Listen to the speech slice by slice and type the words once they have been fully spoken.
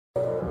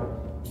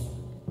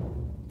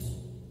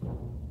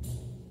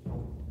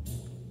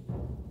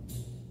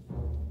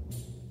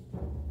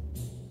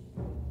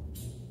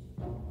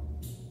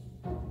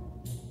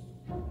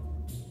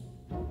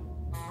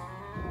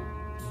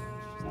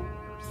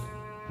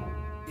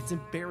it's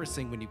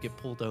embarrassing when you get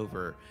pulled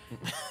over.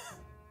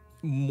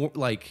 More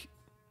like,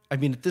 I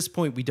mean, at this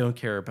point, we don't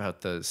care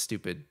about the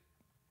stupid,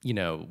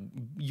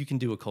 you can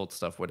do occult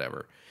stuff,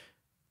 whatever.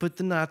 But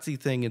the Nazi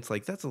thing, it's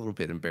like, that's a little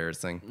bit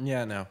embarrassing.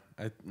 Yeah, no.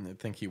 I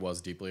think he was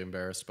deeply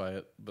embarrassed by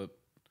it, but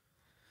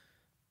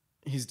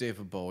he's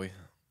David Bowie.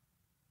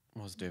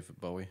 Was David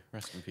Bowie.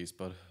 Rest in peace,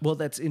 bud. Well,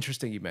 that's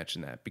interesting you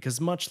mentioned that,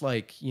 because much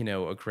like,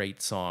 a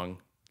great song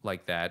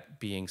like that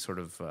being sort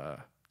of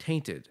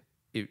tainted,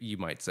 you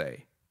might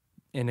say,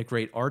 and a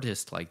great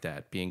artist like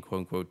that being quote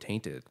unquote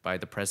tainted by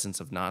the presence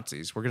of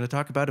Nazis, we're going to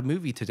talk about a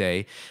movie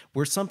today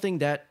where something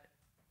that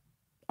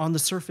on the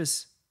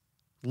surface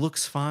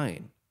looks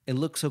fine and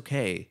looks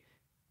okay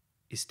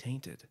is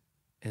tainted,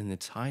 and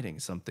it's hiding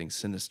something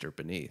sinister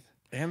beneath.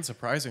 And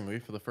surprisingly,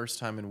 for the first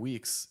time in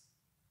weeks,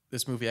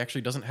 this movie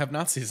actually doesn't have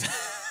Nazis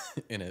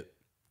in it.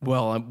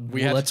 Well,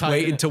 let's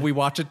wait until we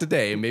watch it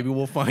today, and maybe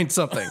we'll find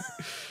something.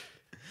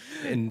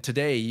 And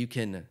today you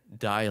can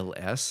dial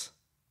S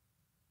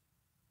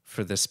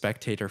for the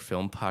Spectator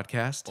Film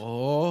Podcast.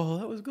 Oh,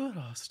 that was good,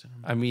 Austin.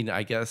 I mean,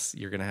 I guess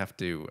you're going to have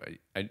to,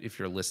 if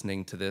you're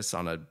listening to this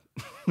on a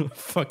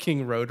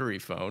fucking rotary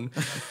phone,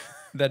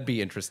 that'd be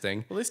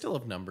interesting. Well, they still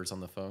have numbers on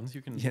the phones.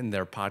 You can in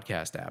their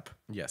podcast app.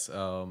 Yes.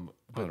 On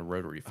a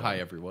rotary phone. Hi,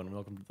 everyone.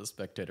 Welcome to the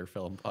Spectator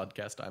Film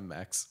Podcast. I'm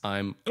Max.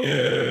 I'm...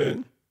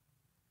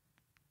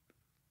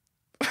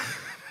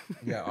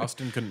 Yeah,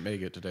 Austin couldn't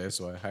make it today,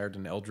 so I hired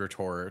an Eldritch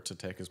Horror to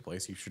take his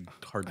place. You should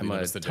hardly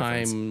notice the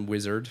difference. I'm a time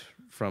wizard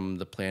from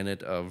the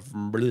planet of...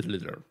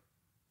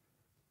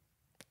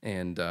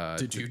 And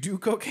did you do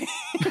cocaine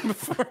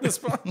before this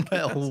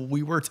podcast? Well,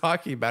 we were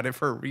talking about it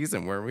for a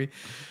reason, weren't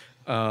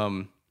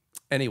we?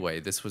 Anyway,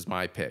 this was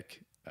my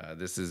pick.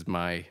 This is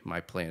my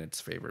planet's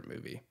favorite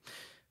movie.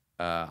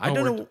 I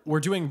don't know.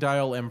 We're doing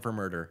Dial M for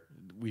Murder.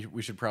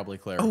 We should probably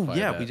clarify. Oh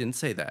yeah, that. we didn't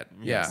say that.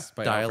 Yes, yeah,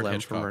 by Dial Alfred M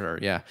Hitchcock. for Murder.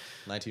 Yeah,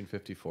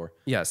 1954.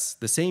 Yes,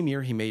 the same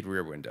year he made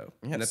Rear Window,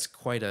 Yes. and that's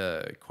quite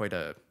a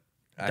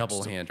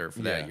double hander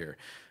for that Yeah.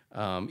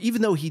 year.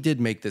 Even though he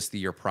did make this the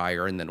year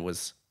prior and then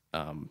was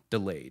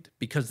delayed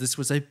because this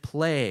was a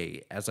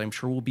play, as I'm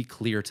sure will be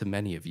clear to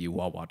many of you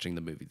while watching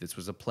the movie. This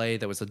was a play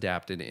that was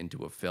adapted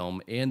into a film,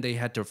 and they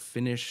had to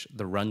finish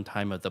the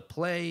runtime of the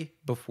play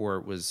before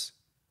it was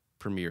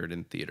premiered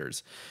in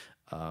theaters.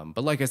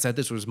 But like I said,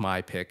 this was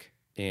my pick,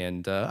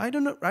 and I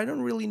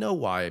don't really know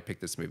why I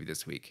picked this movie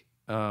this week.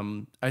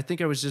 I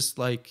think I was just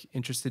like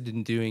interested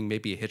in doing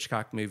maybe a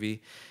Hitchcock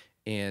movie,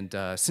 and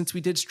since we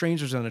did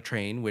Strangers on a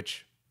Train,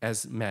 which,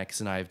 as Max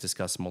and I have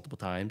discussed multiple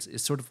times,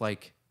 is sort of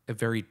like a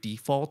very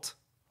default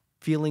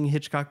feeling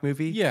Hitchcock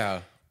movie.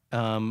 Yeah.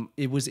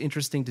 It was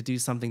interesting to do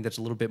something that's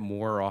a little bit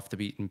more off the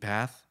beaten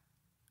path.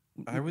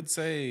 I would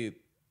say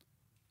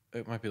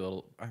it might be a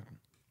little...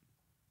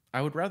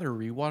 I would rather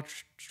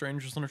rewatch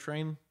Strangers on a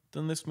Train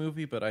than this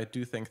movie, but I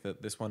do think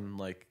that this one,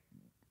 like,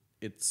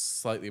 it's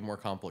slightly more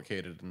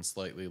complicated and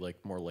slightly,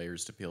 like, more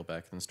layers to peel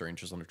back than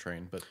Strangers on a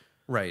Train, but...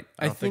 Right.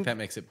 I don't think that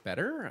makes it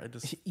better.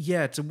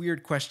 Yeah, it's a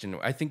weird question.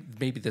 I think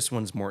maybe this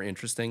one's more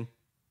interesting.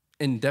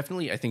 And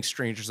definitely, I think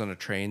Strangers on a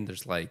Train,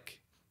 there's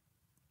like,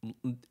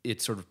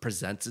 it sort of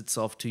presents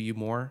itself to you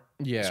more.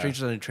 Yeah.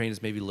 Strangers on a Train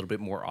is maybe a little bit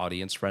more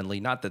audience friendly.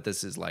 Not that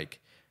this is like,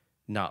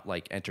 not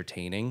like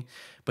entertaining,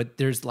 but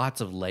there's lots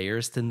of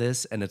layers to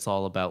this. And it's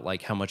all about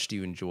like, how much do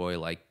you enjoy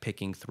like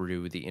picking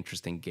through the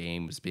interesting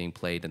games being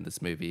played in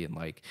this movie? And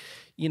like,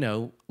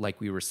 like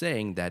we were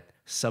saying, that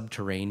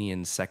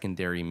subterranean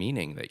secondary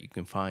meaning that you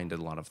can find in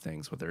a lot of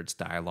things, whether it's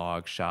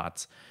dialogue,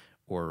 shots,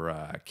 or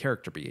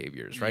character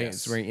behaviors, right? Yes.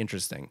 It's very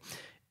interesting.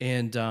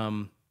 And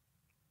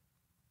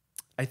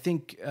I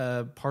think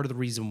part of the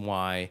reason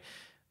why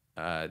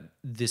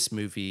this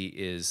movie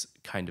is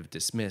kind of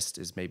dismissed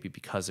is maybe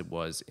because it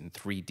was in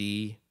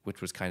 3D,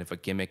 which was kind of a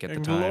gimmick at the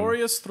time.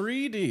 Glorious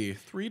 3D,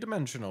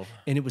 three-dimensional.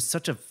 And it was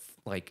such a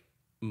like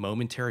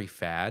momentary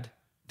fad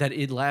that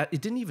it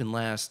didn't even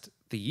last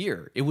the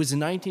year. It was in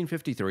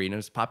 1953, and it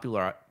was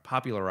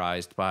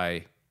popularized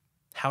by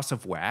House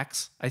of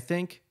Wax, I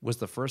think, was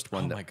the first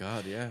one. Oh my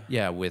God, yeah.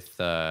 Yeah, with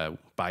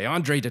by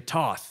Andre de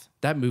Toth.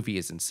 That movie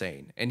is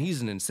insane, and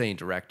he's an insane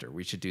director.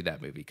 We should do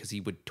that movie because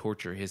he would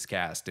torture his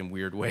cast in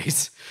weird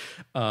ways.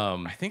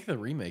 I think the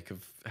remake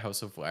of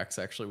House of Wax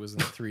actually was in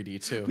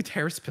 3D too. With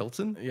Harris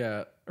Pilton?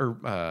 Yeah. Or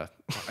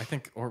I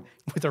think, or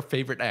with our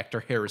favorite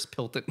actor, Harris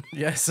Pilton.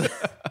 yes.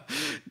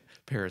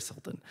 Paris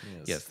Hilton.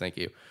 Yes. Yes, thank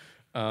you.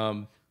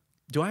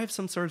 Do I have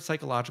some sort of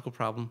psychological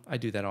problem? I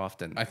do that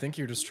often. I think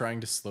you're just trying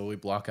to slowly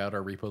block out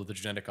our Repo the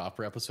Genetic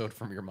Opera episode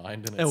from your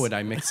mind. And and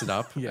I mix it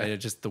up. Yeah.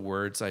 Just the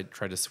words, I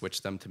try to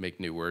switch them to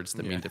make new words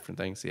that mean different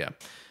things. Yeah.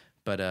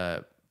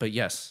 But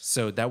yes,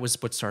 so that was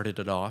what started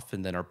it off.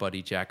 And then our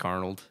buddy Jack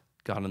Arnold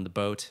got on the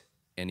boat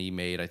and he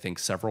made, I think,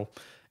 several.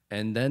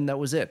 And then that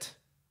was it.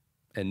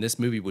 And this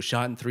movie was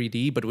shot in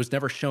 3D, but it was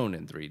never shown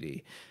in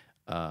 3D.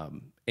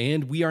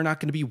 And we are not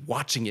going to be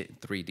watching it in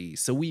 3D,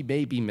 so we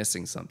may be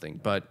missing something,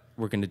 but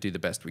we're going to do the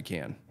best we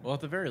can. Well, at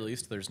the very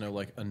least, there's no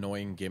like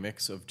annoying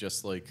gimmicks of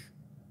just like,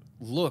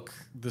 look,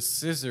 the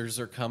scissors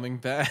are coming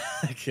back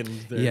and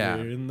they're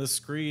in the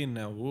screen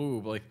now.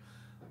 Woo, like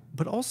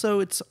but also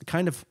it's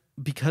kind of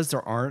because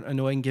there aren't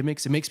annoying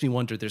gimmicks. It makes me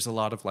wonder. There's a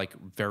lot of like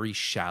very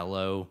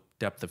shallow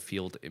depth of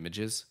field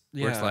images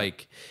where it's Yeah.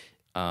 like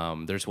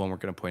there's one we're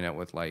gonna point out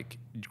with like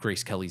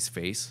Grace Kelly's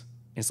face.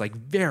 It's like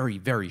very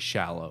very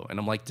shallow, and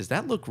I'm like, does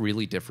that look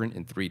really different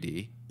in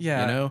 3D?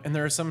 Yeah, You know? and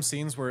there are some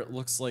scenes where it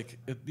looks like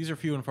these are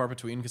few and far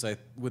between because I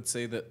would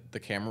say that the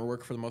camera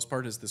work for the most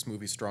part is this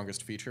movie's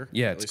strongest feature.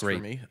 Yeah, at it's least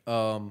great.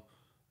 for me.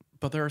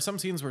 But there are some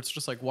scenes where it's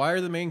just like, why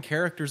are the main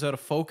characters out of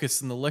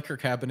focus and the liquor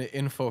cabinet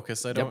in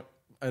focus? I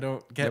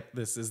don't get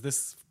this. Is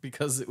this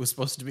because it was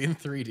supposed to be in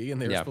 3D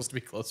and they were Yeah. supposed to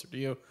be closer to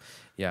you?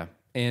 Yeah.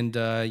 And,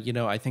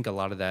 I think a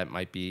lot of that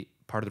might be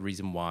part of the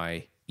reason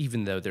why,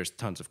 even though there's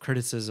tons of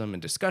criticism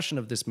and discussion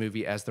of this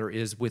movie, as there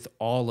is with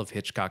all of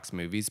Hitchcock's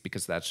movies,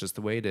 because that's just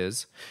the way it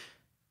is,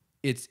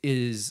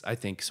 I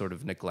think, sort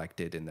of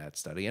neglected in that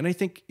study. And I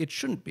think it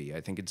shouldn't be.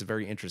 I think it's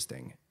very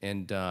interesting.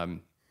 And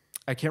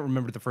I can't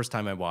remember the first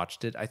time I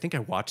watched it. I think I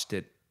watched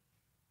it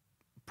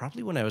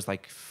probably when I was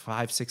like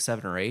 5, 6,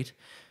 7, or 8.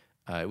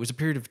 It was a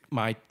period of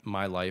my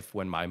life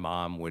when my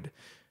mom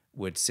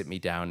would sit me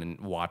down and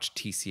watch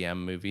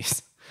TCM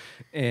movies,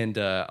 and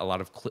a lot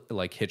of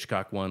like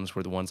Hitchcock ones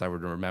were the ones I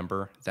would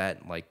remember.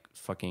 That like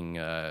fucking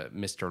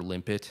Mr.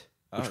 Limpet,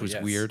 which Oh, was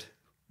yes. weird.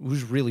 It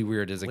was really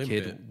weird as a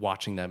kid Limpet.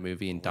 watching that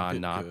movie. And Don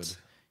Limpet Knotts,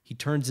 good. he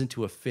turns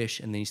into a fish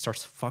and then he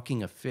starts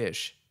fucking a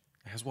fish,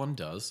 As one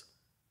does.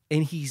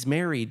 and he's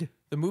married.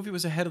 The movie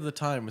was ahead of the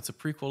time. It's a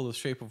prequel to The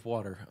Shape of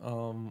Water.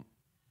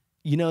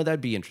 That'd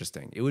be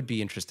interesting. It would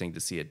be interesting to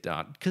see it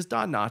done because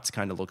Don Knotts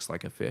kind of looks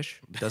like a fish,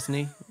 doesn't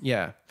he?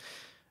 Yeah.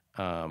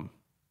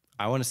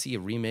 I want to see a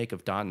remake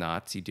of Don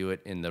Knotts. You do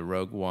it in the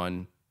Rogue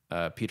One,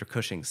 Peter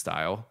Cushing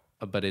style,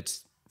 but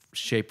it's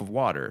Shape of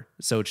Water.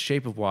 So it's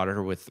Shape of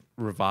Water with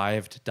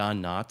revived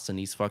Don Knotts, and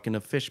he's fucking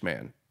a fish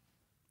man.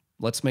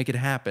 Let's make it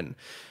happen.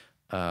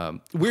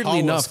 Weirdly Call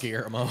enough, us,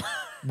 Guillermo.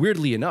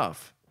 weirdly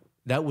enough,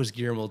 that was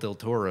Guillermo del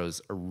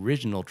Toro's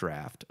original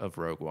draft of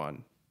Rogue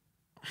One.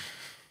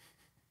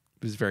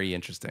 It was very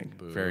interesting.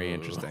 Very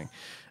interesting.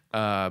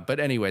 But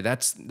anyway,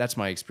 that's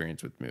my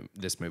experience with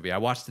this movie. I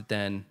watched it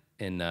then,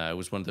 and it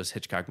was one of those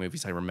Hitchcock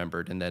movies I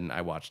remembered. And then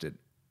I watched it,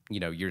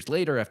 years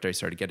later after I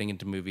started getting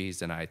into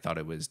movies, and I thought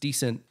it was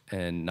decent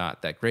and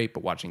not that great.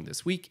 But watching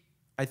this week,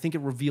 I think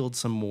it revealed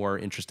some more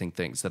interesting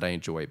things that I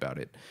enjoy about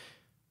it.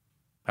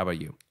 How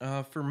about you?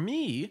 For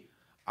me,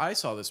 I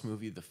saw this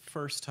movie the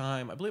first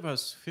time, I believe I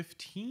was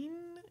 15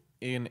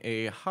 in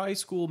a high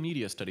school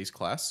media studies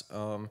class.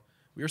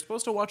 We were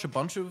supposed to watch a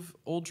bunch of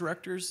old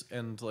directors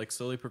and like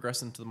slowly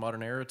progress into the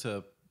modern era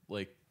to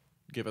like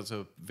give us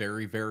a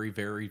very, very,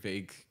 very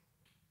vague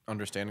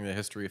understanding of the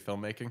history of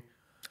filmmaking.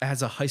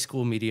 As a high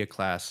school media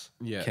class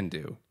Yeah. can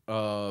do.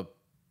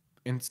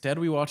 Instead,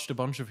 we watched a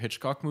bunch of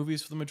Hitchcock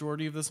movies for the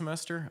majority of the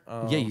semester.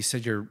 Yeah, you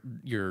said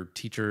your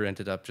teacher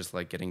ended up just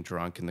like getting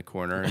drunk in the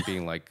corner and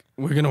being like,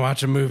 "We're gonna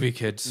watch a movie,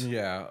 kids."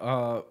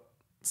 Yeah.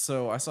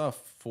 So I saw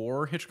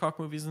 4 Hitchcock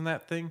movies in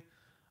that thing.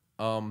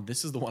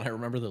 This is the one I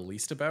remember the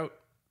least about,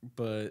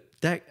 but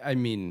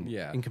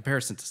Yeah. In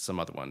comparison to some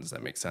other ones,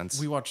 that makes sense.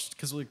 we watched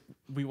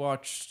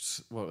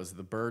what was it,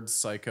 The Birds,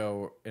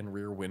 Psycho, and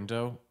Rear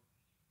Window,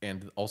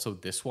 and also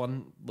this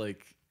one.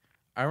 Like,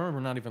 I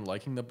remember not even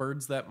liking The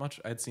Birds that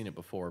much. I'd seen it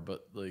before,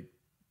 but like,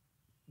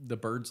 The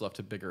Birds left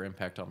a bigger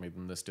impact on me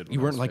than this did. When You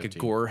I weren't was like 15.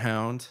 a gore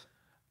hound.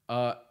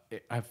 I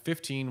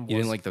 15 was. You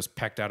didn't like those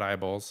pecked out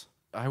eyeballs.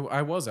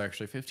 I was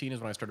actually 15 is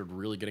when I started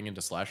really getting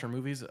into slasher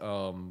movies.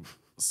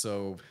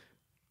 So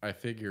I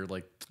figured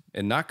like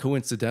And not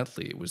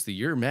coincidentally, it was the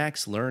year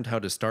Maxx learned how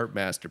to start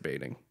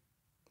masturbating.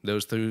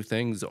 Those two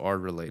things are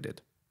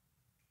related.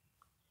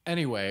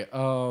 anyway.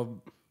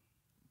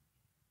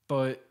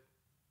 But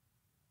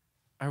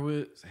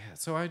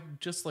I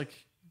just like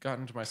got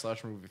into my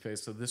slasher movie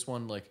phase. So this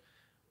one like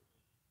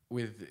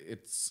with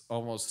it's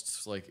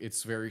almost like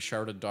it's very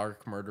shrouded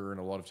dark murder and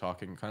a lot of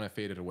talking kind of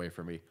faded away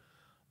from me.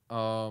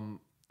 And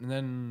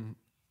then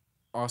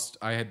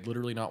I had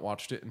literally not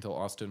watched it until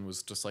Austin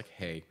was just like,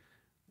 "Hey,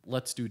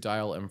 let's do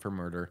Dial M for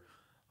Murder,"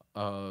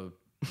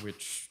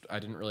 which I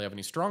didn't really have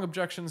any strong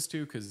objections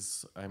to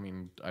because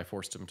I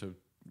forced him to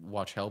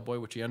watch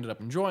Hellboy, which he ended up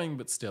enjoying,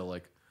 but still,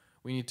 like,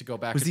 we need to go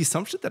back. Was the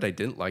assumption that I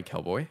didn't like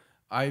Hellboy?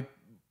 I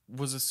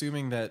was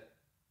assuming that,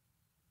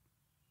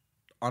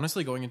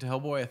 honestly, going into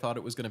Hellboy, I thought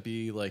it was going to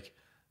be like,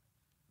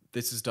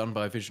 this is done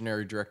by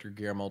visionary director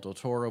Guillermo del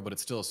Toro, but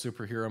it's still a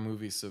superhero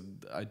movie, so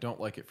I don't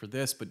like it for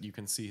this, but you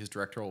can see his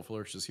directorial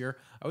flourishes here.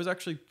 I was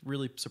actually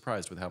really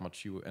surprised with how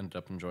much you ended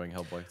up enjoying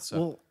Hellboy. So.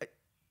 Well,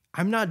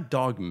 I'm not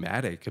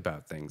dogmatic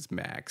about things,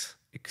 Max.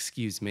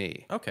 Excuse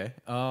me. Okay.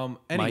 My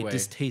Anyway,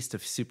 distaste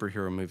of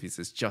superhero movies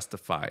is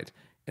justified.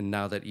 And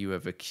now that you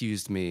have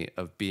accused me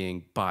of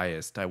being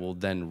biased, I will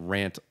then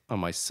rant on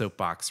my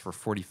soapbox for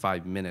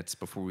 45 minutes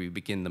before we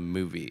begin the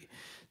movie.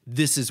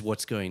 This is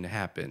what's going to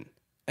happen.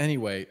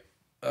 anyway,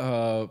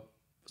 so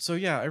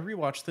yeah, I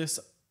rewatched this.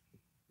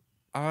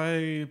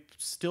 I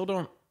still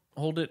don't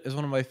hold it as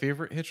one of my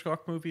favorite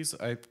Hitchcock movies.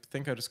 I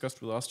think I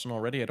discussed with Austin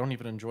already. I don't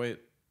even enjoy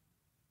it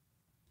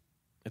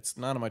It's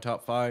not in my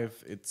top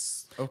 5.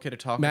 It's okay to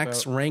talk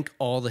Max, about. rank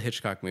all the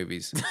Hitchcock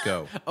movies.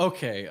 Go.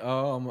 Okay.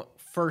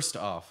 First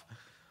off,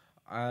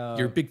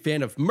 You're a big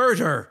fan of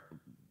murder.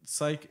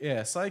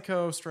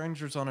 Psycho,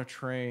 Strangers on a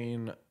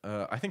Train.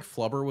 I think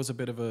Flubber was a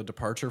bit of a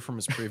departure from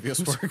his previous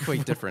work.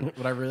 Quite different.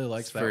 But I really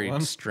liked It's that very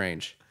one.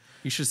 strange.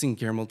 You should have seen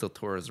Guillermo del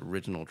Toro's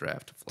original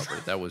draft of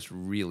Flubber. That was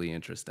really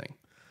interesting.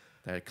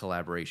 That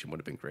collaboration would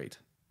have been great.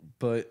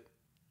 But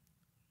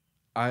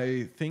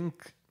I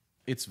think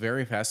it's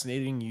very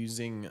fascinating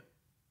using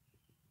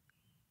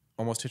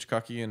almost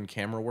Hitchcockian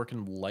camera work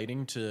and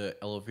lighting to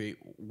elevate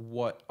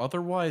what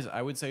otherwise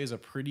I would say is a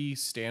pretty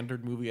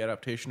standard movie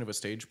adaptation of a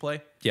stage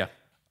play. Yeah.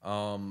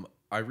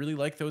 I really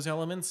like those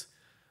elements.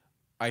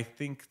 I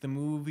think the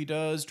movie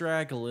does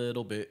drag a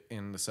little bit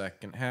in the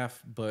second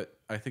half, but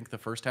I think the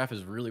first half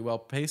is really well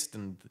paced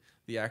and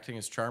the acting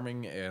is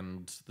charming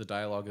and the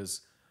dialogue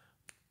is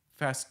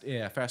fast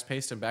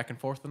paced and back and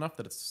forth enough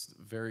that it's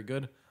very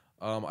good.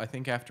 I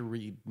think after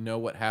we know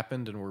what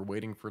happened and we're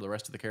waiting for the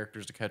rest of the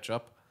characters to catch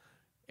up,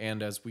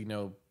 and as we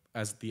know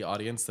as the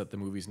audience that the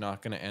movie's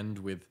not going to end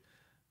with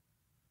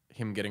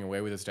him getting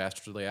away with his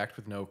dastardly act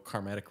with no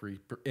karmatic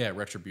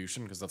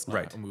retribution, because that's not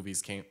Right. how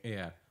movies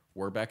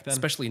were back then.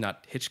 Especially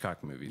not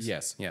Hitchcock movies.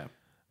 Yes. Yeah.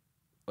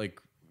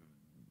 Like,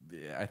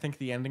 I think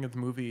the ending of the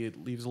movie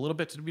it leaves a little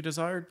bit to be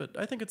desired, but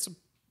I think it's a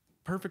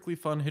perfectly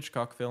fun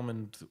Hitchcock film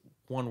and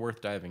one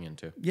worth diving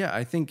into. Yeah,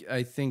 I think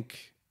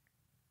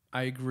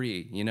I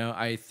agree. You know,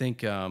 I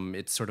think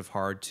it's sort of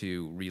hard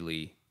to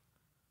really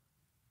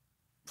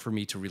for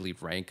me to really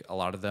rank a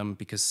lot of them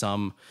because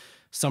some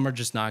are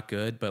just not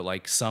good, but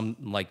like some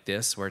like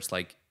this where it's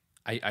like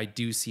I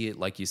do see it,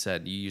 like you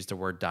said, you used the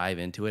word dive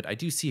into it. I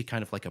do see it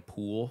kind of like a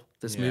pool,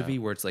 this Yeah. movie,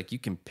 where it's like you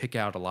can pick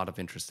out a lot of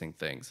interesting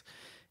things.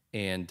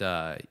 And,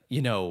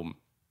 you know,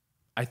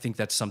 I think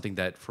that's something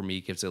that for me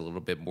gives it a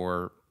little bit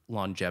more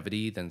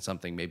longevity than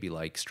something maybe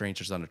like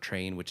Strangers on a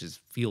Train, which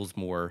feels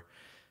more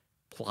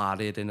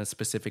plotted in a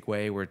specific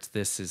way, where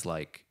this is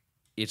like,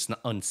 it's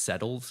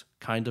unsettled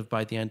kind of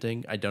by the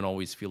ending. I don't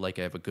always feel like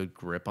I have a good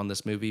grip on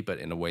this movie, but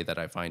in a way that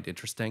I find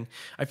interesting.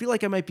 I feel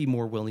like I might be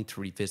more willing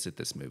to revisit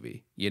this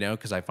movie, you know,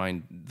 because I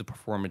find the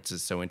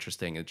performances so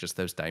interesting and just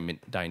those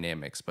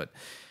dynamics. But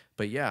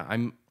yeah,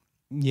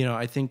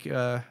 I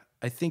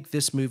think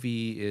this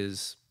movie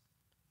is.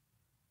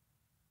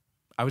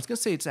 I was gonna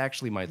say it's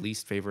actually my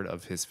least favorite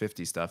of his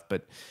 50 stuff,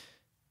 but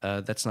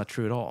that's not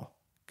true at all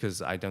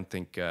because I don't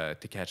think To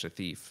Catch a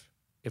Thief,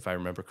 if I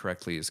remember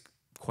correctly, is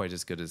quite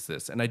as good as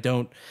this, and I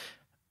don't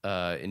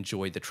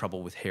enjoy The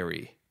Trouble with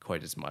Harry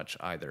quite as much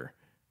either.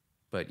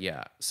 But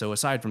yeah, so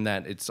aside from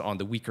that, it's on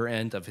the weaker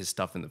end of his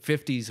stuff in the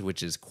 50s,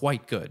 which is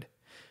quite good.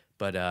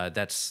 But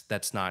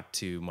that's not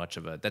too much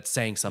of a. That's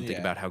saying something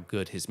about how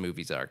good his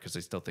movies are, because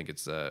I still think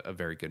it's a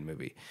very good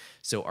movie.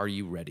 So are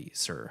you ready,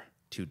 sir,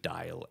 to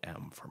dial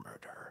M for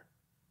murder?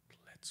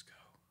 Let's go.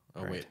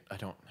 Oh, wait. I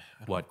don't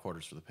What? have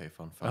quarters for the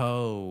payphone. Fuck.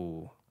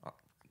 Oh.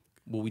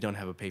 Well, we don't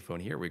have a payphone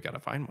here. We've got to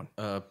find one.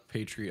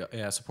 Patreon.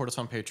 Yeah, support us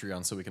on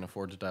Patreon so we can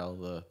afford to dial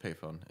the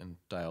payphone and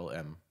dial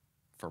M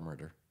for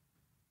murder.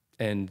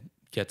 And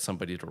get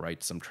somebody to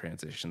write some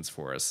transitions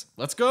for us.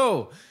 Let's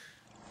go.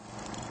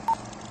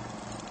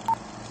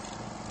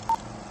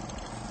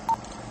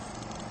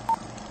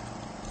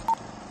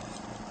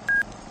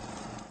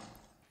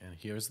 And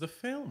here's the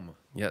film.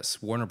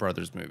 Yes, Warner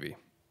Brothers movie.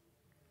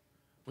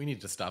 We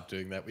need to stop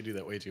doing that. We do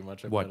that way too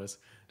much. I've What? noticed.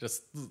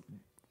 Just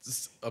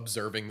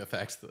observing the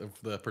facts of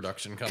the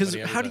production Because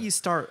company. how do you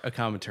start a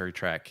commentary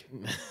track?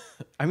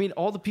 I mean,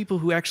 all the people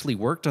who actually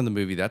worked on the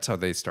movie, that's how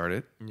they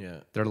started.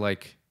 Yeah. They're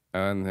like,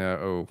 I'm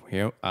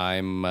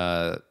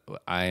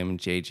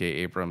J.J.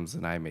 Abrams,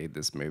 and I made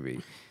this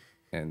movie.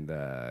 And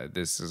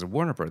this is a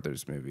Warner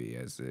Brothers movie,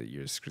 as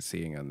you're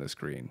seeing on the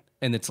screen.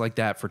 And it's like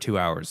that for 2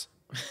 hours.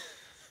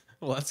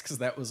 Well, that's because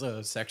that was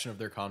a section of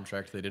their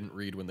contract they didn't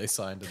read when they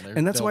signed.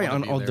 And that's don't why wanna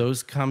on be all there.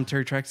 those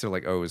commentary tracks, they're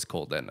like, oh, it was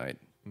cold that night.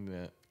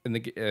 Yeah. And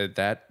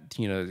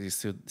you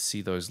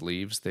see those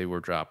leaves, they were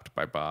dropped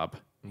by Bob.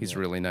 He's a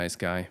really nice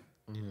guy.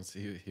 Yes,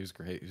 he was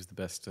great. He was the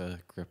best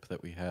grip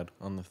that we had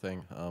on the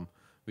thing.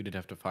 We did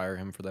have to fire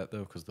him for that,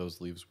 though, because those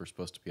leaves were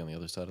supposed to be on the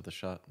other side of the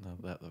shot. No,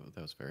 that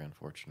was very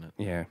unfortunate.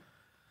 Yeah.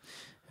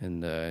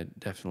 And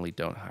definitely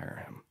don't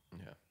hire him.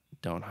 Yeah.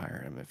 Don't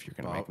hire him if you're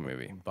going to make a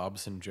movie.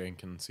 Bobson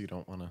Jenkins, you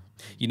don't want to...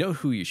 You know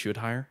who you should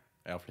hire?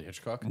 Alfred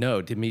Hitchcock?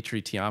 No,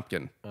 Dmitry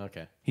Tiomkin.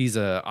 Okay. He's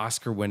a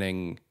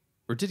Oscar-winning,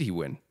 or did he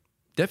win?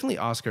 Definitely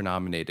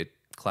Oscar-nominated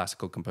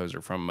classical composer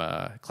from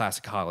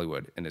classic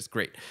Hollywood, and it's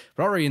great.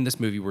 But already in this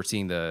movie, we're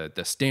seeing the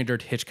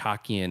standard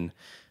Hitchcockian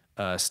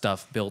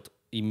stuff built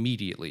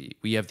immediately.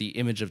 We have the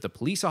image of the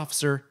police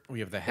officer.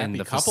 We have the and happy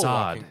the couple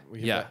facade.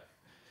 walking. Yeah.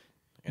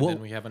 And Well-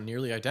 then we have a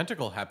nearly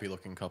identical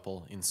happy-looking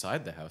couple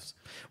inside the house.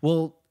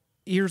 Well,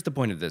 here's the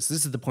point of this.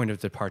 This is the point of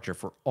departure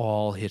for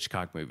all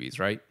Hitchcock movies,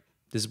 right?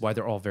 This is why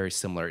they're all very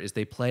similar, is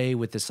they play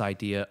with this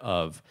idea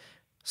of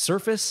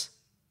surface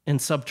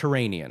and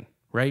subterranean,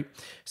 right?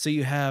 So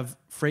you have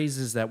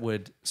phrases that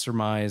would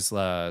surmise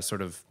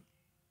sort of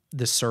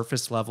the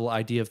surface level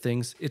idea of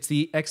things. It's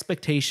the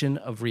expectation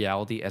of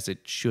reality as it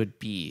should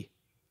be,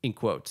 in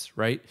quotes,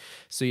 right?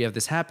 So you have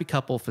this happy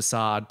couple,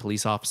 facade,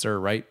 police officer,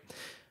 right?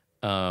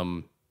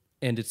 And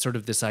it's sort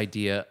of this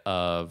idea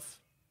of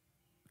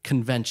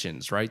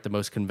conventions, right? The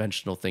most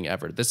conventional thing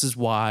ever. This is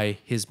why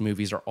his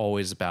movies are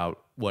always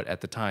about what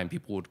at the time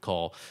people would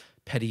call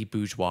petty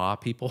bourgeois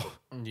people,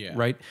 Yeah.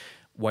 right?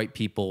 White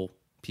people,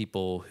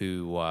 people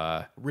who,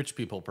 Rich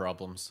people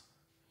problems.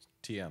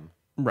 TM.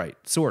 right,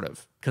 sort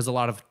of. Because a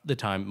lot of the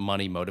time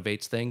money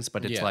motivates things,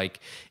 but it's Yeah. like,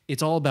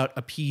 it's all about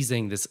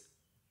appeasing this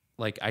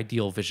like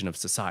ideal vision of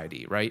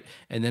society, right?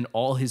 And then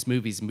all his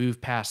movies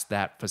move past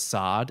that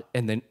facade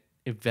and then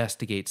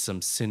investigate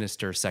some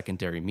sinister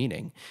secondary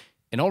meaning.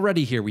 And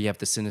already here we have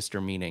the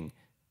sinister meaning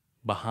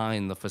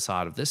behind the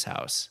facade of this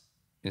house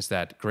is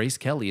that Grace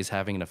Kelly is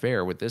having an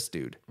affair with this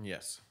dude.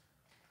 Yes.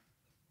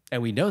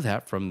 And we know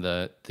that from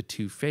the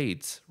two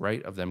fades,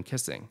 right, of them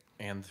kissing.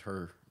 And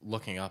her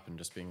looking up and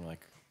just being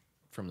like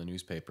from the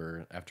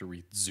newspaper after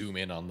we zoom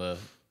in on the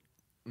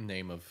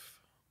name of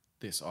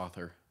this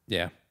author.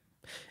 Yeah.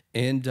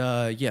 And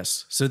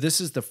yes, so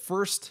this is the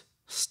first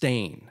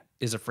stain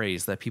is a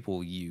phrase that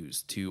people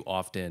use to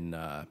often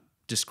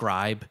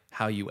describe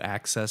how you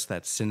access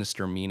that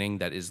sinister meaning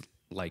that is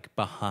like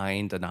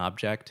behind an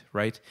object,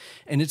 right?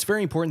 And it's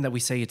very important that we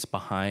say it's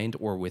behind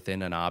or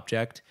within an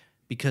object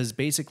because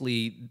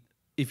basically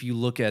if you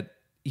look at,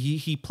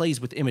 he plays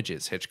with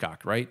images,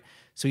 Hitchcock, right?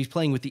 So he's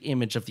playing with the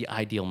image of the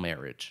ideal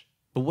marriage.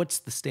 But what's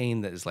the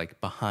stain that is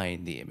like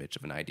behind the image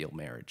of an ideal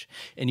marriage?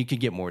 And you can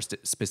get more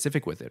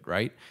specific with it,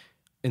 right?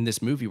 In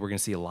this movie, we're going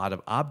to see a lot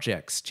of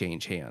objects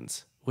change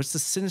hands. What's the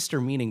sinister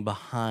meaning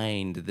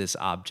behind this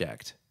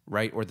object,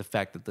 right? Or the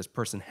fact that this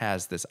person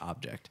has this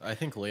object. I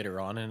think later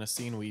on in a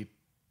scene we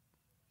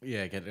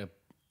get a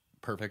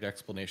perfect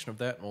explanation of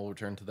that, and we'll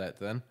return to that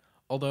then.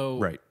 Although,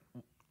 Right.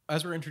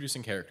 as we're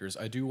introducing characters,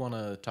 I do want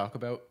to talk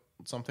about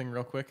something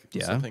real quick.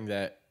 Yeah. Something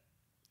that,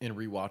 in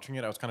rewatching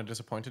it, I was kind of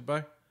disappointed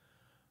by.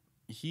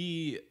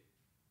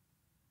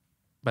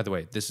 By the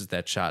way, this is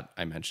that shot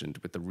I mentioned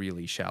with the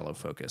really shallow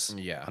focus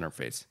on her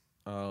face.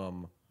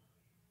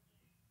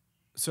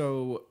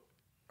 So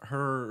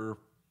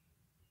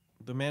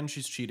the man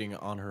she's cheating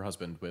on her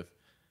husband with,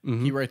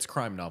 he writes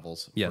crime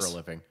novels for a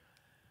living.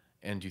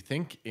 And you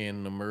think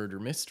in a murder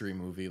mystery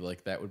movie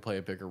like that would play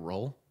a bigger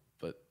role,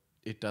 but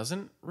it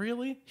doesn't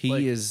really.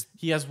 He has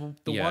the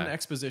one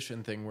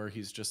exposition thing where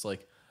he's just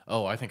like,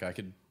 "Oh, I think I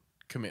could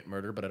commit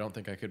murder, but I don't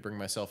think I could bring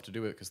myself to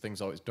do it because things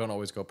don't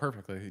always go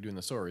perfectly like they do in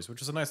the stories,"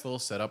 which is a nice little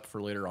setup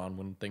for later on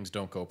when things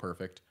don't go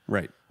perfect.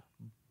 Right.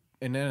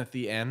 And then at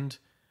the end,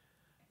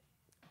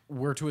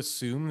 we're to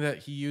assume that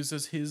he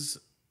uses his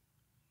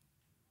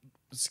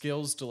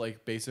skills to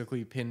like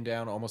basically pin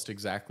down almost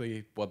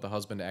exactly what the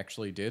husband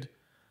actually did.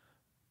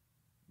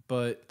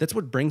 But that's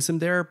what brings him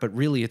there, but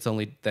really it's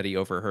only that he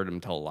overheard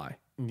him tell a lie.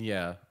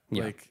 Yeah.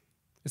 Like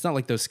it's not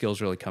like those skills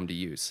really come to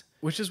use.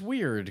 Which is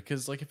weird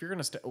because like if you're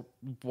going to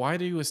why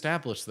do you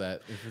establish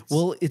that?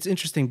 Well, it's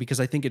interesting because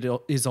I think it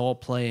is all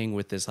playing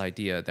with this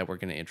idea that we're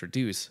going to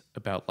introduce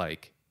about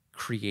like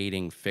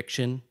creating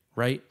fiction,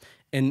 right?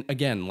 And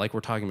again, like we're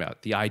talking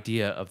about, the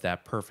idea of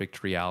that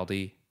perfect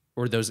reality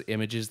or those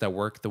images that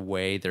work the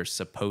way they're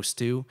supposed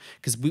to.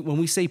 Because when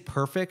we say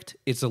perfect,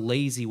 it's a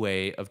lazy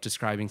way of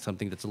describing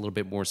something that's a little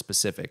bit more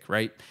specific,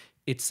 right?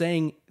 It's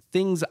saying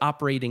things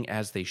operating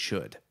as they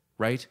should,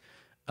 right?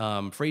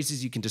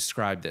 Phrases you can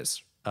describe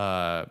this.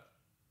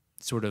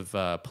 Sort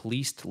of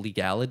policed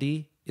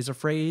legality is a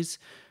phrase.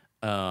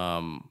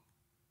 Public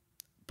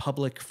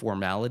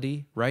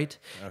formality, right?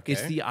 Okay.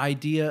 It's the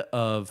idea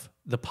of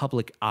the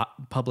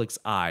public's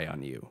eye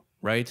on you,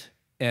 right?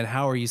 And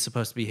how are you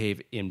supposed to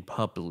behave in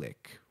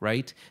public,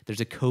 right? There's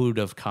a code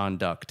of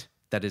conduct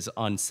that is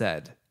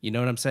unsaid. You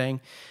know what I'm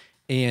saying?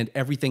 And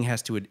everything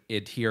has to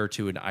adhere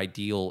to an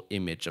ideal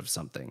image of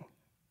something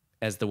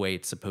as the way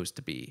it's supposed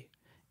to be.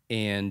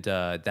 And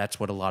that's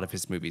what a lot of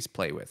his movies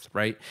play with,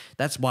 right?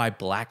 That's why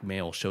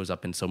blackmail shows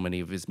up in so many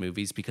of his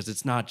movies, because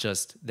it's not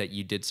just that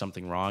you did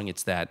something wrong.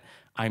 It's that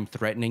I'm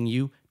threatening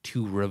you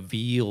to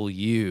reveal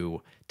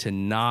you to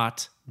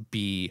not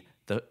be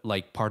the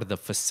like part of the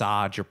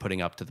facade you're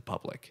putting up to the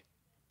public.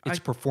 It's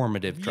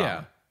performative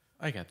drama.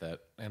 Yeah, I get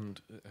that.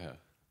 And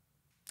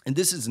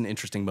this is an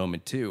interesting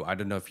moment too. I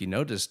don't know if you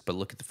noticed, but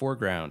look at the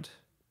foreground.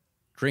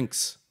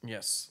 Drinks.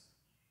 Yes.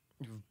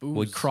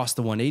 We crossed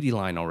the 180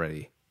 line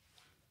already.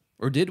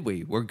 Or did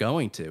we? We're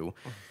going to.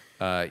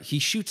 He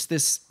shoots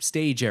this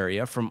stage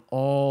area from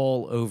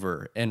all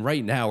over. And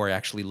right now we're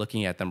actually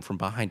looking at them from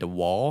behind a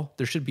wall.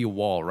 There should be a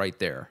wall right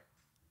there.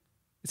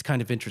 It's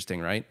kind of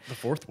interesting, right? The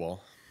fourth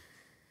wall.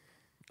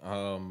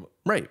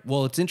 Right.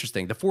 Well, it's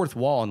interesting. The fourth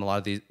wall in a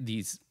lot of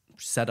these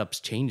setups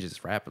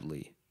changes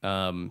rapidly.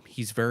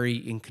 He's very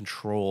in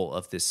control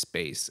of this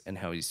space and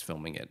how he's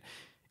filming it.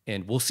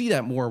 And we'll see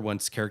that more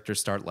once characters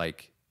start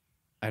like,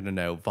 I don't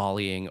know,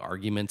 volleying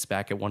arguments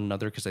back at one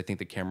another, because I think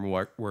the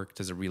camera work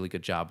does a really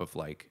good job of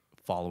like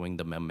following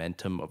the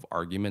momentum of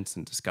arguments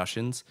and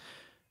discussions.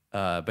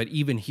 But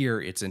even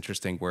here, it's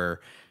interesting where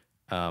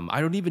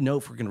I don't even know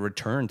if we're going to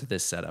return to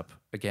this setup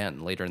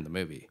again later in the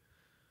movie.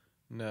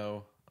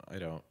 No, I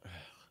don't.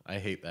 I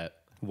hate that.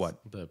 What?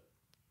 The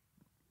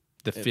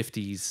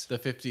 50s. The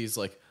 50s,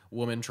 like,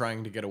 woman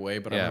trying to get away,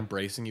 but Yeah. I'm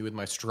embracing you with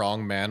my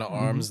strong man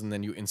arms, and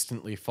then you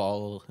instantly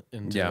fall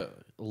into Yeah.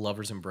 a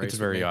lover's embrace. It's with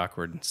very me.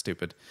 awkward and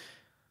stupid.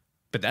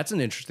 But that's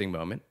an interesting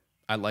moment.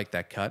 I like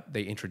that cut.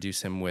 They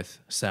introduce him with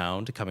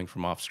sound coming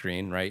from off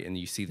screen, right? And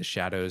you see the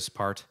shadows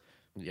part.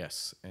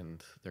 Yes,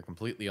 and they're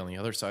completely on the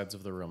other sides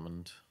of the room,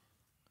 and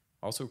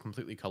also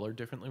completely colored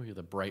differently. We have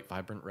the bright,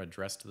 vibrant red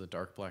dress to the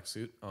dark black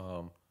suit.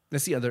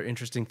 That's the other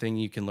interesting thing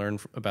you can learn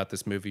about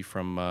this movie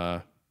from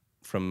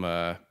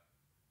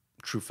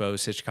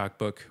Truffaut's Hitchcock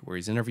book, where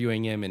he's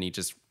interviewing him and he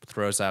just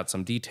throws out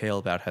some detail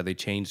about how they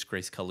changed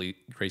Grace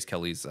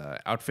Kelly's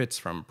outfits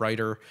from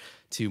brighter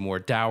to more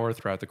dour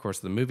throughout the course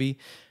of the movie.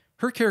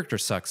 Her character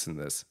sucks in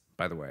this,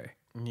 by the way.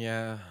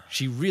 Yeah.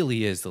 She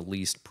really is the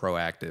least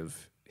proactive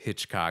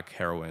Hitchcock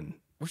heroine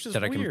Which is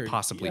that I weird. can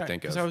possibly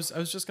think of. Because I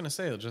was just gonna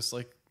say, just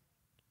like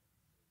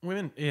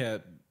women,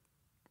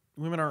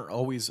 women aren't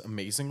always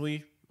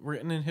amazingly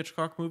written in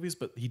Hitchcock movies,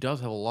 but he does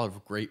have a lot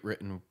of great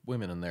written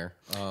women in there.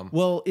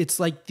 Well, it's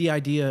like the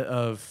idea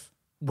of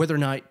whether or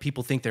not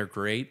people think they're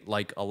great.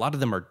 Like a lot of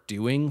them are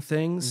doing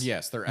things.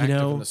 Yes, they're you active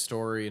know, in the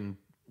story and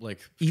like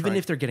even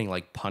if they're getting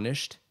like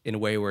punished in a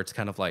way where it's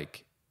kind of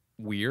like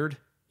weird,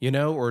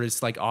 or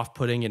it's like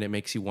off-putting and it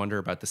makes you wonder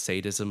about the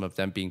sadism of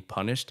them being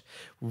punished.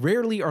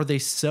 Rarely are they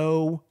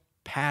so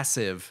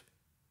passive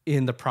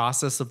in the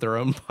process of their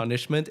own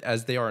punishment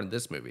as they are in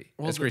this movie,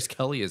 as Grace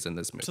Kelly is in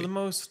this movie. So the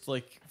most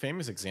like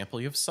famous example,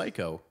 you have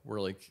Psycho,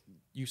 where like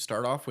you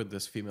start off with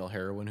this female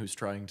heroine who's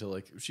trying to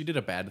like, she did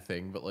a bad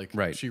thing, but like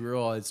Right. she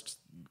realized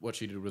what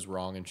she did was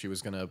wrong and she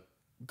was gonna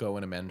go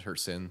and amend her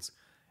sins,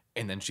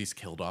 and then she's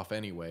killed off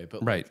anyway.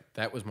 But Right. like,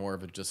 that was more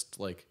of a just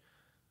like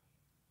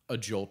a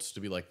jolt to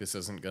be like, this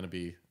isn't gonna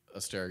be a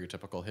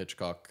stereotypical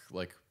Hitchcock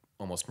like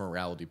almost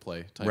morality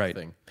play type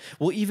thing.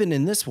 Well, even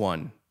in this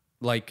one,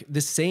 like the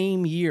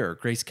same year,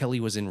 Grace Kelly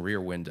was in Rear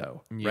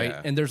Window, right?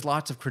 Yeah. And there's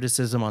lots of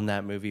criticism on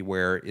that movie.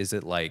 Where is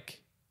it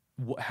like,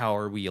 how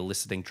are we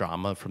eliciting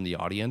drama from the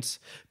audience?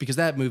 Because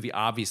that movie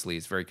obviously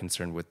is very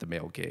concerned with the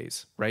male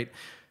gaze, right?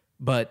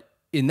 But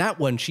in that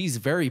one, she's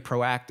very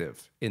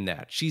proactive in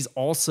that. She's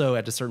also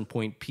at a certain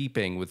point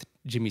peeping with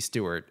Jimmy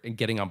Stewart and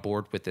getting on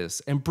board with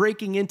this and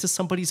breaking into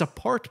somebody's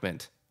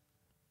apartment.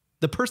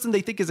 The person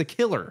they think is a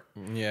killer.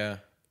 Yeah.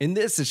 In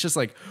this, it's just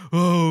like,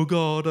 oh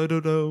God, I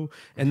don't know.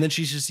 And then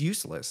she's just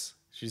useless.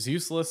 She's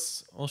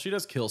useless. Well, she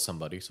does kill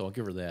somebody, so I'll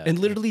give her that. And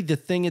literally the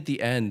thing at the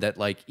end that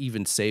like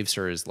even saves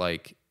her is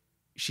like,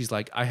 she's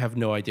like, I have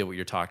no idea what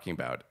you're talking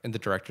about. And the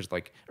director's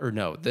like, and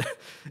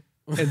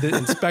the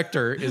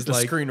inspector is the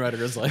like, screenwriter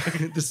is like,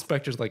 the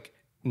inspector's like,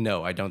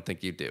 no, I don't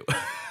think you do.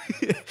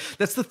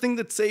 That's the thing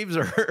that saves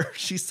her.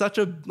 She's such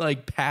a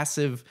like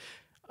passive,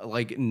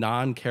 like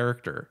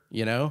non-character,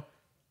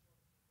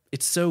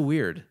 It's so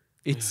weird.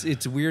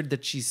 It's weird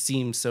that she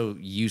seems so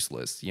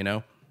useless,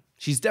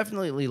 She's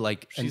definitely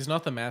like, she's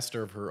not the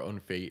master of her own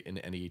fate in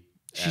any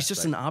she's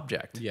just an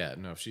object. Yeah,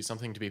 no, she's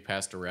something to be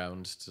passed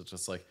around to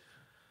just like,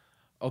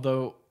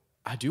 although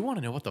I do want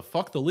to know what the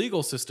fuck the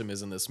legal system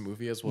is in this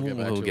movie, as we'll get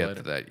back to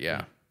later. That,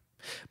 yeah.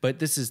 But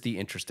this is the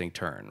interesting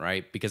turn,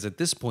 right? Because at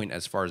this point,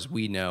 as far as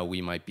we know,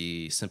 we might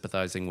be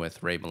sympathizing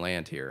with Ray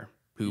Milland here,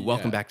 who,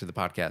 welcome back to the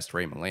podcast,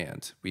 Ray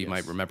Milland. We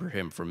might remember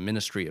him from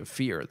Ministry of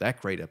Fear,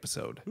 that great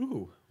episode.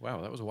 Ooh,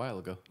 wow, that was a while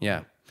ago.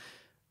 Yeah.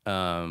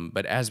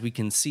 But as we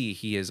can see,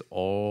 he has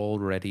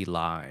already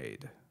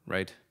lied,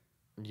 right?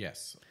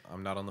 Yes,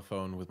 I'm not on the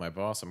phone with my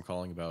boss. I'm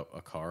calling about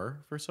a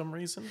car for some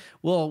reason.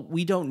 Well,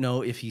 we don't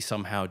know if he's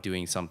somehow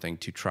doing something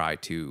to try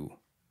to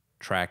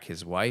track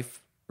his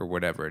wife or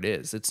whatever it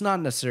is. It's not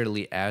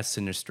necessarily as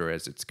sinister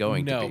as it's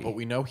going to be. No, but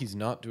we know he's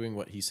not doing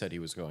what he said he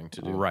was going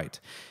to do. Right.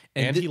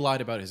 And he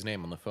lied about his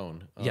name on the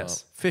phone.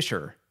 Yes,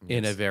 Fisher,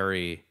 in a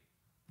very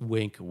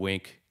wink,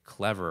 wink,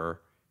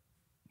 clever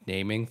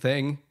naming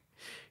thing.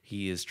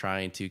 He is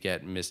trying to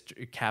get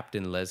Mr.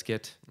 Captain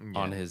Lesgett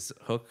on his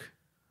hook,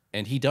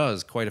 and he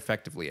does quite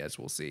effectively, as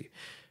we'll see.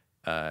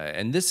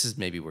 And this is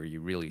maybe where you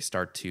really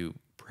start to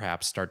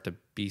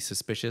be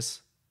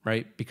suspicious,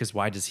 right? Because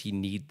why does he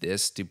need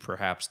this to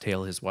perhaps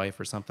tail his wife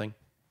or something?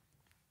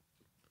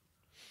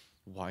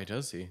 Why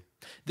does he?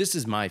 This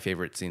is my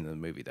favorite scene in the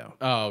movie, though.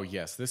 Oh,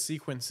 yes. This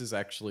sequence is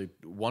actually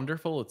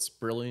wonderful. It's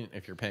brilliant.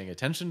 If you're paying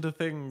attention to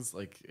things,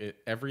 like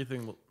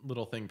everything,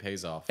 little thing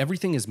pays off.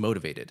 Everything is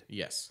motivated.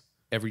 Yes.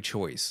 Every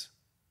choice.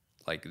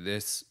 Like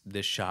this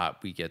shot,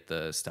 we get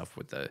the stuff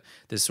with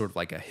this sort of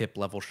like a hip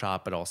level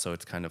shot, but also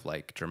it's kind of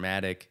like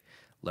dramatic,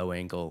 low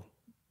angle.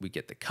 We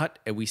get the cut,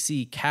 and we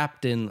see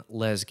Captain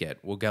Lesgett.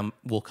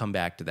 We'll come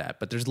back to that.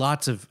 But there's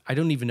lots of, I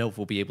don't even know if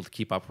we'll be able to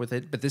keep up with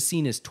it, but this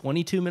scene is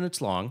 22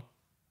 minutes long,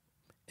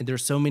 and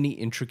there's so many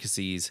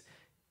intricacies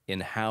in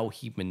how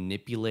he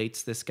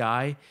manipulates this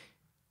guy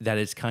that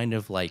it's kind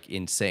of like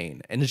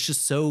insane. And it's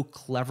just so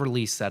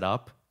cleverly set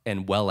up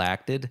and well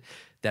acted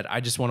that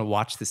I just want to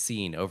watch the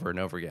scene over and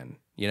over again,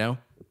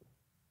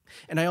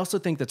 And I also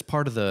think that's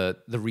part of the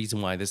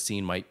reason why this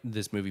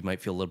movie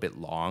might feel a little bit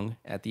long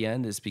at the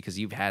end is because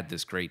you've had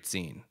this great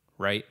scene,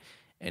 right?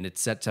 And it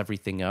sets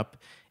everything up.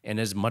 And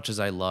as much as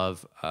I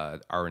love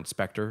our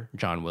inspector,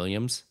 John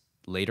Williams,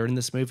 later in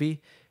this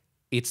movie,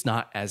 it's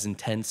not as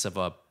intense of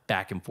a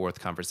back and forth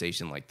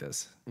conversation like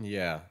this.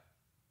 Yeah.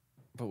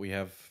 But we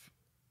have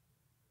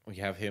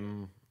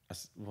him.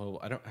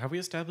 Well, have we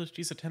established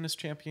he's a tennis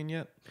champion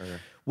yet?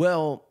 Or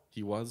Well,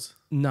 he was?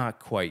 not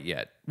quite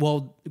yet.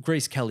 Well,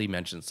 Grace Kelly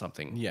mentioned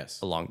something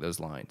along those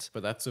lines.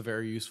 But that's a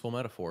very useful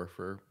metaphor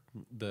for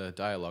the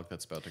dialogue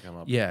that's about to come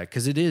up. Yeah,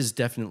 because it is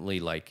definitely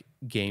like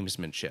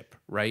gamesmanship,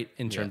 right?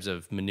 In terms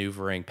of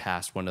maneuvering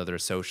past one another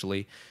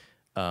socially.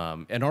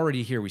 And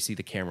already here we see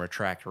the camera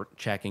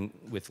tracking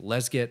with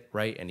Lesgett,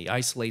 right? And he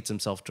isolates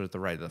himself to the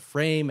right of the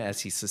frame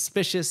as he's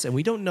suspicious. And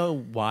we don't know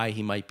why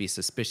he might be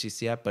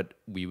suspicious yet, but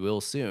we will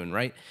soon,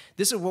 right?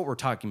 This is what we're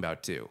talking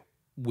about too.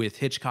 With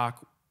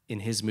Hitchcock in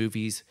his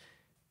movies,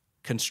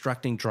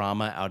 constructing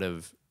drama out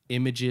of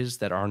images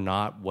that are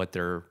not what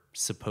they're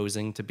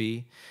supposing to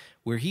be,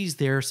 where he's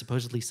there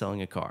supposedly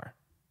selling a car.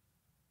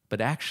 But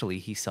actually,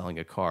 he's selling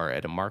a car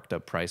at a marked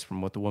up price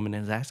from what the woman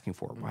is asking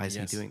for. Why is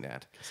he doing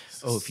that?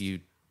 Oh, if you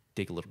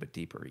dig a little bit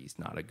deeper, he's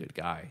not a good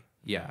guy.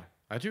 Yeah.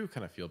 I do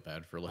kind of feel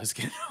bad for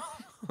Lesgett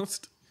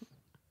almost.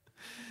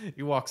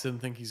 He walks in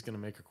thinking he's going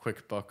to make a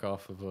quick buck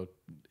off of a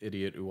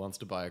idiot who wants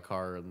to buy a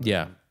car and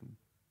then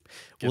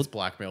gets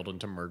blackmailed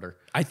into murder.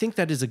 I think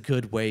that is a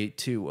good way,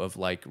 too, of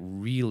like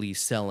really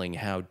selling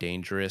how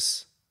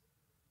dangerous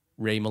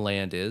Ray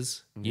Milland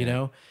is, you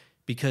know?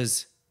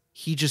 Because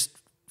he just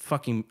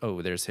fucking...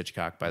 Oh, there's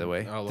Hitchcock, by the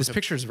way. This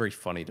picture is very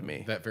funny to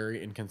me. That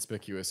very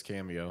inconspicuous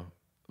cameo.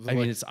 I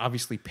mean, it's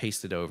obviously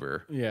pasted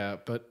over. Yeah,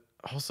 but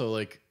also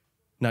like...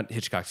 Not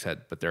Hitchcock's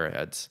head, but their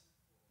heads.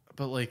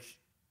 But like,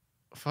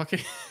 fucking...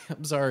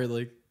 I'm sorry,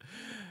 like...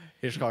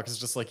 Hitchcock is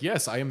just like,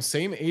 yes, I am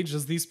same age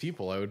as these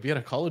people. I would be at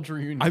a college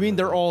reunion. I mean,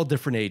 they're all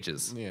different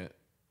ages. Yeah.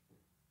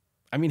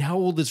 I mean, how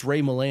old is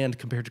Ray Milland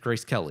compared to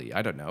Grace Kelly?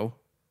 I don't know.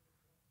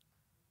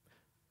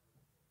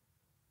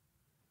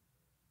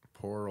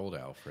 Poor old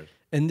Alfred.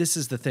 And this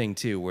is the thing,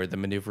 too, where the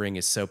maneuvering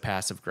is so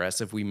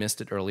passive-aggressive. We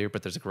missed it earlier,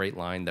 but there's a great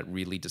line that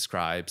really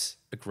describes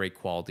a great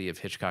quality of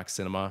Hitchcock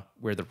cinema,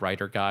 where the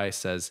writer guy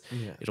says,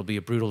 it'll be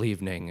a brutal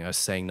evening, us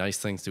saying nice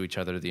things to each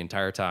other the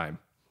entire time.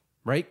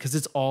 Right? Because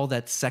it's all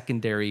that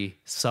secondary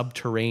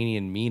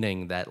subterranean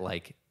meaning that,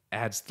 like,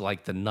 adds,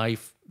 like, the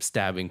knife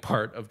stabbing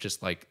part of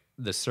just, like,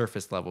 the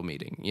surface level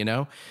meaning, you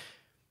know?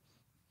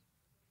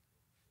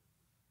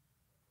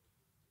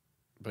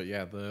 But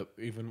yeah,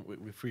 even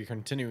if we're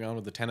continuing on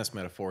with the tennis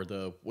metaphor,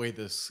 the way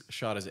this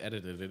shot is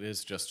edited, it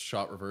is just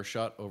shot, reverse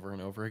shot over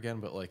and over again,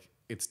 but like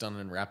it's done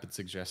in rapid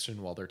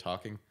suggestion while they're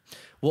talking.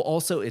 Well,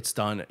 also it's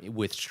done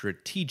with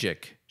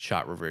strategic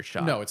shot, reverse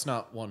shot. No, it's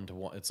not one to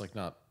one. It's like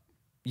not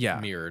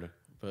mirrored,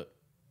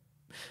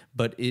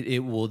 but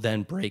it will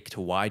then break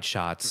to wide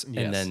shots,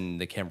 and then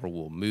the camera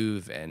will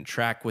move and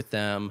track with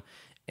them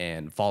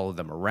and follow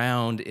them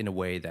around in a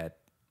way that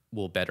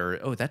will better.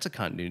 Oh, that's a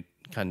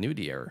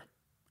continuity error.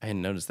 I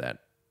hadn't noticed that.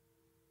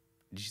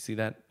 Did you see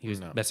that? He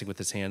was messing with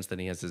his hands, then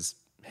he has his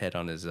head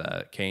on his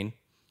cane.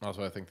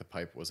 Also, I think the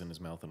pipe was in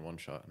his mouth in one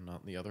shot and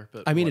not in the other.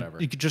 But I mean,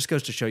 whatever. It just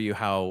goes to show you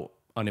how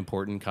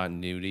unimportant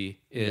continuity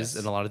is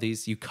in a lot of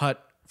these. You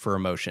cut for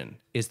emotion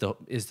is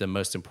the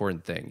most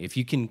important thing. If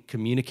you can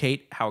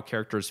communicate how a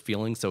character is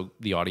feeling so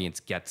the audience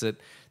gets it,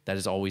 that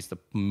is always the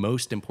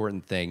most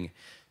important thing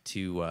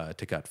to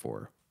cut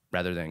for,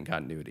 rather than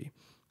continuity.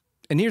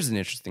 And here's an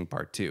interesting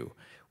part too,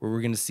 where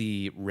we're going to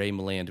see Ray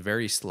Milland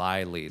very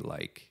slyly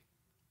like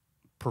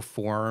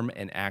perform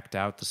and act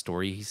out the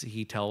story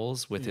he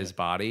tells with his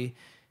body.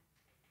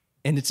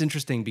 And it's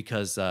interesting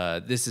because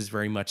this is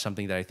very much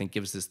something that I think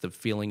gives us the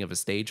feeling of a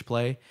stage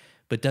play,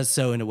 but does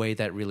so in a way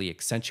that really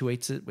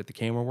accentuates it with the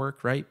camera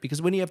work, right?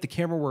 Because when you have the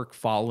camera work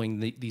following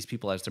these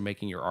people as they're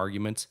making your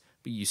arguments,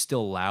 but you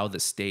still allow the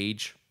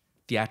stage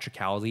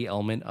theatricality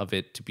element of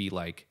it to be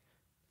like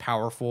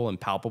powerful and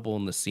palpable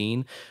in the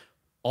scene,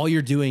 all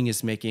you're doing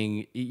is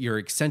you're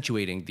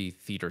accentuating the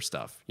theater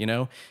stuff, you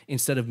know?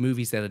 Instead of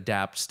movies that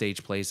adapt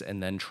stage plays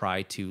and then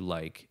try to,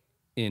 like,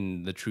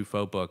 in the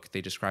Truffaut book, they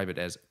describe it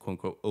as, quote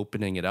unquote,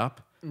 opening it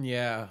up.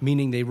 Yeah.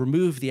 Meaning they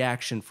remove the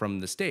action from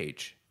the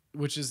stage.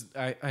 Which is,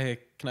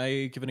 can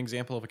I give an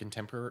example of a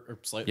contemporary or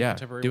slightly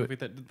contemporary movie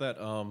that did that?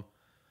 The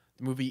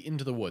movie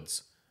Into the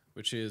Woods,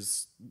 which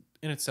is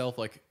in itself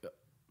like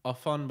a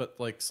fun but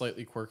like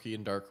slightly quirky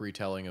and dark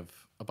retelling of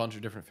a bunch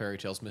of different fairy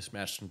tales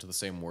mismatched into the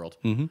same world.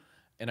 Mm-hmm.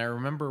 And I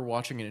remember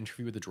watching an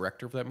interview with the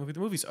director of that movie.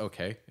 The movie's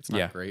okay. It's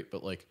not great,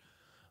 but like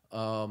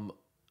the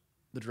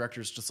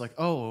director's just like,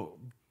 oh,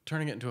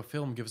 turning it into a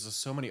film gives us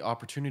so many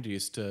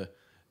opportunities to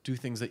do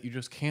things that you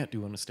just can't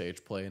do on a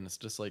stage play. And it's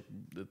just like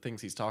the things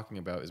he's talking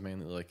about is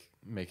mainly like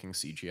making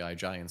CGI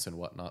giants and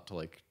whatnot to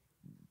like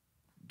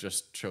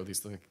just show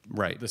these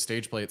like the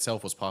stage play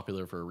itself was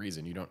popular for a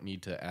reason. You don't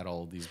need to add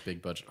all of these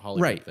big budget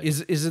Hollywood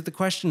things. Is it the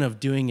question of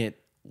doing it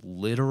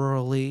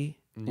literally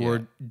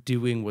or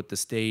doing what the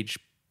stage,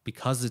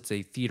 because it's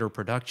a theater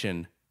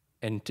production,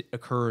 and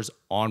occurs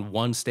on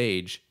one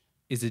stage,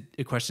 is it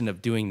a question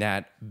of doing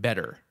that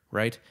better,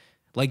 right?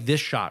 Like this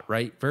shot,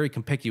 right? Very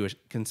conspicuous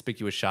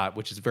shot,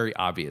 which is very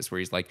obvious, where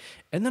he's like,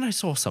 and then I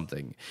saw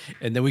something.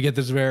 And then we get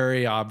this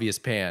very obvious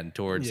pan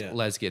towards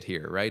Lesget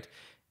here, right?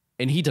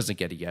 And he doesn't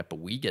get it yet, but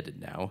we get it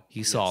now.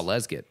 He saw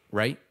Lesget,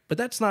 right? But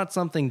that's not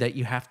something that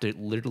you have to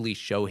literally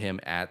show him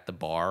at the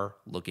bar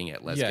looking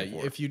at Lesget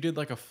for. If you did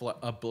like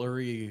a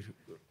blurry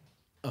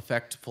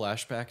effect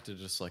flashback to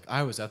just like,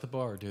 I was at the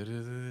bar.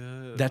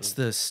 That's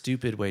the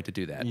stupid way to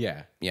do that.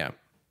 Yeah. Yeah.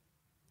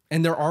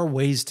 And there are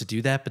ways to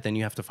do that, but then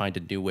you have to find a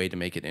new way to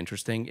make it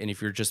interesting. And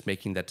if you're just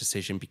making that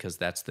decision because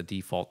that's the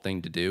default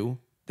thing to do,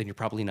 then you're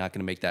probably not going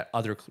to make that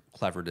other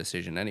clever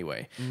decision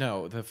anyway.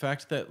 No, the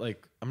fact that,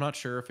 like, I'm not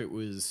sure if it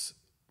was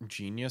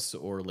genius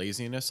or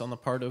laziness on the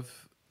part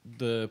of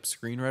the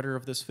screenwriter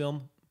of this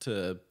film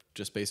to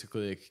just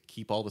basically like,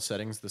 keep all the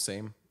settings the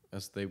same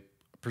as they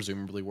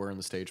presumably were in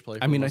the stage play.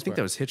 I mean, I think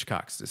that was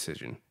Hitchcock's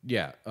decision.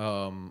 Yeah.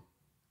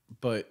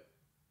 But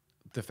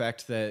the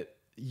fact that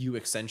you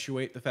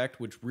accentuate the fact,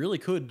 which really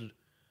could,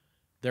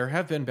 there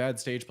have been bad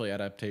stage play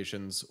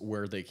adaptations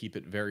where they keep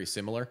it very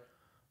similar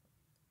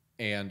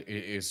and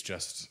it is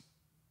just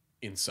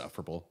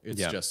insufferable.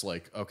 It's just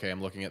like, okay,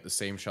 I'm looking at the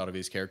same shot of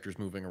these characters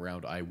moving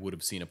around. I would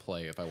have seen a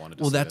play if I wanted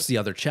to. Well, that's the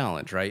other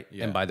challenge, right?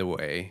 Yeah. And by the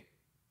way,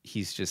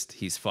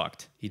 he's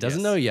fucked. He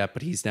doesn't know yet,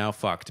 but he's now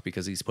fucked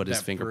because he's put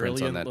his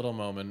fingerprints on that little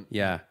moment.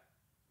 Yeah.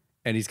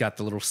 And he's got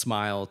the little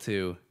smile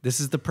too. This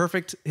is the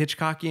perfect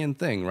Hitchcockian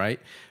thing, right?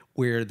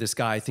 Where this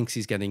guy thinks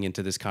he's getting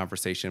into this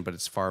conversation, but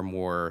it's far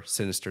more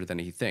sinister than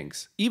he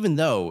thinks, even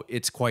though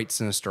it's quite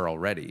sinister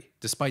already,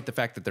 despite the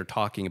fact that they're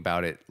talking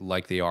about it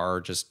like they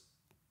are just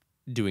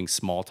doing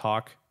small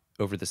talk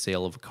over the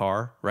sale of a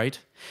car, right?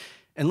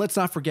 And let's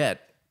not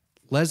forget,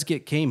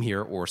 Lesget came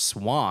here, or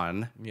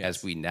Swan,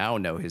 as we now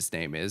know his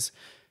name is.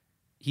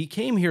 He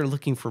came here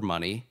looking for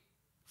money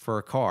for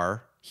a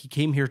car. He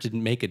came here to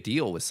make a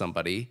deal with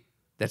somebody.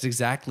 That's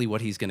exactly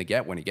what he's going to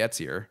get when he gets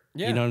here.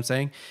 Yeah. You know what I'm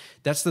saying?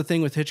 That's the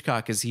thing with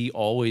Hitchcock is he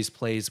always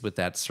plays with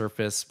that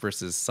surface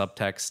versus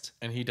subtext.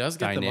 And he does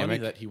get dynamic. The money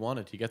that he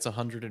wanted. He gets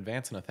 100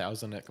 advance and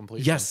 1,000 at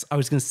completion. Yes, I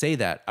was going to say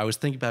that. I was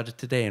thinking about it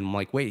today and I'm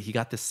like, wait, he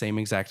got the same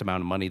exact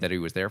amount of money that he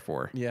was there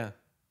for. Yeah,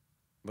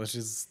 which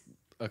is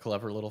a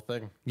clever little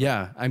thing.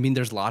 Yeah, I mean,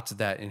 there's lots of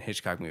that in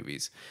Hitchcock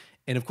movies.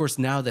 And of course,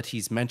 now that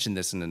he's mentioned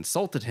this and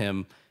insulted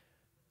him,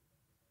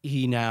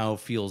 he now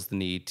feels the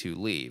need to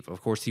leave.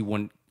 Of course,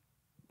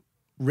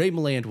 Ray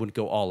Milland wouldn't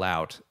go all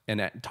out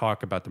and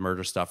talk about the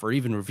murder stuff or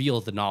even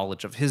reveal the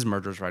knowledge of his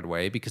murders right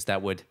away because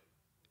that would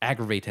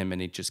aggravate him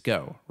and he'd just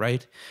go,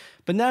 right?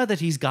 But now that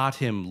he's got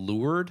him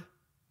lured,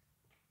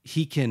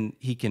 he can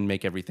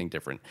make everything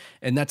different.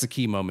 And that's a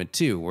key moment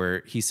too,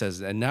 where he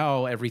says, and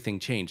now everything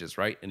changes,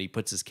 right? And he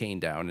puts his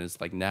cane down and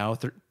it's like, now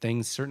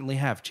things certainly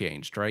have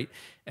changed, right?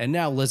 And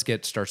now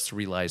Lesget starts to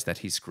realize that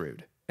he's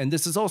screwed. And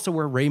this is also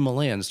where Ray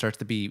Milland starts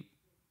to be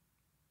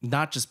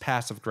not just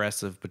passive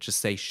aggressive, but just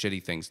say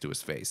shitty things to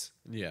his face.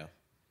 Yeah.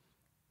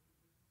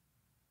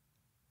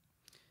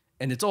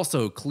 And it's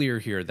also clear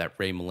here that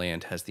Ray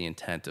Milland has the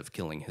intent of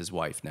killing his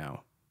wife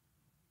now.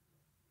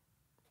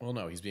 Well,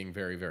 no, he's being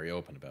very, very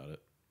open about it.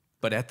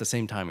 But at the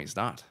same time, he's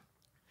not.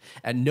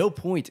 At no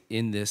point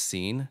in this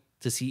scene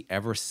does he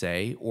ever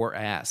say or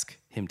ask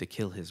him to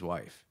kill his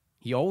wife.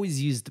 He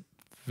always used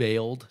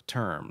veiled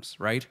terms,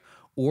 right?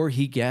 Or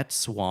he gets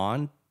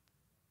Swan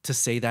to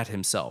say that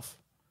himself.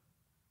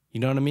 You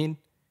know what I mean?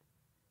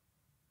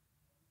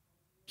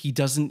 He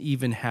doesn't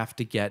even have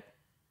to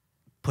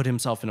put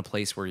himself in a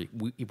place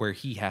where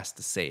he has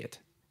to say it.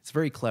 It's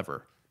very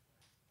clever.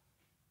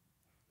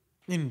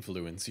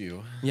 Influence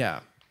you.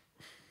 Yeah.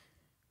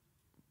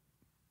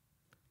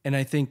 And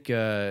I think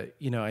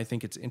I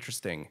think it's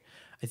interesting.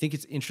 I think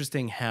it's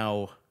interesting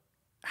how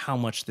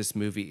much this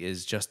movie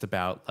is just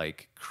about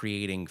like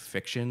creating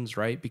fictions,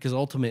 right? Because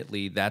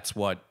ultimately that's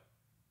what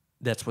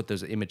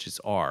those images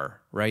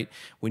are, right?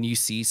 When you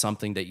see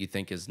something that you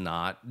think is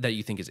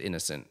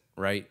innocent,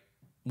 right?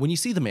 When you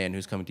see the man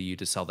who's coming to you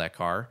to sell that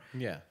car,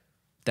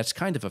 that's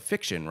kind of a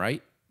fiction,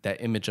 right?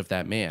 That image of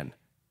that man.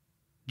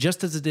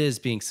 Just as it is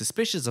being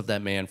suspicious of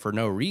that man for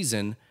no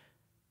reason,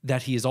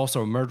 that he is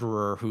also a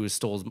murderer who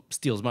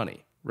steals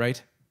money,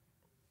 right?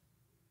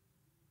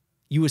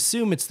 You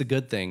assume it's the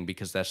good thing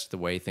because that's the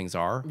way things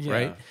are,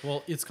 right?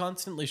 Well, it's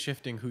constantly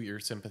shifting who your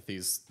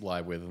sympathies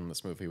lie with in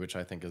this movie, which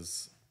I think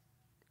is...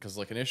 Because,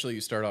 like, initially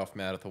you start off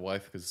mad at the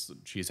wife because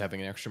she's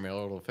having an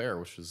extramarital affair,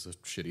 which is a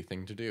shitty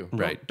thing to do.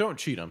 Right. Don't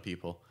cheat on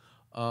people.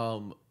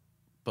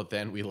 But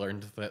then we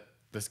learned that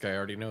this guy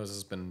already knows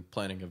has been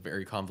planning a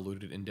very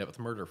convoluted, in-depth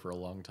murder for a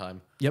long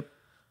time. Yep.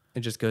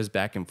 It just goes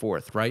back and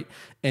forth, right?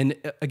 And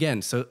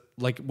again, so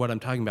like what I'm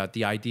talking about,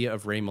 the idea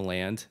of Ray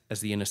Milland as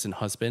the innocent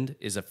husband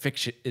is a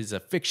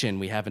fiction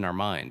we have in our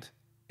mind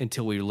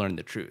until we learn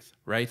the truth,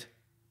 right?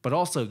 But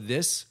also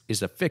this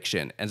is a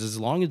fiction, and as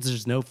long as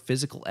there's no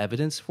physical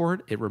evidence for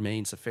it, it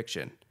remains a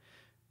fiction.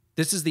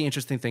 This is the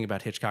interesting thing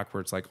about Hitchcock, where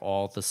it's like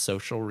all the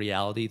social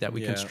reality that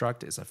we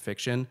construct is a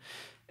fiction,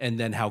 and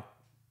then how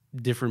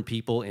different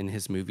people in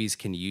his movies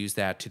can use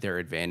that to their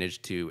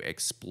advantage to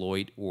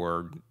exploit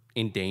or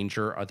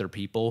endanger other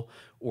people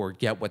or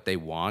get what they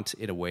want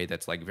in a way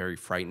that's like very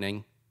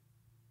frightening.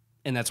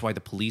 And that's why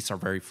the police are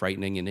very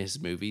frightening in his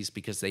movies,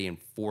 because they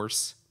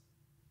enforce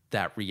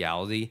that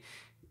reality.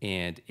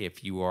 And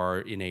if you are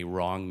in a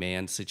wrong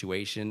man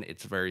situation,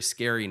 it's very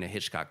scary in a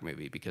Hitchcock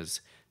movie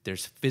because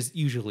there's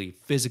usually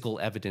physical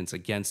evidence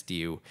against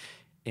you.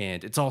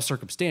 And it's all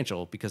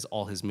circumstantial because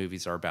all his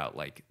movies are about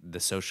like the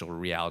social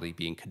reality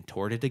being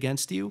contorted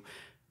against you.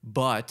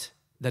 But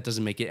that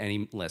doesn't make it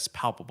any less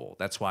palpable.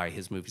 That's why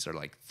his movies are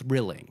like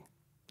thrilling.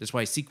 That's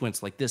why a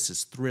sequence like this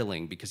is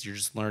thrilling, because you're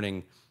just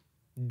learning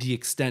the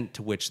extent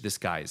to which this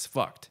guy is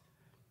fucked.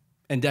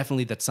 And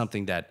definitely that's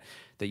something that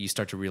you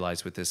start to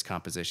realize with this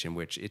composition,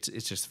 which it's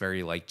just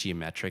very like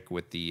geometric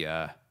with the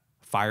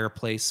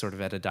fireplace sort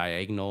of at a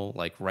diagonal,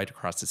 like right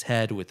across his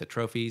head with the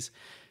trophies.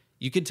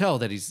 You could tell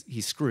that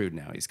he's screwed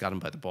now. He's got him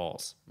by the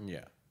balls.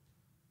 Yeah.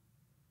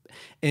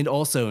 And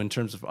also in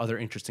terms of other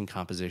interesting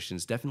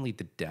compositions, definitely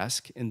the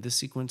desk in this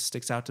sequence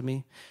sticks out to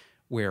me,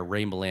 where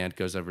Ray Milland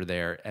goes over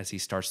there as he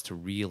starts to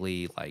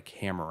really like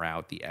hammer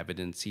out the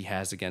evidence he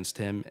has against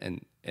him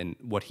and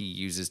what he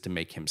uses to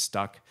make him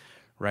stuck,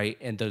 right?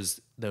 And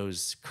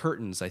those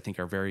curtains, I think,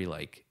 are very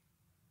like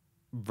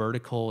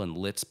vertical and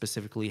lit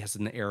specifically, has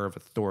an air of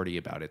authority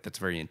about it that's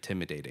very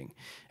intimidating.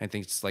 I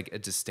think it's like a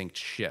distinct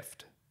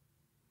shift.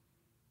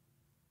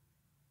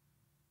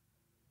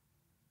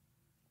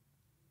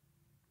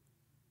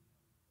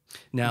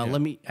 Now,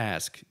 let me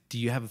ask, do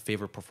you have a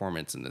favorite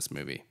performance in this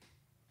movie?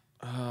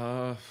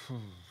 It's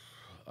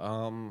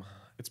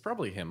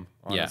probably him,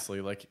 honestly.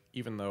 Yeah. Like,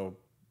 even though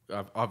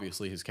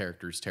obviously his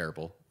character is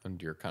terrible and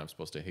you're kind of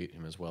supposed to hate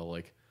him as well,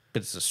 like,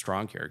 but it's a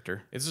strong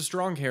character. It's a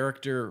strong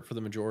character for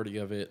the majority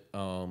of it.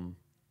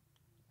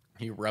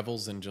 He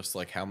revels in just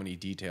like how many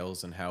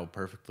details and how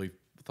perfectly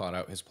thought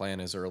out his plan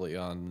is early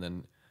on. And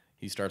then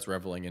he starts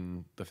reveling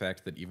in the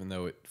fact that even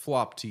though it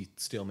flopped, he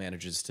still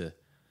manages to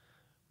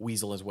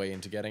weasel his way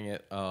into getting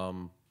it.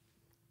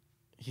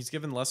 He's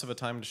given less of a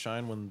time to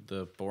shine when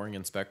the boring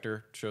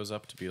inspector shows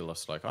up to be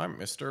less like, I'm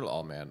Mr.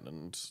 Lawman,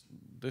 and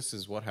this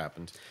is what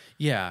happened.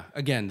 Yeah,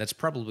 again, that's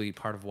probably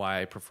part of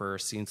why I prefer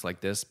scenes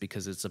like this,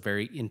 because it's a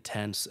very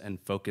intense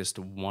and focused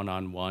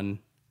one-on-one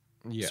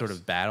sort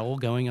of battle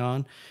going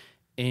on.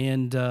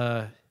 And,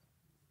 well,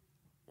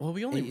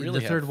 we only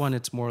really the third one,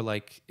 it's more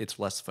like it's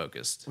less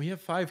focused. We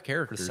have 5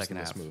 characters in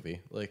this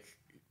movie. Like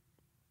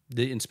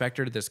the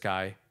inspector, this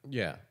guy.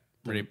 Yeah.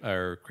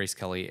 Or Grace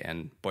Kelly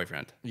and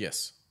boyfriend.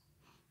 Yes.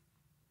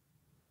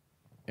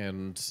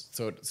 And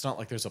so it's not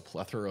like there's a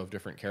plethora of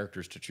different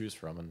characters to choose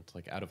from. And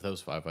like out of those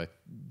 5, I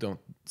don't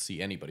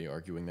see anybody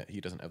arguing that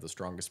he doesn't have the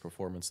strongest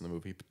performance in the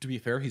movie. But to be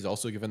fair, he's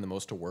also given the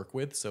most to work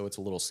with, so it's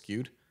a little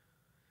skewed.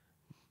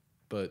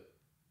 But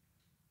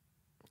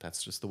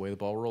that's just the way the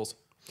ball rolls.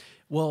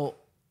 Well,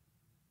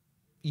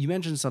 you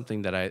mentioned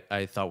something that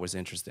I thought was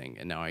interesting,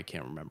 and now I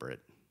can't remember it.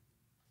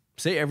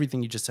 Say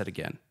everything you just said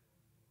again.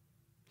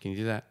 Can you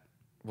do that?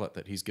 What,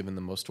 that he's given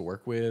the most to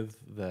work with?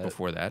 That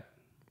Before that?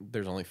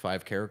 There's only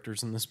 5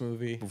 characters in this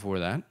movie. Before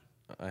that?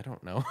 I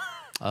don't know.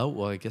 Oh,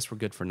 well, I guess we're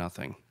good for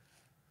nothing.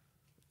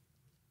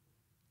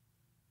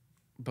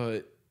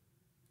 But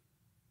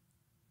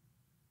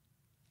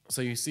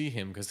so you see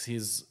him because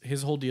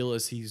his whole deal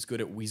is he's good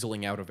at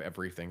weaseling out of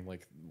everything.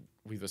 Like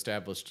we've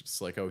established,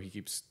 it's like, oh, he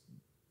keeps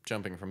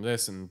jumping from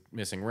this and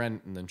missing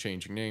rent and then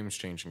changing names,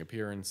 changing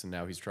appearance, and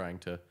now he's trying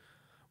to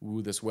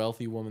woo this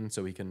wealthy woman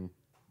so he can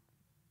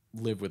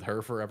live with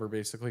her forever,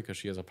 basically, because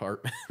she has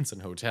apartments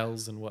and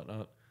hotels and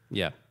whatnot.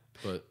 Yeah.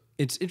 But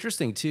it's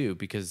interesting, too,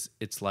 because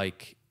it's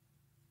like,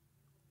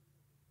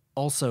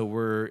 also,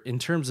 we're, in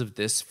terms of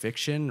this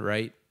fiction,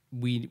 right,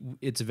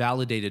 it's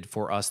validated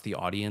for us, the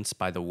audience,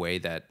 by the way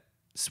that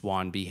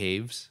Swan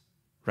behaves,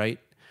 right?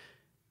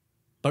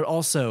 But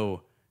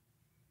also,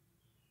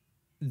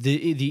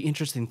 the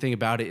interesting thing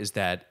about it is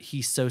that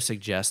he's so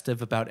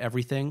suggestive about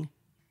everything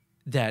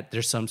that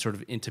there's some sort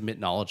of intimate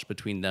knowledge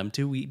between them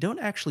two. We don't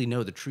actually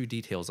know the true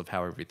details of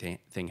how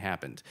everything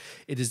happened.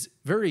 It is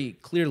very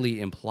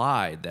clearly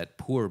implied that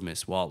poor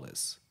Miss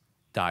Wallace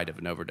died of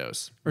an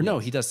overdose. Or no,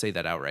 he does say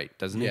that outright,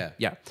 doesn't he? Yeah.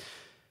 Yeah.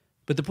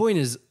 But the point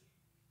is,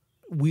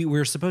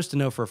 we're supposed to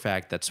know for a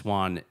fact that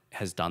Swan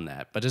has done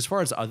that. But as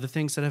far as other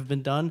things that have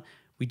been done,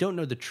 we don't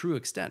know the true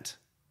extent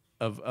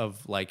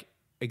of like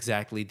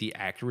exactly the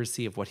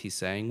accuracy of what he's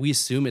saying. We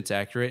assume it's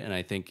accurate, and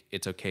I think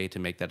it's okay to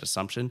make that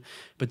assumption.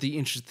 But the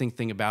interesting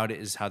thing about it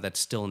is how that's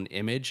still an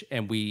image,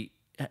 and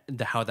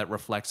how that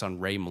reflects on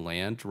Ray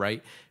Milland,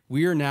 right?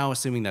 We are now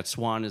assuming that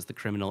Swan is the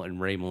criminal and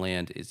Ray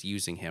Milland is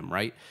using him,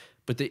 right?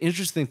 But the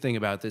interesting thing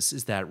about this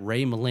is that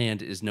Ray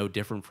Milland is no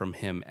different from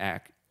him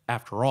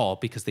after all,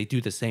 because they do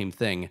the same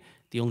thing.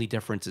 The only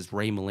difference is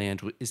Ray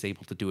Milland is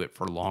able to do it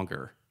for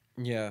longer.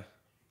 Yeah.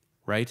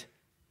 Right?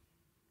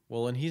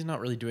 Well, and he's not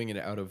really doing it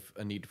out of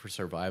a need for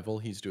survival.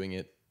 He's doing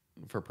it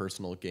for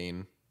personal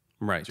gain.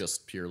 Right.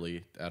 Just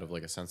purely out of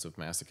like a sense of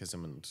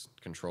masochism and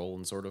control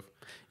and sort of.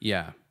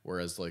 Yeah.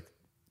 Whereas like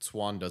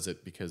Swan does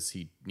it because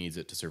he needs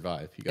it to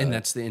survive. And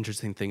that's the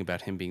interesting thing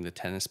about him being the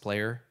tennis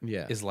player.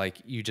 Yeah. Is like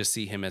you just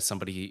see him as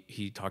somebody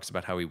he talks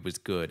about how he was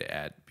good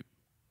at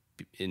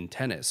in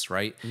tennis,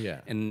 right?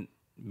 Yeah. And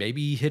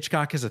maybe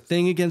Hitchcock has a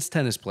thing against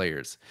tennis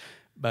players.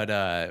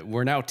 But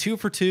we're now 2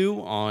 for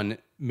 2 on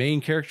main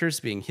characters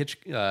being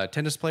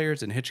tennis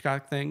players and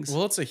Hitchcock things.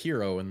 Well, it's a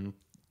hero in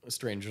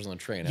Strangers on a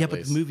Train. Yeah,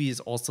 but the movie is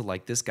also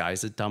like this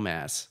guy's a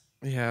dumbass.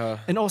 Yeah.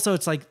 And also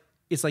it's like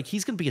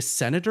he's gonna be a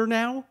senator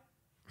now?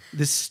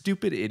 This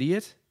stupid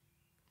idiot.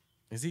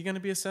 Is he going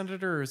to be a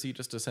senator, or is he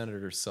just a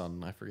senator's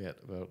son? I forget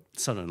about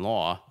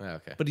Son-in-law. Oh,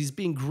 okay. But he's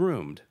being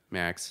groomed,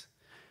 Max.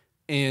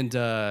 And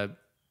I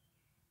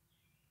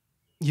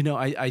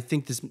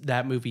think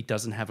that movie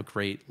doesn't have a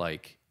great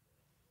like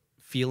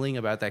feeling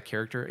about that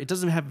character. It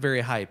doesn't have a very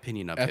high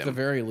opinion of him. At the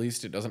very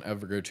least, it doesn't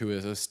ever go to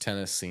this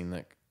tennis scene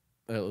that.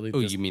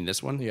 You mean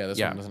this one? Yeah, this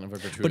one doesn't ever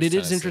go to. But it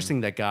is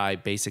interesting that guy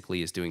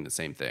basically is doing the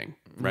same thing,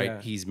 right?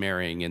 Yeah. He's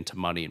marrying into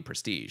money and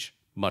prestige,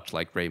 much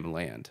like Ray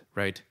Milland,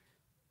 right?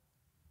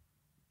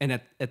 And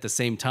at the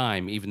same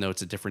time, even though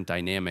it's a different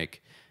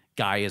dynamic,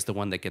 Guy is the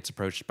one that gets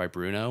approached by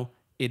Bruno.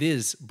 It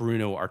is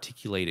Bruno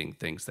articulating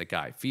things that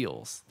Guy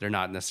feels. They're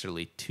not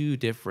necessarily too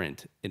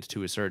different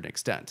to a certain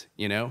extent,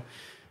 you know?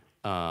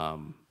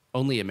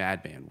 Only a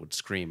madman would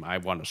scream, "I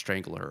want to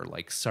strangle her,"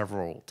 like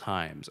several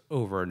times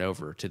over and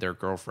over to their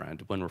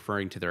girlfriend when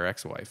referring to their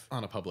ex-wife.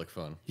 on a public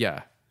phone.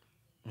 Yeah.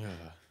 Yeah.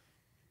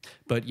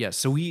 But yeah,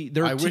 so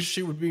I wish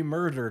she would be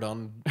murdered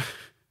on.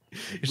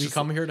 We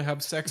come here to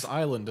have Sex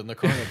Island in the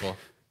carnival.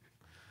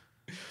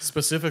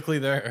 Specifically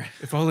there.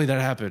 If only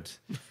that happened.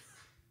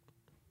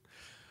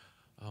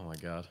 Oh my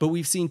god. But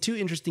we've seen 2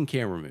 interesting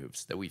camera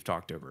moves that we've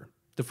talked over.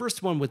 The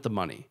first one with the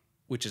money,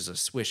 which is a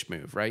swish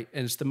move, right?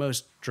 And it's the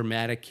most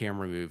dramatic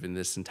camera move in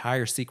this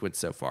entire sequence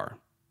so far.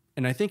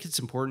 And I think it's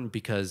important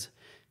because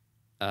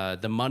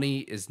the money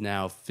is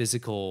now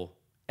physical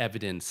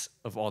evidence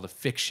of all the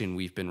fiction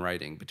we've been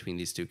writing between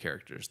these 2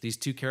 characters. These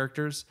 2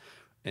 characters,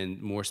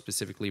 and more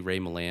specifically Ray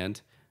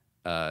Milland,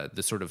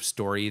 the sort of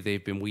story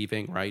they've been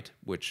weaving, right?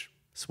 Which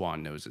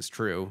Swan knows is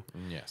true.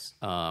 Yes.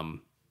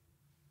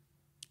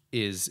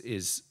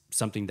 Is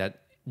something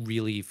that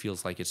really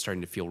feels like it's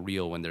starting to feel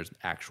real when there's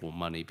actual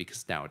money,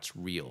 because now it's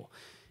real.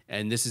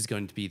 And this is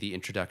going to be the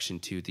introduction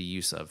to the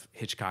use of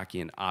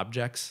Hitchcockian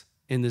objects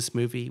in this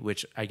movie,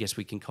 which I guess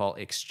we can call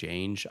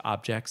exchange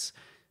objects.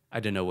 I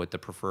don't know what the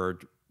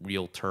preferred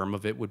real term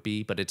of it would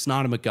be, but it's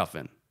not a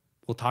MacGuffin.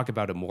 We'll talk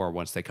about it more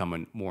once they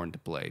come more into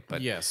play.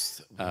 But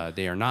yes,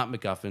 they are not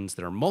MacGuffins.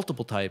 There are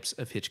multiple types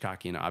of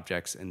Hitchcockian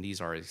objects, and these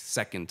are a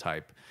second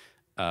type,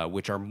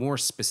 which are more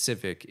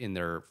specific in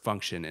their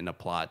function in a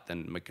plot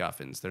than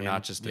MacGuffins. They're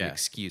not just an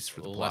excuse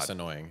for the plot. Less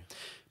annoying.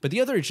 But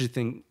the other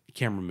interesting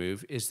camera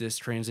move is this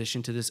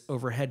transition to this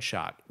overhead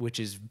shot, which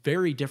is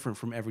very different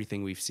from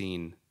everything we've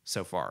seen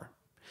so far.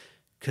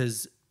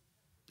 Because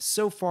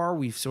so far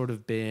we've sort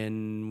of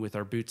been with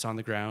our boots on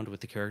the ground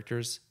with the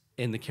characters,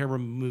 and the camera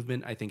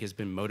movement, I think, has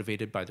been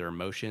motivated by their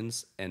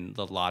emotions and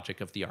the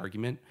logic of the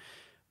argument.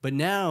 But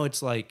now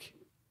it's like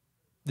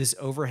this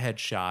overhead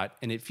shot,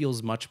 and it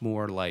feels much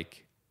more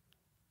like,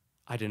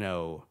 I don't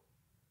know,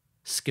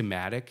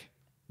 schematic.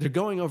 They're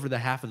going over the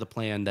half of the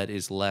plan that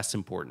is less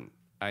important,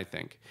 I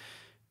think,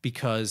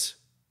 because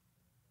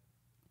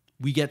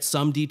we get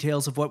some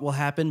details of what will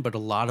happen, but a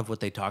lot of what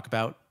they talk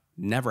about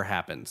never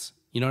happens.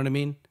 You know what I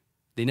mean?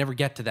 They never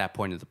get to that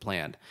point of the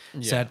plan.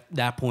 Yeah. So at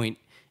that point,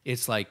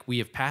 it's like we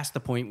have passed the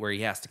point where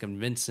he has to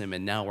convince him,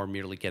 and now we're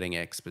merely getting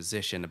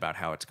exposition about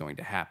how it's going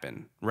to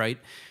happen, right?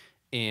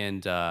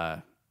 And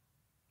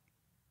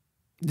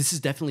this is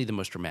definitely the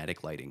most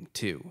dramatic lighting,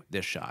 too,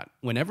 this shot.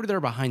 Whenever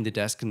they're behind the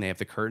desk and they have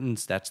the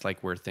curtains, that's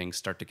like where things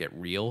start to get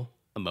real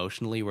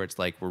emotionally, where it's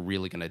like, we're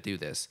really going to do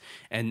this.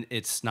 And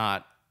it's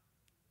not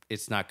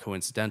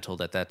coincidental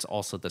that that's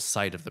also the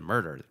site of the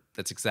murder.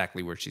 That's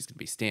exactly where she's going to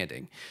be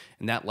standing.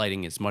 And that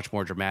lighting is much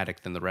more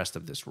dramatic than the rest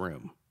of this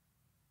room.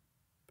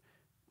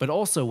 But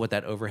also what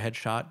that overhead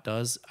shot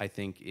does, I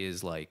think,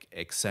 is like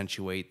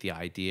accentuate the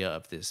idea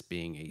of this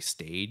being a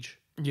stage.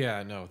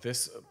 Yeah, no,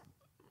 this,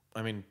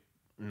 I mean,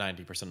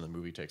 90% of the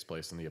movie takes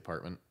place in the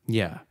apartment.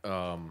 Yeah.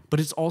 But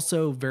it's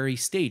also very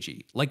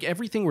stagey. Like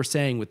everything we're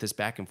saying with this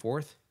back and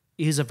forth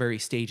is a very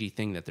stagey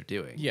thing that they're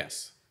doing.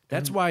 Yes.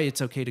 That's why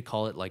it's okay to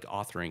call it like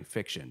authoring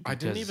fiction. I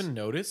didn't even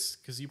notice,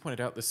 because you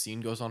pointed out the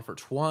scene goes on for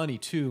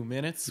 22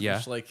 minutes. Yeah.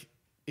 Which, like,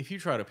 if you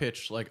try to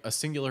pitch like a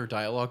singular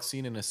dialogue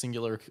scene in a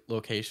singular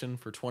location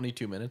for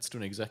 22 minutes to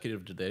an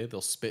executive today,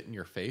 they'll spit in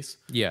your face.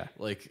 Yeah.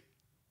 Like,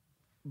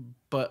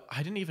 but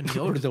I didn't even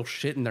Or notice. they'll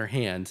shit in their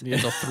hand and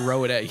they'll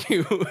throw it at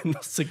you and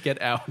they'll say,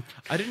 "Get out."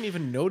 I didn't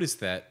even notice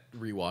that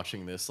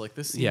rewatching this. Like,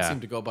 this scene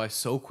seemed to go by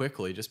so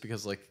quickly just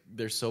because, like,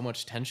 there's so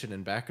much tension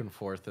and back and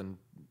forth and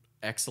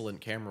excellent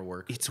camera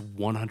work. It's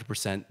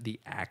 100% the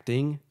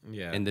acting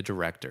and the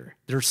director.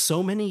 There's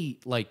so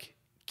many like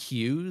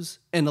cues,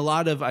 and a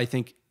lot of, I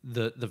think,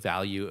 the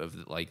value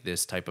of like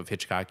this type of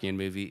Hitchcockian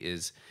movie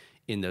is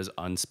in those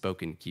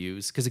unspoken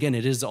cues. Because again,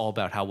 it is all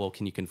about how well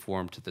can you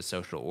conform to the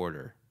social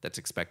order that's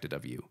expected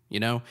of you, you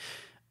know?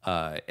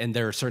 And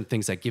there are certain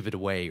things that give it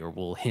away or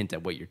will hint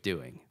at what you're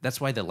doing. That's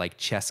why the like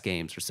chess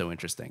games are so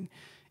interesting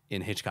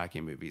in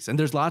Hitchcockian movies. And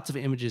there's lots of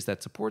images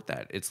that support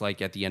that. It's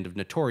like at the end of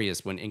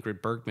Notorious when Ingrid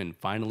Bergman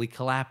finally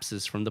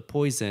collapses from the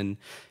poison.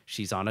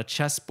 She's on a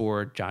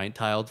chessboard, giant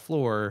tiled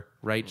floor,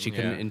 right? She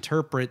can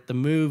interpret the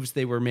moves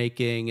they were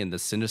making and the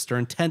sinister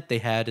intent they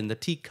had in the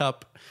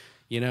teacup,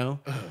 you know?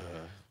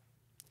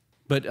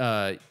 But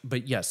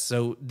yes,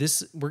 so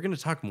this, we're going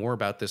to talk more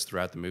about this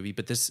throughout the movie,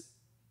 but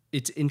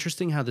it's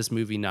interesting how this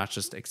movie not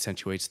just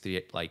accentuates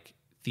the like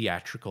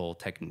theatrical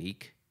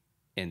technique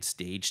and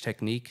stage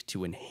technique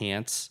to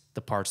enhance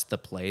the parts of the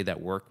play that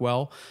work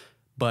well,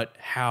 but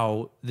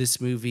how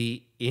this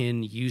movie,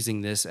 in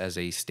using this as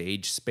a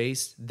stage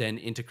space, then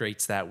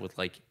integrates that with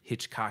like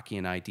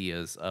Hitchcockian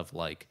ideas of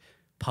like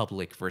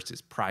public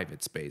versus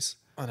private space.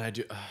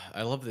 And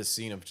I love this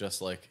scene of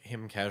just like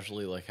him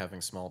casually like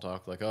having small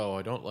talk, like, "Oh,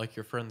 I don't like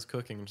your friend's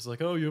cooking." And just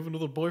like, "Oh, you have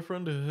another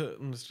boyfriend?"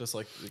 And it's just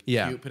like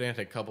cute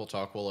pedantic couple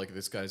talk while like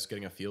this guy's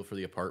getting a feel for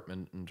the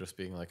apartment and just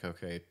being like,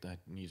 "Okay, I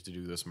need to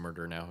do this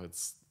murder now."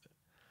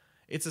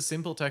 It's a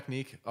simple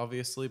technique,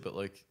 obviously, but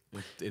like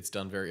it's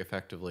done very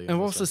effectively. And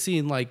I've also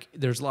seen like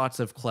there's lots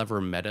of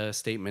clever meta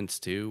statements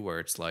too, where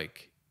it's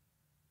like,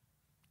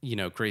 you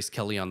know, Grace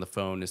Kelly on the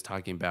phone is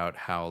talking about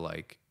how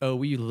like, oh,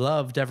 we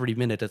loved every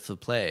minute of the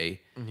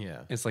play.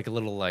 Yeah. It's like a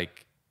little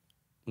like,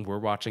 we're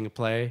watching a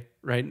play,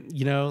 right?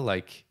 You know,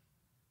 like.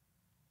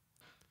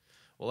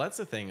 Well, that's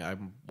the thing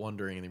I'm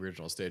wondering in the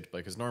original stage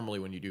play, because normally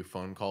when you do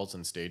phone calls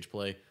in stage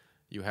play,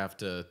 you have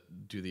to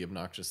do the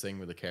obnoxious thing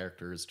where the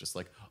character is just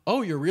like,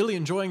 "Oh, you're really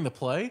enjoying the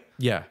play?"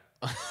 Yeah.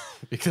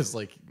 Because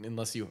like,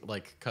 unless you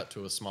like cut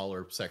to a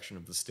smaller section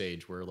of the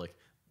stage where like,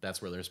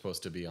 that's where they're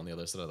supposed to be on the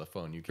other side of the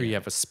phone. You can't. Or you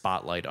have a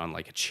spotlight on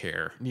like a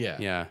chair. Yeah.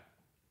 Yeah.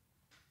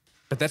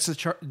 But that's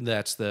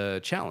the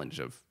challenge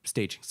of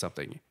staging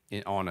something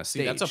on a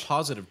stage. See, that's a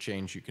positive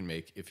change you can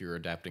make if you're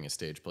adapting a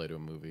stage play to a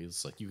movie.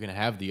 It's like you can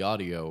have the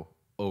audio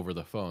over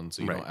the phone,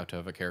 so you don't have to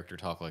have a character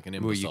talk like an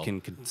imbecile. Where you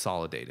can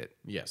consolidate it.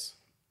 Yes.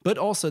 But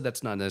also,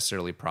 that's not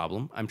necessarily a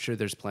problem. I'm sure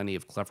there's plenty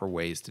of clever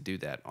ways to do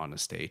that on a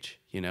stage,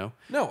 you know?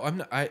 No, I'm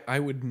not, I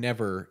would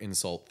never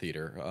insult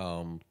theater.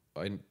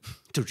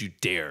 Don't you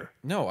dare.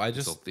 No, I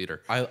just insult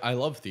theater. I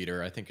love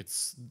theater. I think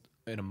it's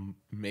an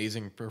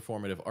amazing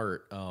performative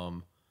art.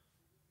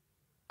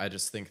 I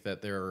just think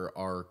that there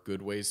are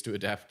good ways to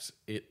adapt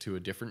it to a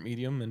different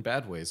medium and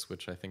bad ways,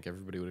 which I think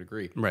everybody would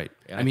agree. Right.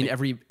 And I mean,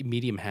 every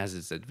medium has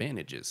its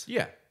advantages.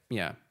 Yeah.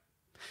 Yeah.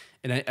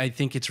 And I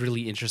think it's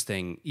really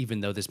interesting,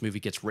 even though this movie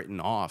gets written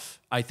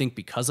off, I think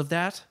because of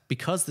that,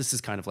 because this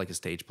is kind of like a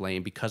stage play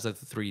and because of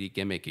the 3D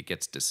gimmick, it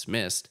gets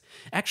dismissed.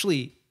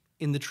 Actually,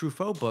 in the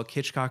Truffaut book,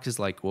 Hitchcock is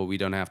like, well, we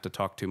don't have to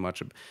talk too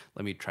much.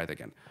 Let me try that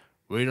again.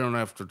 We don't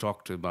have to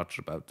talk too much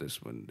about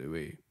this one, do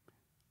we?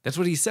 That's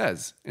what he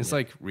says. It's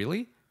like,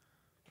 really?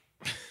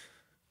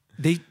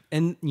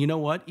 And you know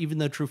what? Even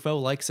though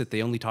Truffaut likes it,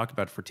 they only talk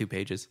about it for 2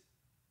 pages.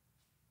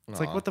 It's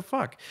like, what the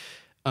fuck?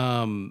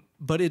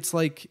 But it's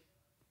like,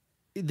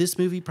 this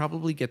movie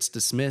probably gets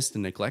dismissed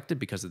and neglected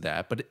because of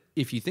that. But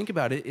if you think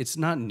about it, it's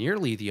not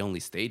nearly the only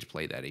stage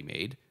play that he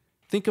made.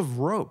 Think of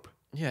Rope.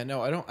 Yeah,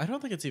 no, I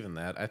don't think it's even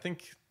that. I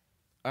think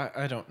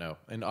I don't know.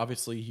 And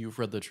obviously you've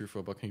read the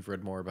Truffaut book and you've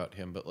read more about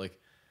him, but like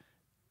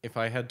if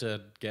I had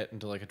to get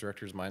into like a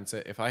director's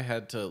mindset, if I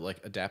had to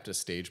like adapt a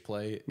stage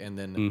play and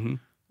then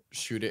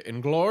shoot it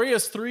in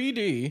glorious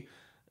 3D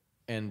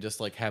and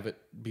just like have it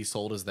be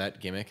sold as that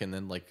gimmick and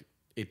then like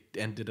it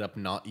ended up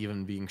not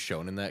even being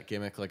shown in that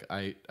gimmick, like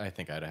I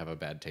think I'd have a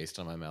bad taste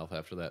on my mouth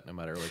after that, no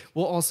matter like.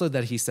 Well, also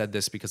that he said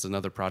this because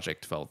another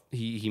project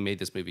he made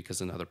this movie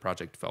because another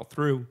project fell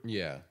through.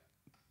 Yeah.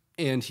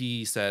 And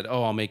he said,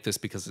 "Oh, I'll make this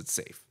because it's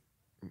safe.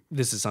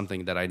 This is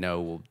something that I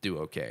know will do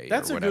okay."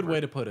 That's a good way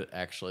to put it,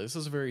 actually. This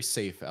is a very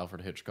safe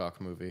Alfred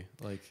Hitchcock movie.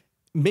 Like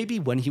maybe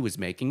when he was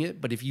making it,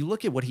 but if you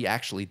look at what he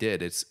actually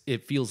did,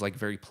 it feels like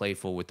very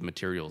playful with the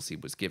materials he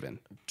was given.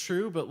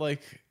 True, but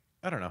like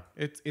I don't know.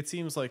 It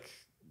seems like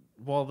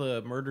while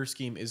the murder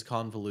scheme is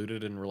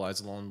convoluted and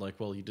relies on like,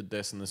 well, you did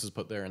this and this is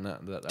put there and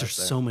that there's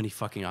so many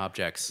fucking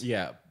objects.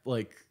 Yeah,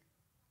 like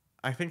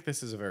I think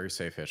this is a very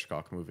safe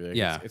Hitchcock movie. Like,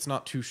 yeah, it's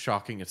not too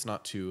shocking. It's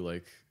not too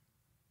like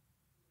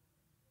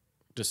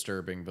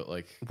disturbing, but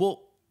like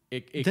well,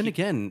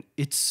 again,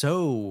 it's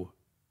so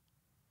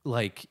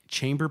like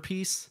chamber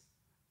piece.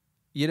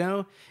 You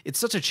know, it's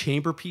such a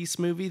chamber piece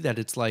movie that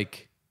it's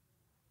like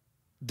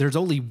there's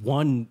only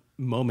one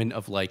moment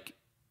of like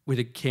where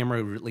the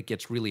camera like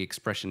gets really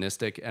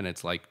expressionistic and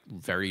it's like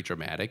very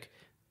dramatic,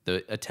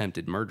 the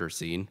attempted murder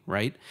scene,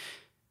 right?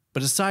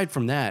 But aside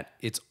from that,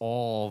 it's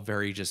all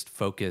very just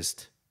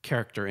focused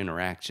character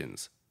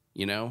interactions,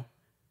 you know?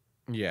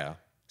 Yeah.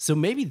 So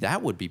maybe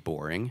that would be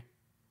boring,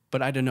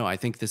 but I don't know. I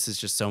think this is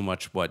just so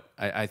much what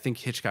I think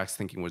Hitchcock's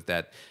thinking was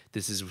that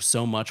this is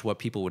so much what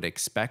people would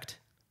expect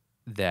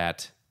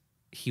that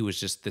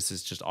this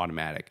is just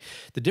automatic.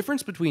 The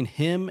difference between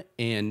him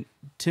and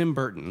Tim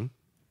Burton,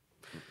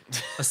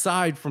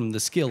 aside from the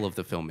skill of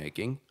the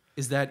filmmaking,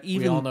 is that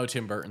even... We all know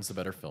Tim Burton's the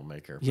better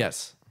filmmaker.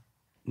 Yes.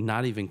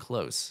 Not even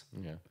close.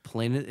 Yeah.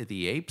 Planet of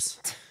the Apes?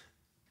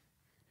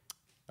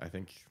 I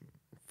think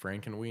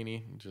Frank and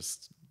Weenie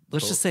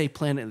Let's just say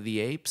Planet of the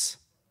Apes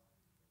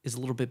is a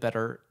little bit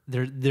better.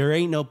 There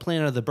ain't no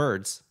Planet of the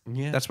Birds.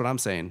 Yeah. That's what I'm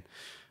saying.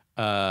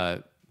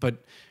 But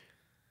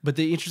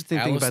the interesting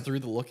thing Alice about through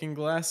the looking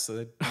glass.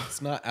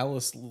 It's not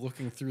Alice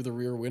looking through the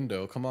rear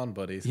window. Come on,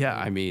 buddies. yeah,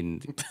 I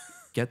mean,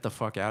 get the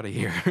fuck out of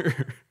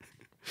here.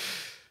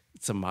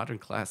 It's a modern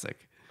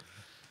classic.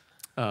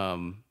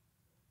 But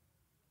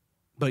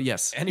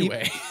yes.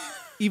 Anyway,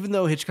 Even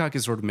though Hitchcock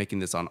is sort of making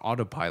this on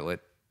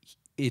autopilot,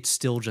 it's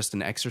still just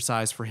an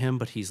exercise for him,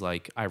 but he's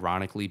like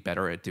ironically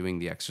better at doing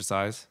the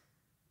exercise.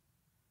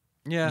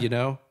 yeah. You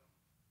know?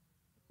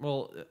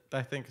 Well,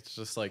 I think it's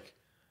just like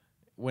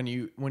when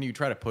you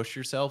try to push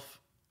yourself,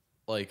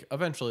 like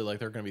eventually, like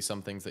there are going to be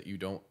some things that you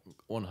don't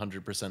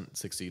 100%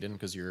 succeed in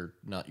because you're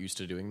not used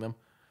to doing them.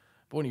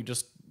 But when you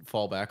just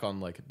fall back on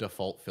like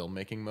default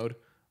filmmaking mode,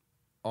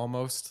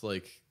 almost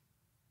like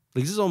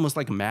This is almost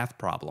like a math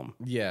problem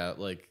yeah,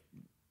 like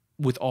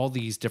with all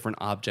these different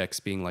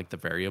objects being like the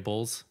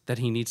variables that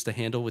he needs to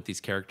handle with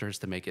these characters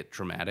to make it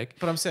dramatic.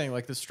 but I'm saying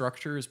like the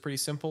structure is pretty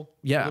simple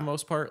Yeah. for the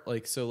most part.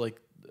 Like so like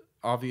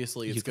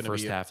obviously You it's get the going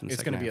to first be half and the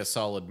it's second going to be half. a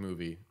solid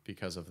movie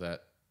because of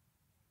that.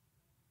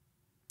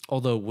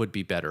 Although it would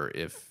be better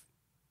if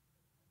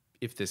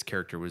this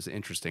character was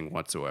interesting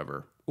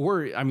whatsoever.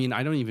 Or, I mean,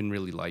 I don't even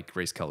really like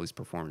Grace Kelly's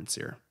performance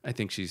here. I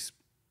think she's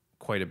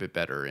quite a bit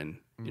better in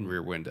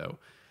Rear Window.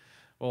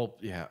 Well,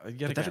 yeah,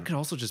 yet But that again, could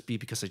also just be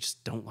because I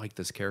just don't like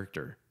this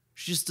character.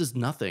 She just does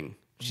nothing.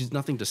 She's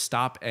nothing to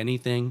stop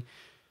anything.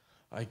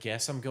 I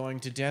guess I'm going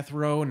to death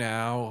row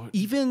now.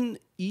 Even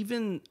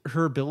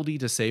her ability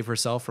to save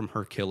herself from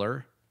her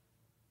killer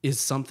is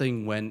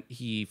something when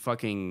he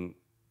fucking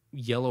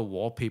yellow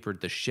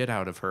wallpapered the shit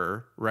out of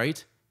her,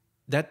 right?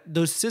 That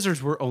those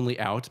scissors were only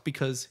out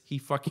because he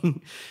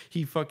fucking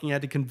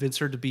had to convince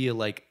her to be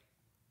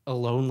a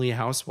lonely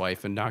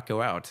housewife and not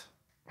go out.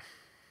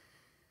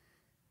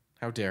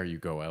 How dare you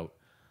go out?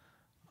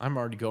 I'm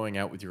already going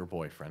out with your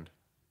boyfriend.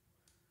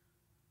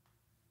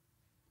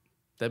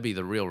 That'd be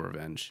the real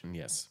revenge.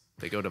 Yes.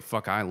 They go to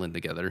Fuck Island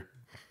together.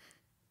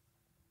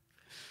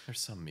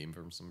 There's some meme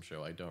from some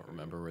show I don't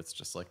remember where it's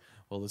just like,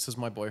 well, this is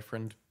my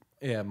boyfriend,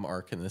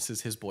 Mark, and this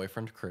is his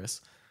boyfriend,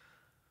 Chris.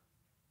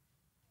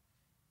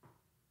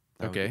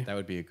 Okay. That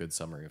would be a good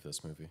summary of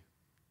this movie.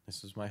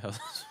 This is my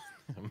husband.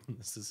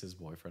 This is his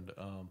boyfriend.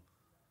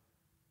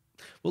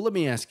 Well, let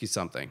me ask you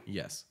something.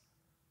 Yes.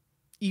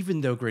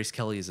 Even though Grace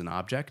Kelly is an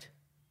object,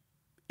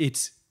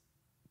 it's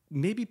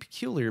maybe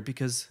peculiar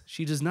because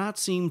she does not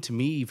seem to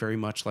me very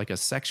much like a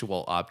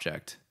sexual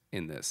object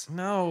in this.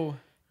 No.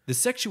 The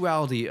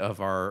sexuality of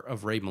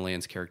Ray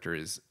Milland's character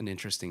is an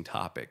interesting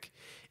topic,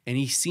 and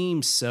he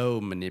seems so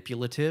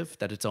manipulative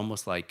that it's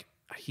almost like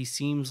he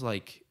seems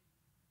like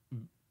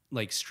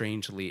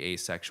strangely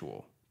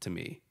asexual to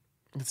me.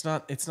 It's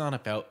not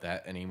about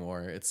that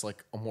anymore. It's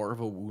like more of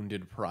a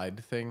wounded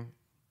pride thing.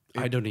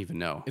 I don't even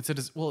know. It's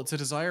a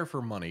desire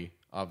for money,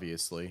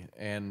 obviously,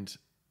 and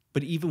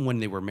But even when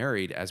they were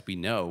married, as we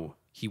know,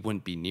 he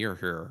wouldn't be near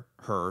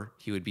her.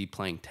 He would be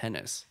playing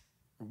tennis.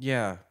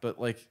 yeah, but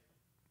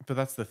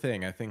that's the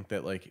thing. I think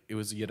that like it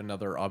was yet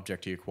another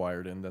object he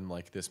acquired, and then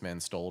like this man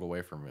stole it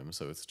away from him.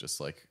 So it's just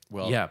like,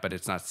 well, Yeah, but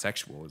it's not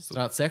sexual. it's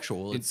not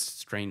sexual. It's a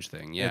strange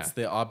thing. Yeah. It's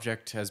the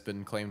object has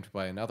been claimed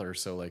by another,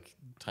 so like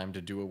time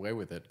to do away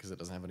with it because it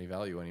doesn't have any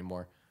value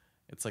anymore.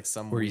 It's like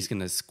some Where he's going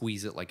to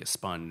squeeze it like a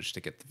sponge to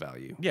get the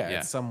value. yeah,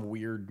 it's some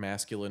weird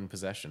masculine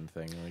possession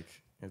thing. Like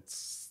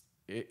it's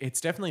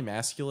definitely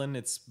masculine.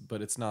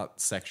 But it's not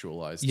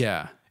sexualized.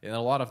 Yeah. And a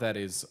lot of that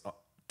is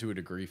to a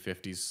degree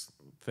 50s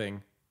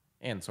thing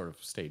and sort of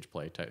stage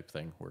play type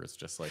thing where it's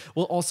just like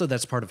Well, also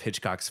that's part of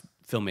Hitchcock's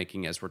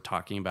filmmaking as we're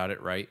talking about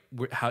it, right?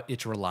 How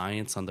its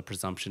reliance on the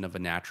presumption of a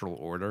natural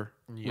order,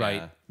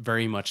 right?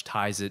 Very much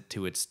ties it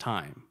to its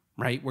time,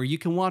 right? Where you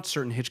can watch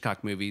certain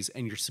Hitchcock movies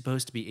and you're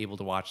supposed to be able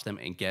to watch them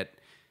and get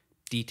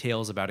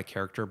details about a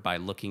character by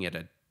looking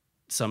at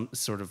some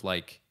sort of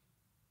like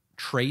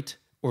trait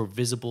or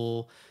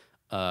visible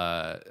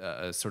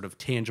a sort of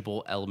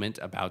tangible element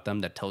about them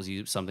that tells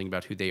you something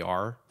about who they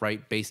are,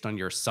 right? Based on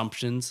your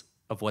assumptions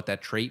of what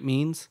that trait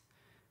means.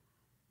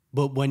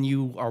 But when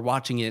you are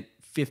watching it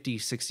 50,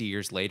 60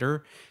 years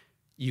later,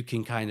 you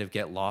can kind of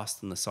get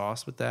lost in the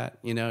sauce with that.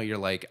 You know, you're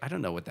like, I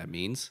don't know what that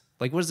means.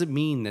 Like, what does it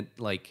mean that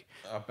like...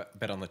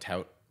 bet on the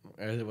tout.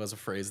 There was a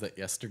phrase that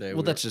yesterday.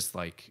 Well, that's just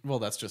like... Well,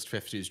 that's just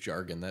 50s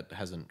jargon that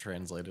hasn't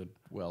translated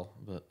well.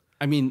 But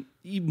I mean,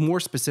 more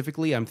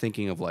specifically, I'm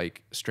thinking of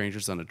like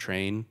Strangers on a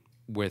Train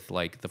with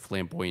like the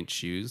flamboyant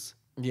shoes.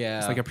 yeah,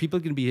 It's like, are people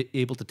going to be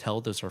able to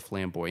tell those are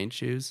flamboyant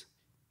shoes?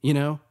 You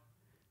know?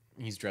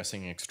 he's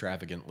dressing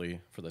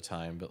extravagantly for the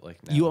time, but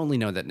like now, You only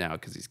know that now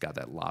because he's got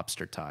that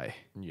lobster tie.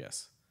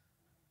 yes.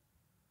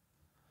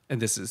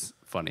 And this is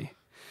funny.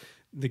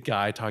 The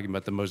guy talking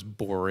about the most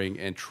boring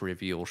and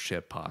trivial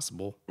shit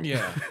possible.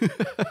 Yeah.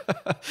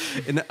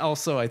 And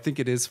also, I think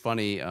it is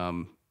funny.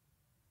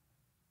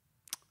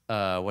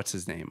 What's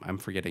his name? I'm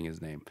forgetting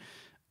his name.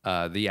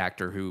 The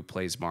actor who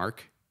plays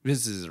Mark.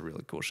 This is a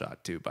really cool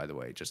shot too, by the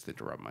way, just to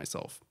interrupt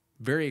myself.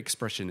 Very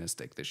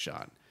expressionistic, this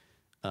shot.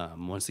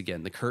 Once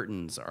again, the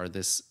curtains are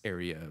this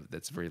area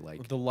that's very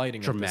like The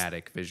lighting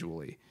dramatic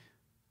visually.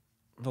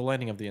 The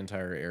lighting of the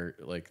entire area,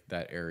 like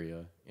that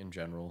area in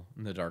general,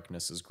 and the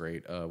darkness is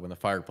great. When the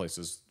fireplace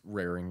is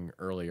rearing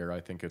earlier, I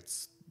think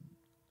it's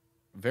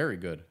very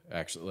good,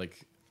 actually.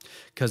 Like,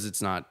 Because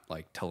it's not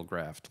like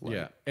telegraphed.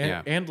 Like,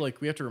 and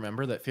like we have to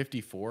remember that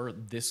 54,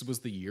 this was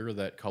the year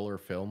that color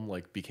film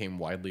like became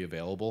widely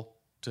available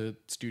to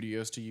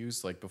studios to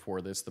use. Like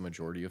before this, the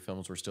majority of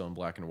films were still in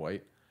black and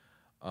white.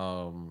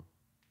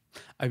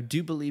 I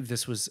do believe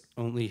this was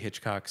only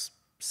Hitchcock's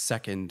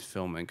second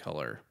film in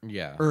color.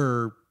 Yeah.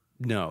 Or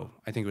no,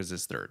 I think it was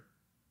his third.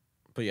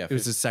 But yeah, It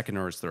was his second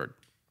or his third.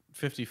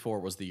 54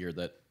 was the year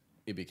that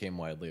it became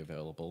widely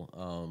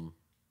available.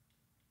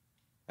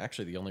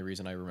 Actually, the only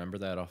reason I remember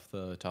that off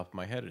the top of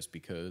my head is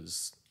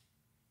because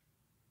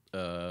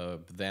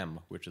Them,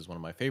 which is one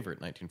of my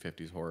favorite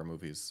 1950s horror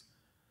movies,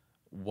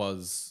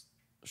 was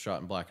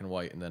shot in black and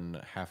white, and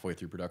then halfway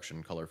through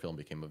production, color film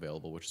became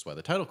available, which is why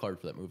the title card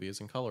for that movie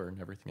is in color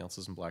and everything else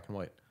is in black and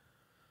white.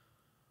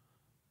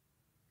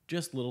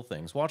 Just little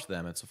things. Watch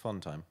Them. It's a fun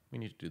time. We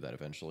need to do that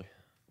eventually.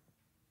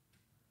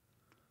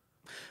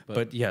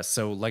 But yes,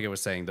 so like I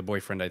was saying, the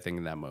boyfriend, I think,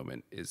 in that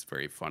moment is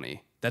very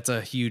funny. That's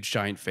a huge,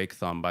 giant fake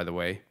thumb, by the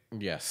way.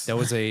 Yes. That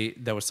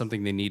was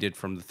something they needed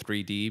from the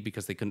 3D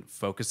because they couldn't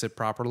focus it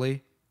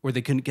properly, or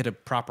they couldn't get a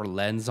proper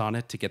lens on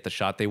it to get the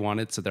shot they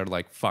wanted. So they're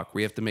like, fuck,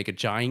 we have to make a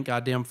giant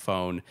goddamn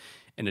phone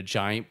and a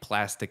giant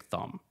plastic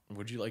thumb.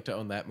 Would you like to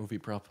own that movie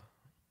prop?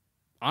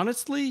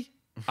 Honestly,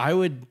 I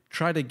would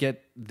try to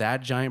get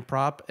that giant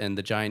prop and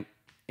the giant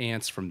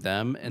ants from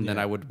Them, and then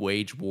I would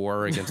wage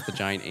war against the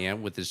giant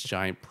ant with this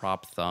giant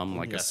prop thumb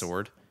like a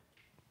sword.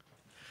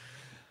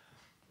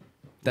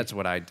 That's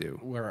what I'd do.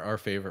 Where our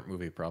favorite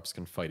movie props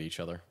can fight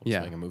each other.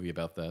 Let's make a movie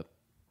about that.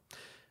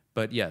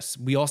 But yes,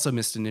 we also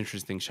missed an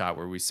interesting shot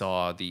where we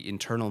saw the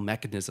internal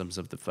mechanisms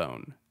of the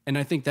phone. And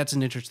I think that's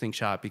an interesting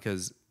shot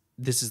because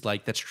this is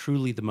like, that's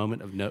truly the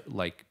moment of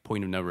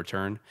point of no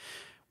return,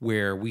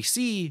 where we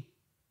see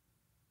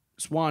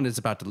Swan is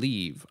about to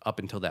leave up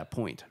until that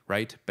point,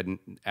 right? But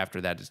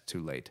after that, it's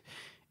too late.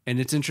 And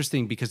it's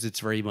interesting because it's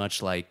very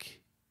much like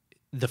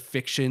the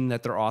fiction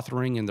that they're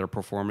authoring in their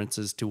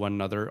performances to one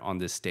another on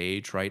this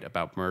stage, right?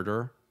 About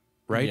murder,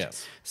 right?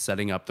 Yes.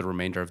 Setting up the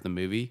remainder of the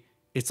movie.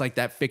 It's like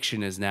that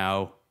fiction is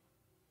now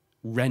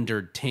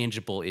rendered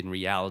tangible in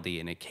reality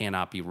and it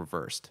cannot be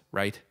reversed,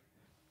 right?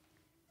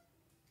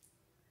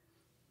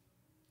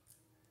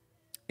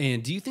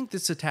 And do you think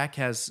this attack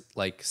has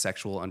like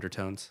sexual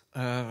undertones?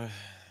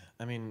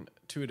 I mean,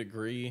 to a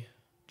degree.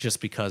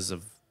 Just because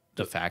of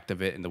the fact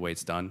of it and the way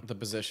it's done? The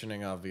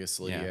positioning,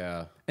 obviously,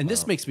 yeah. And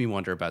this makes me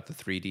wonder about the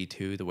 3D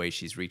too, the way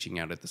she's reaching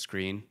out at the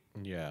screen.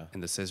 Yeah.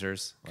 And the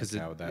scissors. Because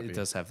Like, how would that it be?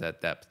 does have that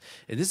depth.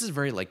 And this is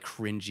very like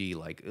cringy,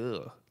 like,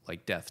 ugh,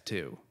 like Death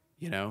too.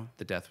 You know?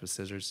 The Death with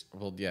scissors.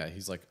 Well, yeah,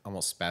 he's like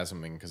almost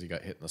spasming because he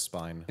got hit in the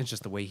spine. It's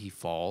just the way he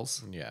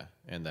falls. Yeah.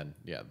 And then,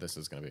 yeah, this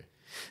is going to be.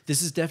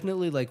 This is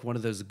definitely like one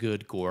of those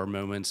good gore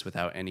moments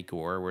without any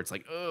gore where it's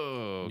like,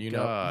 oh,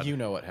 God. You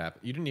know what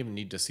happened. You didn't even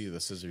need to see the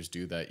scissors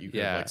do that. You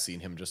could have like seen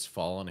him just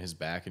fall on his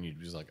back and you'd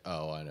be just like,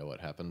 oh, I know what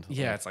happened.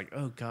 Yeah, it's like,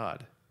 oh,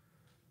 God.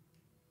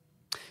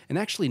 And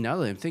actually, now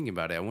that I'm thinking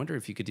about it, I wonder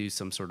if you could do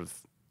some sort of,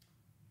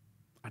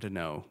 I don't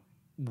know,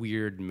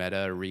 weird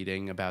meta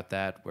reading about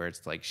that where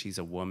it's like she's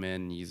a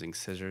woman using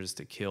scissors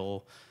to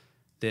kill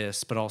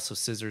this, but also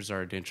scissors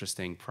are an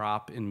interesting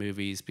prop in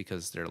movies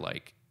because they're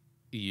like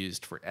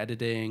used for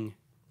editing,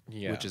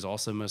 which is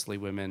also mostly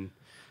women.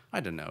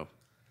 I don't know.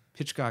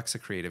 Hitchcock's a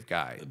creative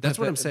guy. That's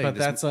what I'm saying.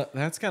 But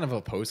that's kind of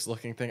a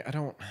post-looking thing.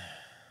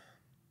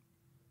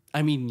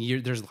 I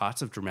mean, there's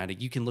lots of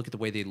dramatic. You can look at the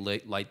way they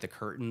light the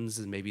curtains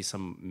and maybe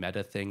some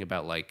meta thing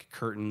about like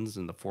curtains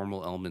and the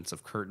formal elements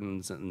of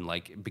curtains and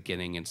like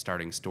beginning and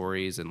starting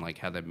stories and like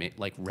how that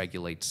like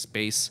regulates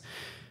space.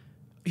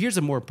 Here's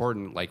a more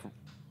important like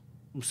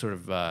sort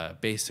of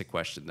basic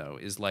question though,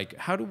 is like,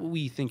 how do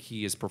we think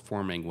he is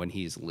performing when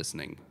he's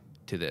listening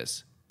to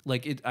this?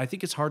 Like, I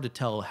think it's hard to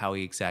tell how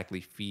he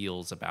exactly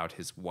feels about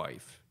his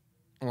wife.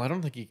 Well, I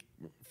don't think he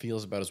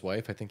feels about his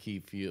wife. I think he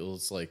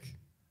feels like...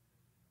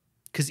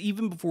 Because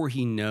even before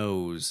he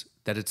knows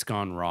that it's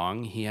gone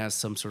wrong, he has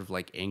some sort of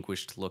like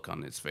anguished look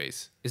on his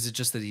face. Is it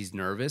just that he's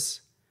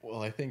nervous?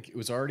 Well, I think it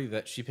was already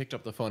that she picked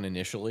up the phone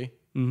initially.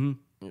 Mm-hmm.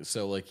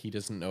 So, like, he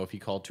doesn't know if he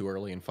called too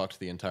early and fucked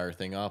the entire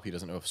thing up. He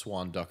doesn't know if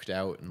Swan ducked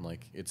out and,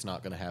 like, it's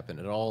not going to happen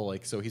at all.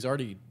 Like, so he's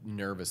already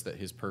nervous that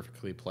his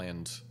perfectly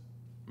planned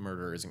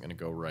murder isn't going to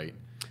go right.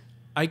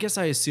 I guess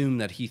I assume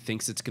that he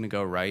thinks it's going to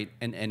go right,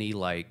 and any,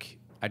 like,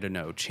 I don't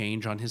know,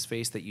 change on his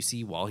face that you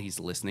see while he's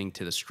listening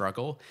to the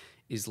struggle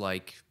is,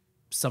 like,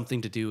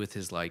 something to do with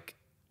his, like,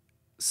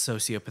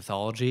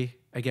 sociopathology,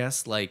 I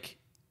guess. Like...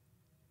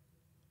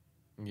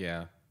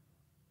 Yeah.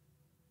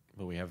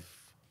 But we have...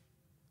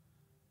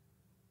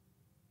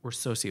 Or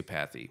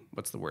sociopathy.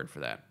 What's the word for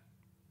that?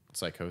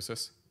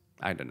 Psychosis?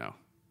 I don't know.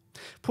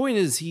 Point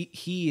is,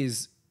 he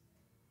is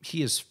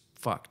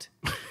fucked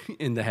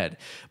in the head.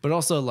 But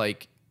also,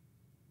 like,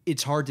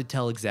 it's hard to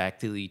tell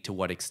exactly to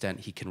what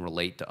extent he can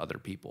relate to other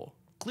people.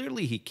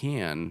 Clearly he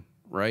can,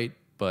 right?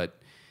 But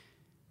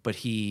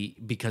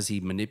because he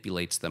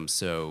manipulates them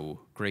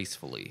so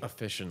gracefully.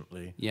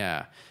 Efficiently.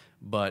 Yeah.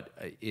 But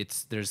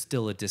there's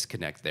still a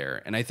disconnect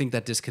there. And I think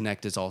that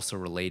disconnect is also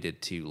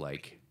related to,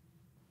 like,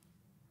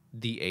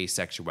 the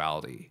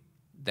asexuality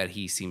that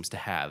he seems to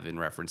have in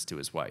reference to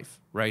his wife,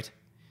 right?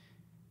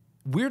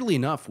 Weirdly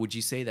enough, would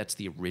you say that's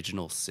the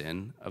original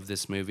sin of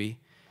this movie?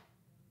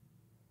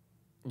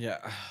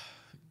 Yeah,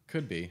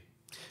 could be.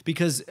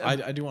 Because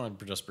I do want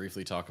to just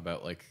briefly talk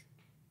about, like,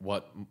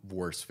 what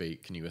worse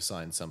fate can you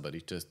assign somebody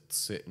to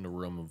sit in a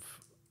room of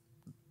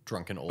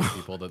drunken old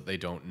people that they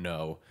don't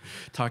know?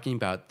 talking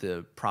about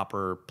the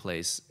proper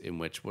place in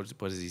which, what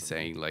is he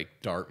saying? Like,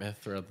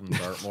 Dartmouth rather than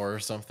Dartmoor or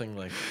something.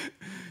 Like,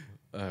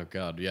 oh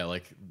God, yeah,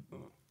 like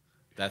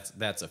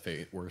that's a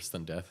fate worse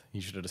than death. He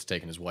should have just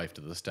taken his wife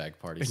to the stag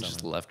party. and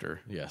just left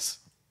her. Yes.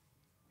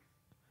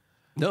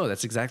 No,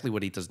 that's exactly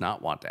what he does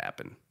not want to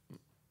happen.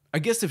 I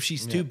guess if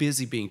she's too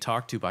busy being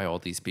talked to by all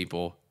these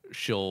people,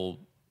 she'll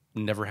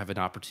never have an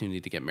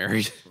opportunity to get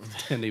married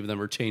and even them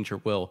or change her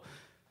will.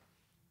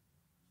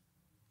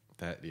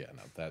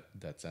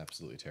 That's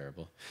absolutely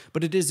terrible.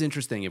 But it is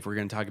interesting if we're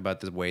going to talk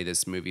about the way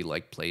this movie,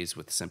 like, plays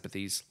with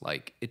sympathies.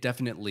 Like, it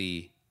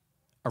definitely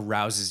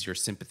arouses your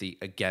sympathy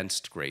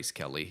against Grace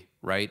Kelly,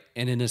 right?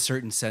 And in a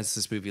certain sense,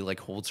 this movie,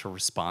 like, holds her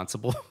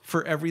responsible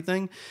for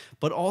everything.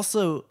 But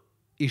also,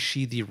 is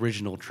she the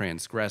original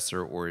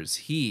transgressor, or is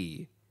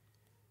he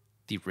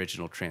the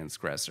original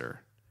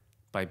transgressor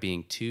by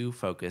being too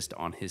focused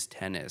on his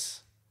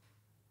tennis?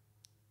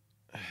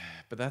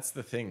 But that's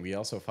the thing. We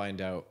also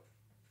find out,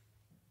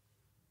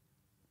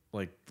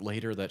 like,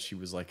 later that she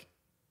was like,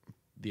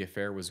 the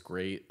affair was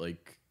great,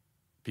 like,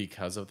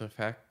 because of the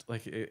fact,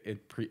 like,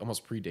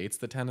 almost predates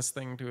the tennis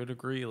thing to a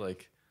degree.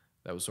 Like,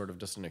 that was sort of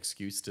just an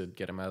excuse to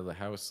get him out of the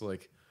house.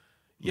 Like,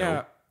 yeah.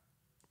 No.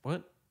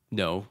 What?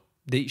 No,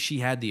 she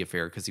had the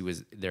affair because he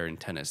was there in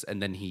tennis, and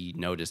then he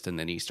noticed, and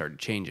then he started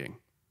changing.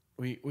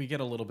 We get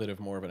a little bit of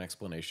more of an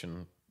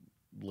explanation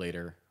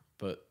later,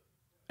 but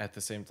at the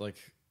same, like,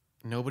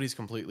 nobody's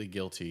completely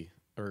guilty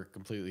or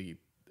completely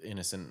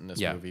innocent in this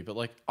movie, but,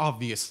 like,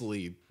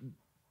 obviously,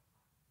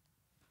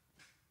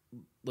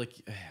 like,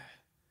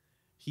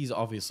 he's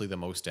obviously the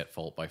most at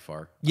fault by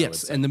far.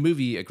 Yes, and the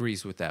movie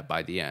agrees with that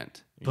by the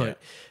end.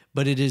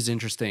 But it is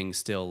interesting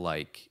still,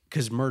 like,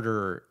 because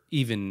murder,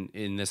 even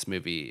in this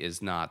movie,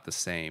 is not the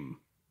same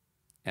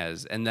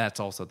as, and that's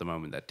also the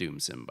moment that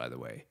dooms him, by the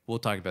way. We'll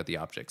talk about the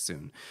object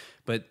soon.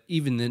 But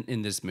even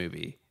in this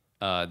movie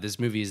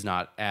is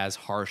not as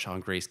harsh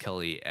on Grace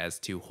Kelly as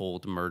to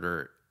hold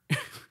murder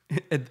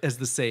as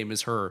the same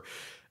as her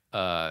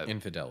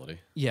infidelity.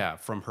 Yeah,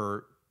 from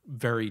her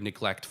very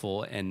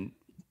neglectful and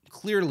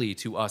clearly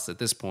to us at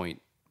this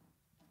point,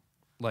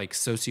 like,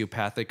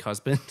 sociopathic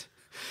husband,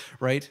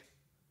 right?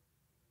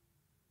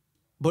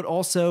 But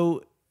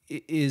also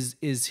is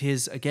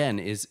his, again,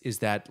 is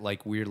that,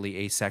 like, weirdly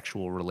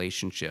asexual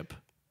relationship,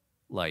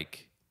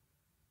 like,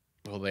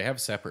 Well, they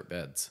have separate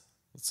beds,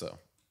 so.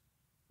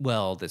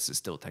 Well, this is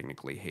still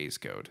technically Hays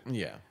Code.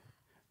 Yeah.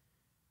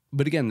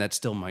 But again, that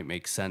still might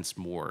make sense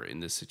more in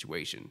this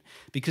situation,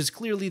 because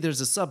clearly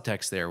there's a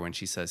subtext there when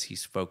she says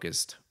he's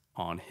focused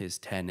on his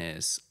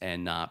tennis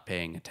and not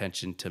paying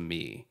attention to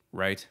me,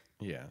 right?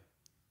 Yeah.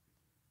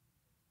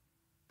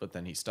 But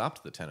then he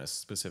stopped the tennis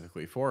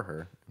specifically for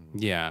her.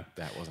 Yeah.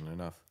 That wasn't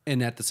enough.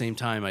 And at the same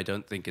time, I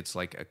don't think it's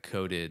like a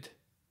coded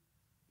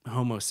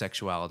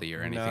homosexuality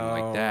or anything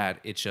like that.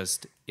 It's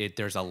just,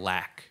 there's a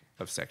lack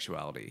of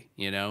sexuality,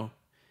 you know,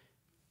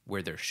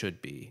 where there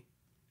should be.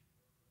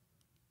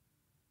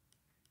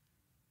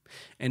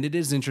 And it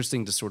is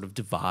interesting to sort of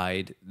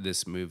divide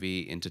this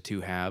movie into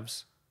two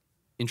halves.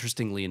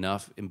 Interestingly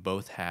enough, in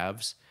both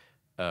halves,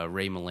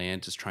 Ray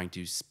Milland is trying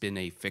to spin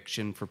a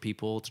fiction for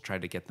people to try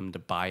to get them to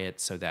buy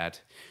it so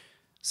that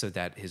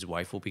his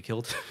wife will be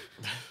killed.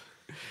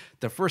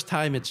 The first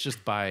time it's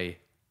just by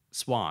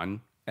Swan,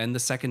 and the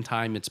second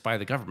time it's by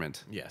the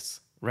government.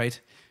 Yes. Right?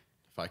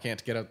 If I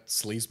can't get a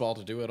sleazeball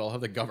to do it, I'll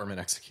have the government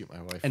execute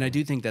my wife. And I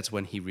do think that's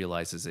when he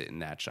realizes it in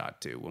that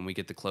shot too. When we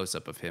get the close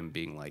up of him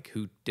being like,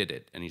 "Who did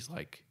it?" And he's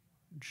like,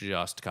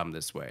 "Just come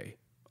this way,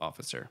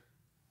 officer."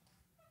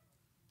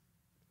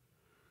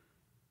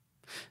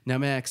 Now,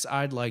 Max,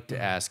 I'd like to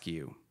ask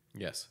you,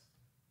 Yes.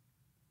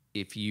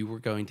 if you were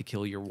going to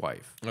kill your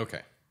wife,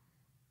 Okay.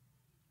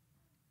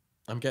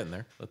 I'm getting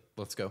there.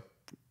 Let's go.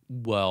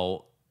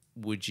 well,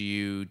 would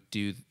you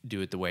do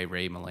it the way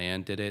Ray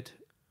Milland did it?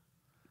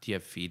 Do you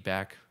have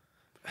feedback?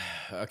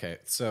 Okay,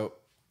 so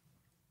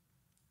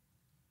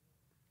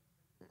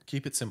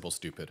keep it simple,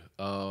 stupid.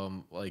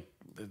 Like,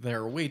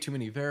 there are way too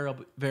many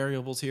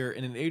variables here.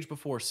 In an age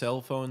before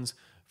cell phones,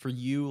 for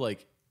you,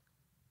 like,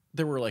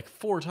 there were like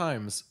 4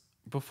 times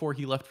before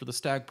he left for the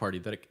stag party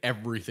that, like,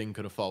 everything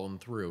could have fallen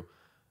through.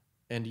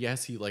 And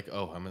yes, he, like,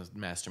 oh, I'm a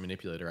master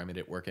manipulator, I made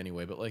it work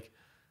anyway. But, like,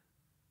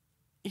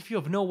 if you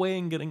have no way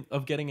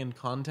of getting in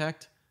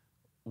contact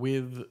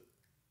with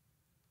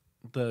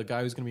the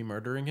guy who's going to be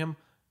murdering him,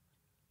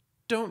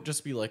 don't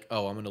just be like,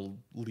 oh, I'm going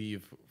to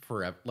leave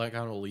forever. Like,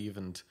 I'm going to leave,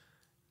 and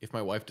if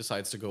my wife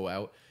decides to go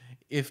out,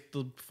 if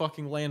the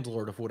fucking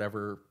landlord of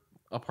whatever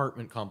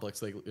apartment complex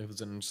they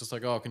lives in, it's just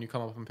like, oh, can you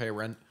come up and pay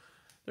rent?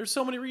 There's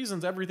so many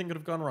reasons everything could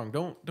have gone wrong.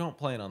 Don't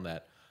plan on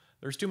that.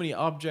 There's too many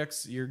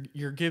objects.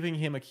 You're giving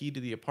him a key to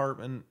the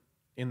apartment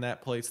in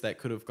that place that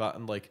could have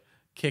gotten like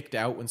kicked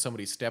out when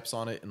somebody steps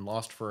on it and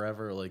lost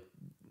forever. Like,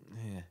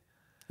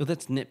 Well,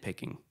 that's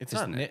nitpicking. it's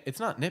not it's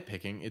not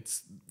nitpicking.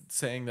 It's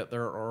saying that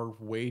there are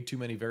way too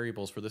many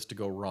variables for this to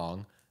go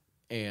wrong,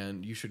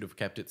 and you should have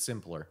kept it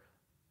simpler.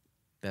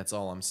 That's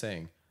all I'm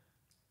saying.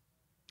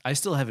 I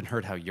still haven't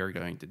heard how you're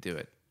going to do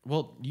it.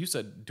 Well, you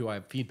said, do I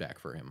have feedback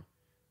for him?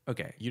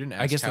 Okay. You didn't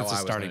ask I guess how that's a I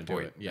was starting gonna do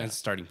point. it. Yeah. That's a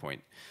starting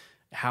point.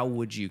 How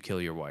would you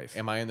kill your wife?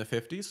 Am I in the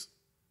 50s?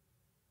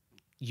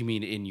 You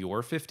mean in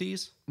your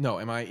 50s? No,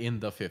 am I in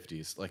the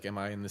 50s? Like, am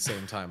I in the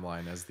same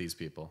timeline as these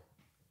people?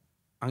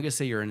 I'm going to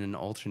say you're in an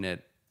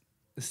alternate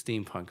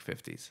steampunk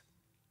 50s.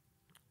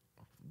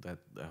 Oh,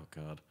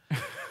 God.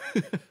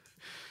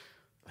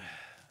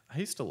 I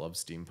used to love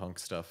steampunk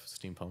stuff.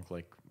 Steampunk,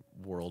 like,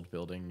 world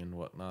building and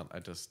whatnot.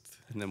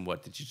 And then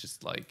what? Did you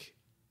just like,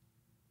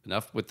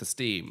 enough with the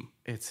steam?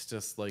 It's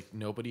just like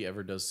nobody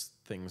ever does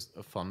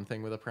a fun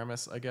thing with a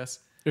premise, I guess.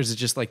 Or is it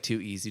just like too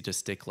easy to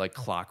stick like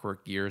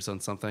clockwork gears on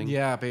something?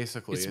 Yeah,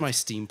 basically. It's my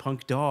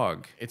steampunk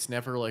dog. It's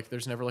never like,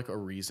 there's never like a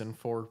reason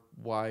for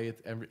why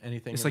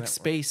anything. It's like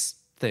space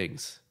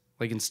things.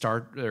 Like in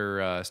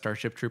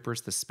Starship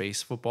Troopers, the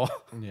space football.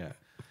 Yeah.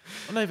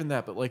 Well, not even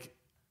that, but like,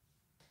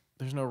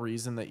 there's no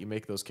reason that you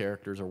make those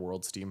characters a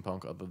world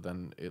steampunk other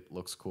than it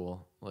looks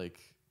cool. Like,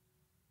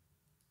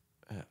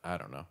 I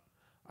don't know.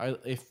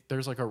 If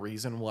there's like a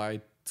reason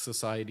why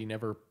society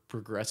never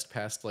progressed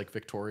past like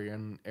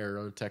Victorian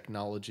era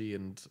technology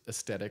and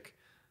aesthetic,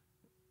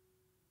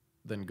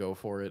 then go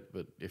for it.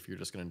 But if you're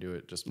just going to do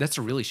it, That's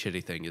a really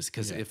shitty thing, is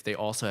because if they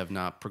also have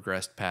not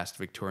progressed past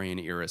Victorian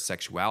era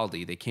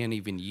sexuality, they can't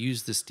even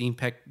use the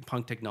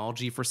steampunk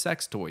technology for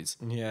sex toys.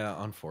 Yeah,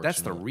 unfortunately.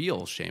 That's the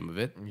real shame of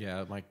it.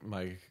 Yeah,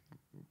 my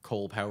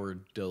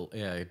coal-powered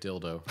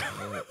dildo.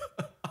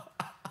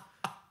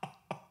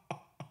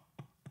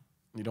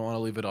 You don't want to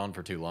leave it on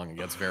for too long. It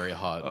gets very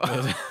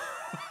hot.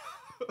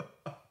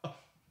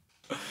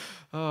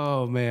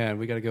 Oh, man.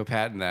 We got to go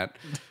patent that.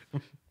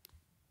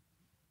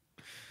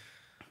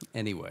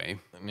 Anyway.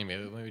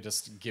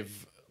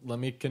 Let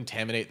me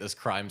contaminate this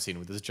crime scene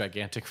with this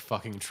gigantic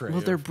fucking tray.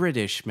 Well, they're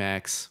British,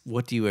 Max.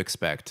 What do you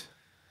expect?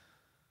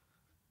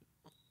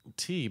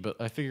 tea, but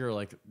I figure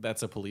like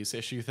that's a police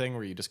issue thing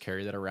where you just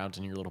carry that around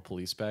in your little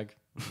police bag.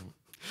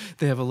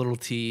 They have a little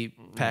tea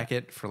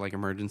packet for like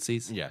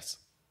emergencies. Yes.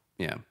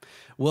 Yeah.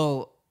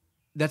 Well,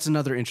 that's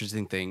another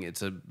interesting thing.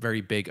 It's a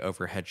very big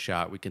overhead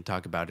shot. We can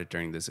talk about it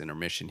during this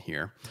intermission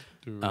here.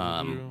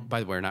 By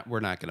the way, we're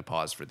not going to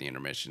pause for the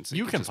intermission. So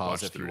you can just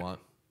pause watch if you want.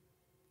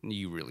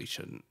 You really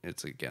shouldn't.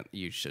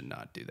 You should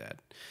not do that.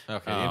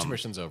 Okay, the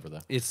intermission's over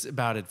then. It's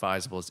about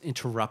advisable. It's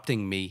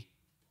interrupting me,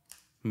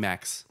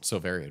 Max. So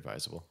very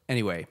advisable.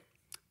 Anyway,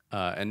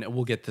 and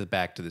we'll get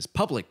back to this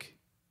public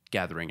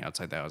gathering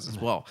outside the house as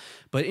well.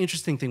 But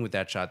interesting thing with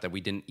that shot that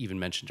we didn't even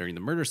mention during the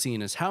murder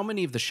scene is how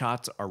many of the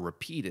shots are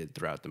repeated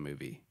throughout the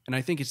movie. And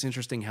I think it's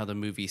interesting how the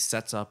movie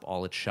sets up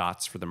all its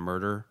shots for the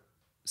murder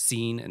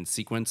scene and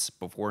sequence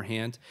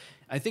beforehand.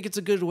 I think it's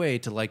a good way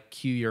to like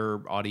cue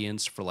your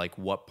audience for like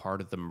what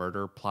part of the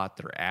murder plot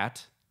they're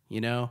at,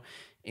 you know,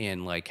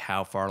 and like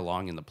how far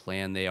along in the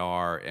plan they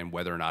are and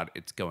whether or not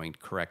it's going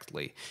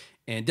correctly.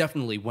 And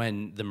definitely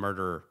when the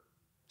murder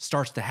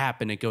starts to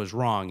happen, it goes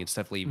wrong. It's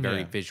definitely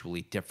very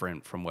visually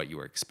different from what you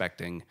were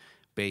expecting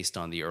based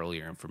on the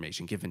earlier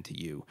information given to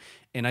you.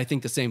 And I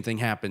think the same thing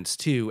happens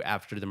too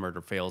after the murder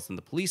fails and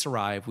the police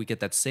arrive. We get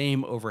that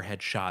same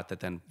overhead shot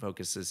that then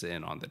focuses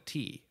in on the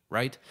tea,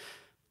 right?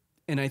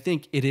 And I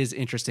think it is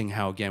interesting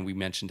how, again, we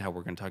mentioned how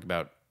we're going to talk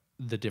about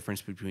the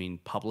difference between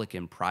public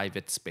and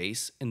private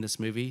space in this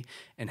movie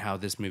and how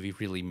this movie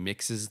really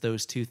mixes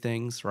those two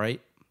things, right?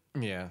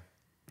 Yeah.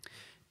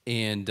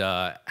 And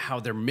how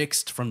they're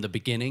mixed from the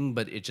beginning,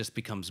 but it just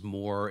becomes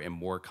more and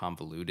more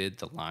convoluted,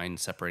 the line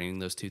separating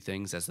those two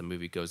things as the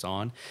movie goes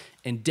on.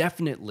 And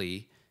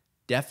definitely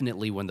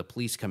when the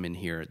police come in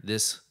here,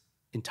 this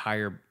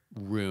entire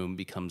room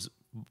becomes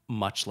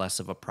much less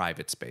of a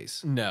private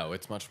space. No,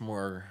 it's much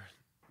more,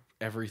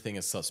 everything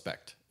is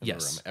suspect in the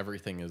Yes. room.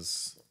 Everything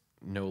is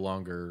no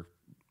longer,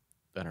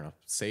 I don't know,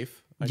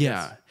 safe. I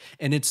Yeah. guess.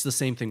 And it's the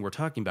same thing we're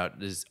talking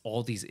about is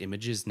all these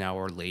images now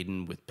are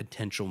laden with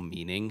potential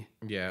meaning.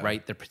 Yeah.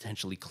 Right? They're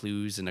potentially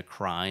clues in a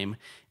crime.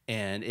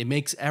 And it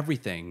makes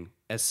everything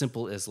as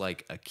simple as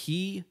like a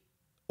key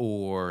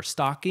or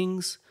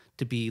stockings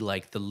to be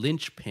like the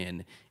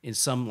linchpin in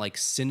some like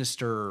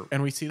sinister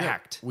And we see that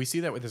act. we see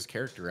that with his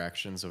character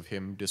actions of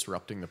him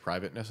disrupting the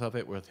privateness of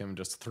it, with him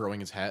just throwing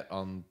his hat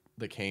on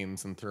the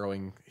canes and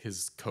throwing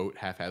his coat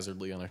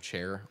haphazardly on a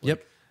chair. Like,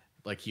 Yep.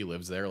 like he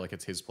lives there, like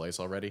it's his place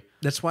already.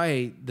 That's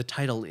why the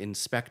title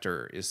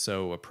Inspector is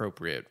so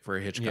appropriate for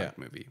a Hitchcock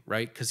movie,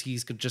 right? Because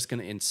he's just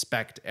going to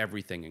inspect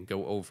everything and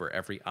go over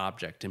every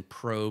object and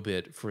probe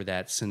it for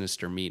that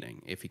sinister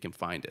meaning if he can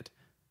find it.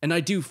 And I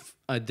do,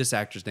 this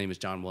actor's name is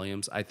John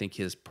Williams. I think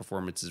his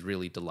performance is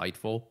really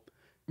delightful.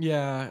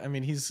 Yeah, I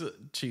mean, he's a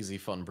cheesy,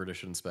 fun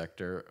British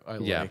inspector. I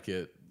like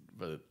it,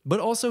 but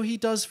also he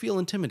does feel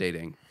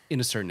intimidating in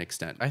a certain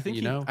extent. I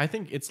think I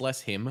think it's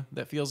less him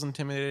that feels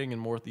intimidating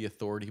and more the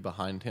authority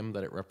behind him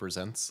that it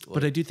represents.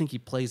 But I do think he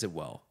plays it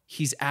well.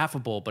 He's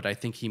affable, but I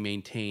think he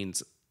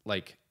maintains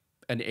like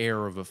an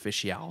air of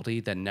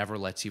officiality that never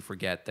lets you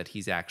forget that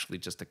he's actually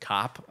just a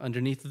cop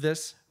underneath of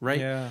this, right?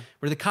 Yeah.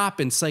 Where the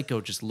cop in Psycho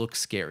just looks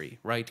scary,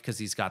 right? Because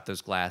he's got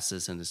those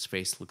glasses and his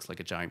face looks like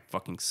a giant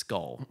fucking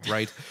skull,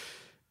 right?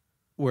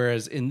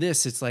 Whereas in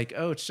this, it's like,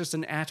 oh, it's just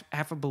an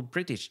affable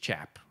British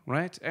chap,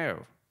 right?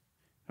 Oh,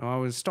 I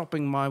was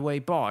stopping my way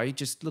by,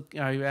 just look.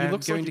 I'm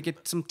going to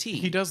get some tea.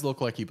 He does look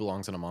like he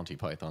belongs in a Monty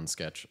Python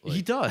sketch. Like,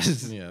 he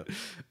does. Yeah.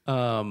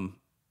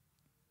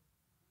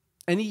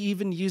 And he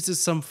even uses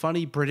some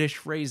funny British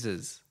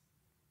phrases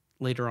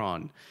later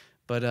on,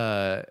 but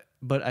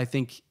I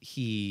think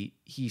he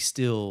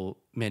still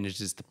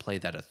manages to play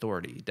that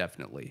authority,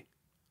 definitely.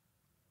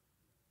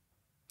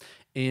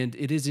 And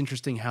it is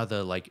interesting how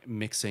the like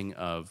mixing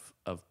of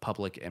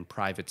public and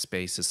private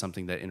space is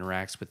something that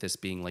interacts with this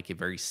being like a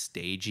very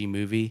stagey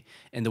movie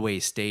and the way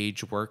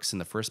stage works in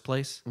the first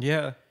place.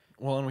 Yeah.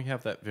 Well, and we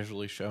have that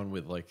visually shown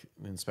with like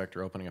the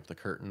inspector opening up the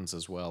curtains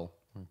as well.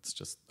 It's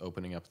just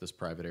opening up this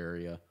private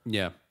area.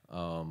 Yeah.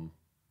 And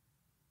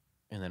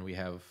then we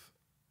have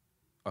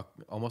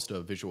almost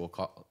a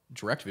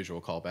direct visual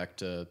callback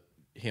to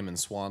him and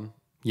Swan.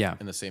 Yeah.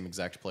 In the same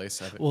exact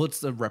place. Well, it's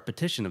the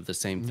repetition of the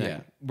same thing. Yeah.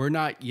 We're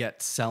not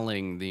yet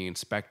selling the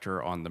inspector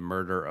on the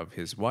murder of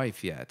his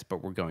wife yet,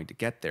 but we're going to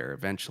get there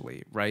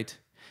eventually, right?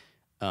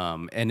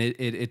 And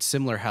it's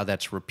similar how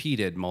that's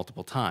repeated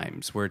multiple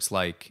times, where it's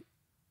like,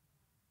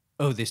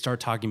 oh, they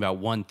start talking about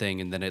one thing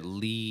and then it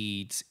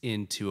leads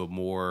into a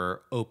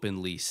more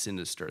openly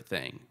sinister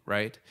thing,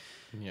 right?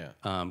 Yeah.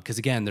 Because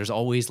again, there's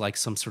always like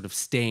some sort of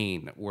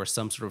stain or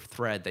some sort of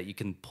thread that you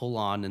can pull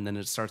on and then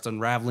it starts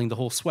unraveling the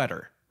whole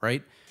sweater,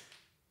 right?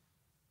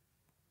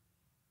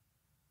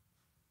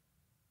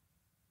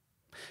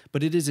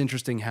 But it is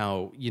interesting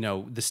how, you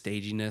know, the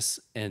staginess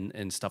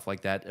and stuff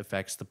like that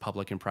affects the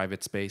public and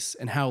private space,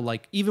 and how,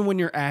 like, even when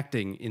you're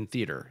acting in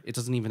theater, it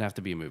doesn't even have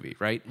to be a movie,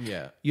 right?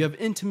 Yeah. You have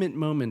intimate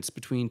moments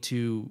between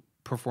two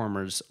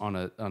performers on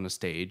a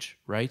stage,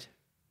 right?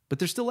 But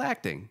they're still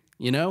acting,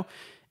 you know?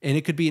 And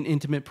it could be an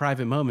intimate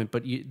private moment,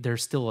 but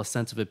there's still a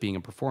sense of it being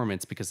a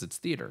performance because it's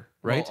theater,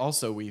 right? Well,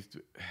 also, we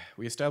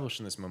established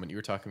in this moment, you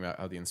were talking about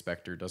how the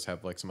inspector does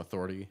have like some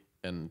authority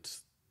and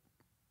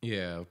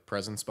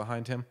presence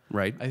behind him.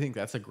 Right. I think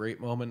that's a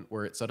great moment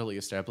where it subtly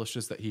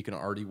establishes that he can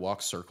already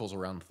walk circles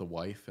around the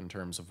wife in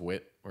terms of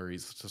wit, where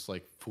he's just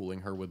like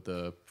fooling her with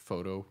the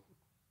photo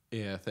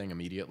thing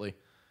immediately.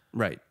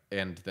 Right.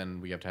 And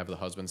then we have to have the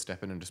husband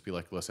step in and just be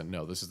like, listen,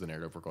 no, this is the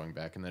narrative we're going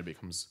back. And then it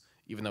becomes,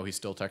 even though he's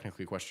still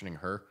technically questioning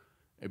her,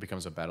 it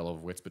becomes a battle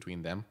of wits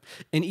between them.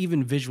 And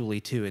even visually,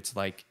 too, it's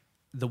like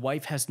the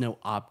wife has no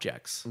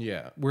objects.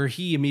 Yeah. Where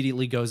he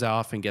immediately goes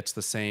off and gets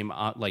the same,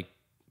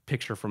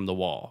 picture from the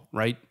wall,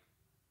 right?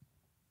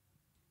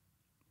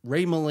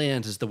 Ray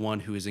Milland is the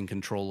one who is in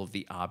control of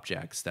the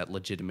objects that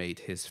legitimate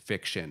his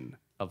fiction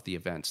of the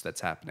events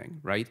that's happening,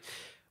 right?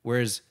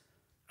 Whereas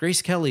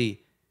Grace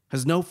Kelly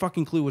has no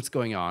fucking clue what's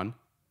going on.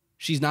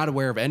 She's not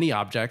aware of any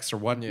objects or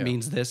what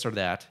means this or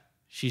that.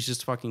 She's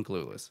just fucking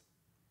clueless.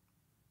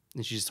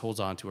 And she just holds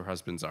on to her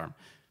husband's arm.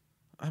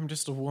 I'm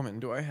just a woman.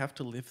 Do I have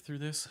to live through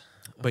this?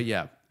 But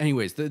yeah,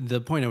 anyways,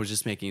 the point I was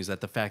just making is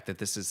that the fact that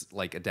this is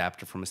like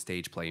adapted from a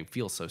stage play and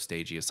feels so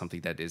stagey is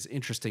something that is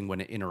interesting when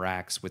it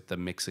interacts with the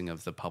mixing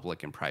of the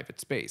public and private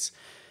space.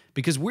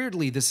 Because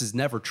weirdly, this is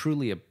never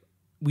truly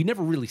we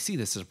never really see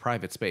this as a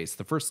private space.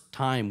 The first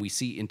time we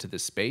see into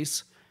this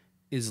space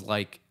is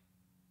like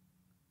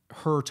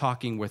her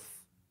talking with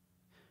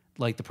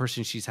like the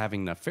person she's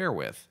having an affair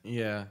with.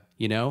 Yeah.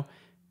 You know?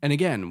 And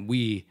again,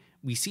 we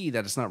see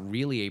that it's not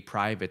really a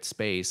private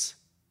space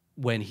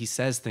when he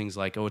says things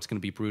like, oh, it's going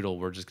to be brutal.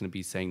 We're just going to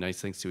be saying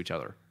nice things to each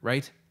other,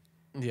 right?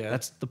 Yeah.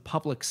 That's the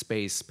public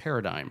space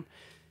paradigm.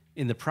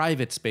 In the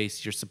private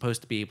space, you're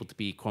supposed to be able to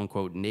be, quote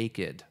unquote,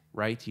 naked,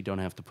 right? You don't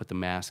have to put the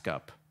mask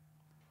up.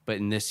 But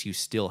in this, you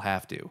still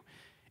have to.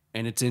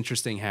 And it's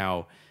interesting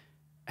how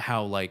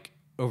like,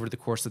 over the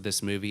course of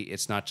this movie,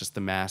 it's not just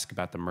the mask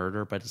about the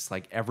murder, but it's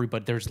like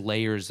everybody, there's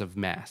layers of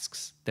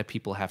masks that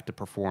people have to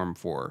perform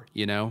for,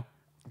 you know?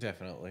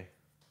 Definitely.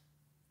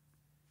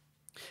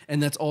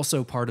 And that's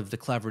also part of the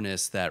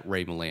cleverness that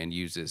Ray Milland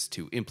uses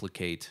to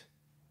implicate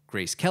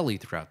Grace Kelly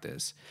throughout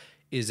this,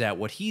 is that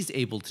what he's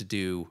able to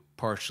do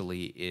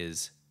partially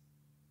is,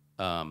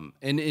 and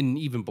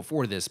even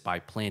before this, by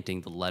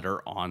planting the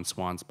letter on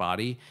Swan's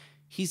body,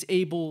 he's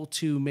able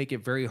to make it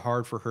very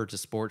hard for her to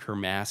sport her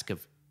mask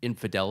of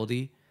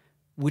infidelity,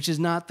 which is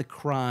not the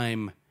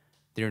crime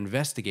They're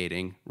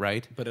investigating,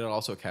 right? But it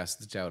also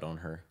casts doubt on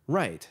her.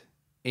 Right.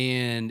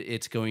 And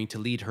it's going to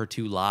lead her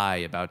to lie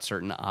about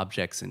certain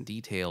objects and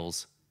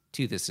details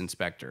to this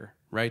inspector,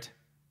 right?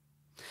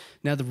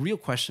 Now, the real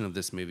question of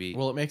this movie...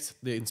 Well, it makes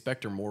the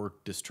inspector more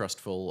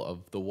distrustful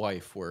of the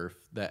wife, where if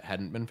that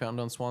hadn't been found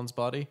on Swan's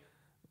body,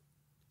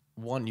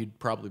 one, you'd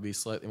probably be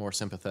slightly more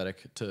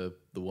sympathetic to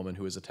the woman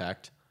who was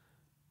attacked.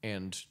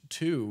 And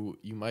two,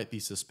 you might be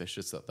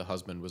suspicious that the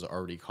husband was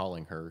already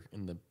calling her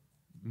in the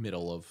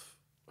middle of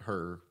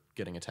her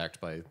getting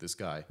attacked by this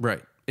guy.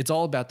 Right. It's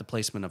all about the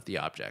placement of the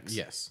objects.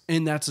 Yes.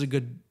 And that's a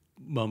good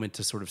moment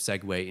to sort of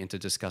segue into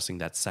discussing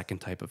that second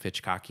type of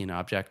Hitchcockian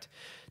object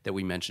that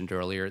we mentioned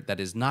earlier that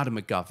is not a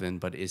MacGuffin,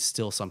 but is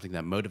still something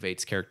that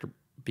motivates character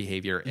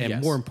behavior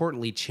and more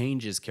importantly,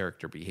 changes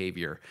character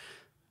behavior.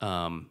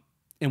 And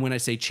when I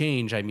say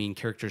change, I mean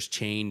characters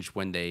change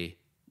when they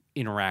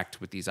interact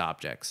with these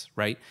objects,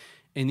 right?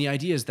 And the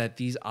idea is that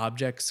these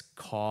objects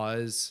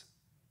cause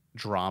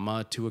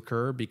drama to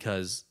occur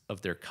because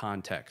of their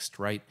context,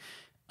 right?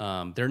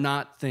 They're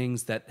not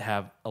things that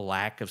have a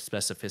lack of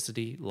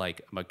specificity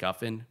like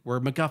MacGuffin, where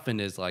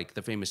MacGuffin is like,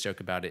 the famous joke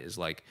about it is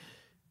like,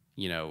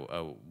 you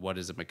know, what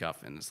is a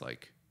MacGuffin? It's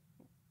like,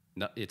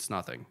 no, it's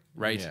nothing,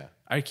 right? Yeah.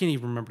 I can't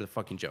even remember the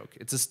fucking joke.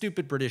 It's a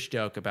stupid British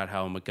joke about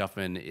how a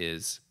MacGuffin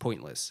is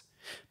pointless.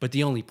 But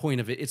the only point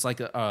of it, it's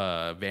like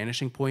a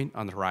vanishing point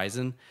on the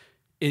horizon.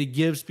 It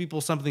gives people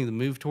something to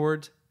move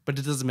towards, but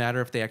it doesn't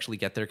matter if they actually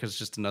get there because it's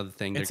just another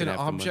thing. It's an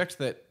object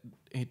that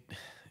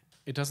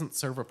it doesn't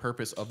serve a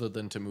purpose other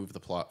than to move the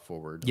plot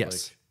forward.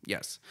 Yes,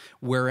 yes.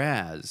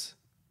 Whereas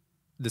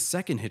the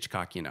second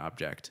Hitchcockian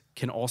object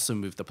can also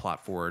move the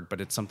plot forward,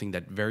 but it's something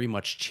that very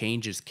much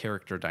changes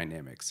character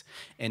dynamics.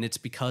 And it's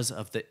because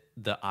of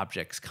the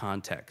object's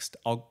context.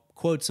 I'll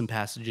quote some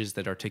passages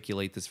that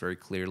articulate this very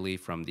clearly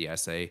from the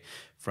essay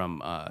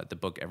from the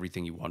book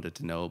Everything You Wanted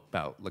to Know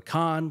About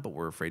Lacan, but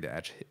we're afraid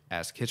to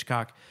ask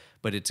Hitchcock.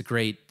 But it's a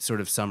great sort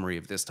of summary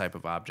of this type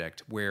of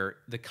object where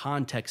the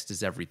context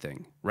is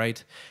everything,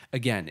 right?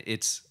 Again,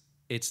 it's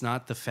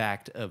not the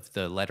fact of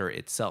the letter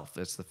itself.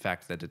 It's the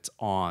fact that it's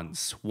on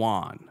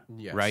Swan,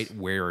 right?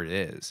 Where it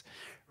is,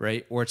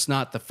 right? Or it's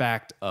not the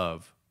fact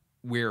of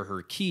where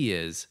her key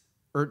is,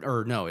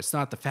 or no, it's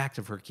not the fact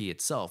of her key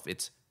itself.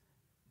 It's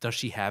does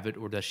she have it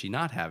or does she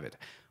not have it?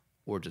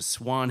 Or does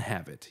Swan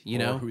have it? You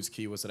know? Or whose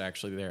key was it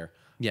actually there?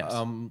 Yes.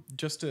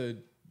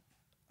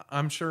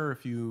 I'm sure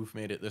if you've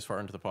made it this far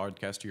into the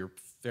podcast, you're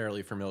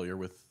fairly familiar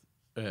with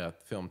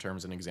film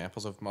terms and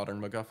examples of modern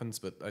MacGuffins,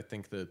 but I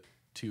think the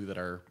two that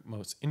are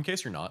most, in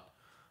case you're not,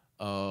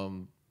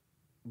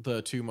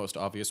 the two most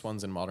obvious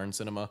ones in modern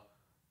cinema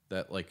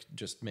that like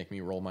just make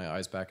me roll my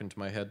eyes back into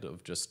my head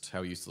of just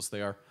how useless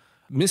they are.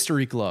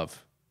 Mystery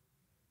Glove.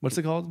 What's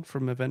it called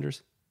from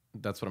Avengers?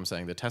 That's what I'm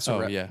saying. The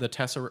Tesseract, yeah. the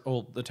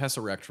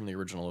Tesseract from the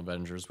original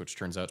Avengers, which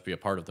turns out to be a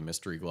part of the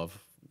Mystery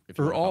Glove.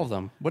 For all of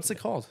them. What's it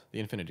called? The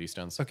Infinity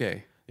Stones.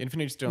 Okay. The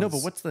Infinity Stones. No, but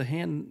what's the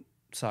hand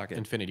socket?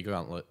 Infinity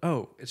Gauntlet.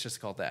 Oh, it's just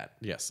called that.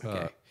 Yes.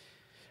 Okay.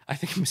 I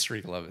think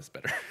Mystery Glove is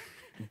better.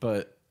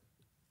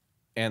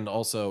 And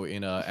also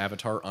in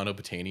Avatar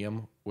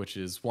Unobtainium, which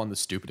is one, the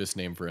stupidest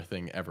name for a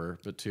thing ever,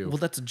 but two. Well,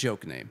 that's a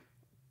joke name.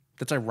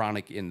 That's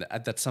ironic in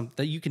that's something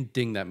that you can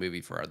ding that movie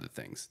for other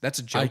things. That's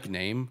a joke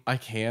name. I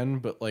can,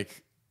 but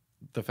like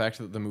the fact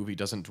that the movie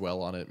doesn't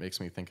dwell on it makes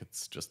me think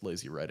it's just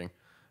lazy writing.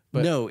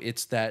 But no,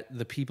 it's that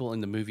the people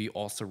in the movie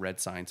also read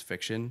science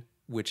fiction,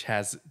 which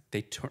has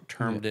they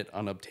termed it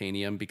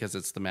Unobtainium because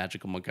it's the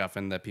magical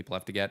MacGuffin that people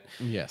have to get.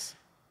 Yes.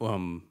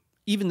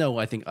 Even though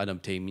I think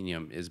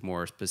Unobtainium is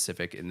more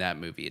specific in that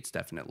movie, it's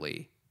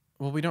definitely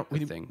we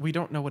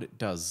don't know what it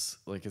does.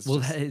 Like it's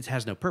it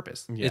has no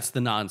purpose. Yeah. It's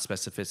the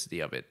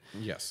non-specificity of it.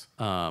 Yes.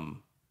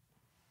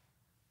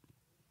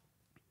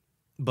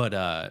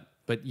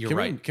 But you're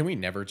right. Can we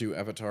never do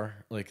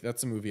Avatar? Like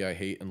that's a movie I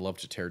hate and love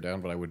to tear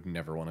down, but I would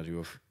never want to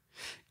do.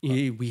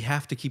 We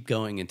have to keep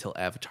going until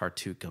Avatar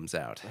 2 comes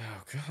out.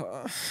 Oh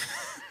god.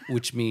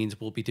 Which means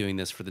we'll be doing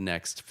this for the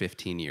next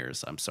 15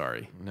 years. I'm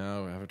sorry.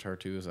 No, Avatar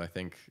 2 is I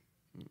think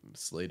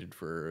slated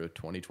for a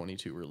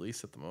 2022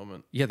 release at the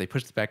moment. Yeah, they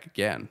pushed it back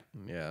again.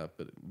 Yeah,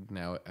 but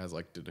now it has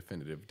like the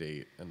definitive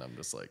date, and I'm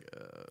just like,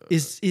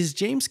 Is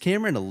James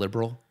Cameron a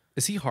liberal?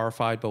 Is he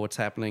horrified by what's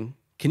happening?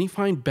 Can he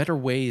find better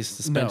ways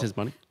to spend his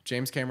money?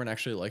 James Cameron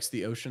actually likes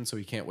the ocean, so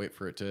he can't wait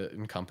for it to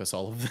encompass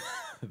all of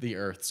the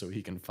earth, so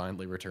he can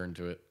finally return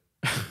to it.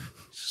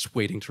 Just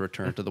waiting to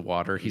return to the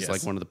water. He's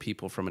like one of the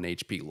people from an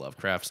H.P.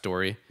 Lovecraft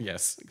story.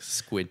 Yes,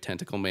 Squid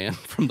Tentacle Man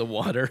from the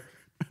water.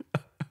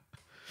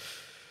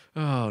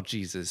 Oh,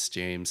 Jesus,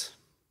 James.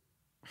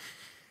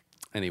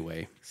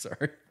 Anyway,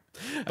 sorry.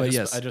 But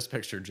I just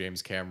pictured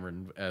James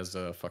Cameron as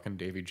fucking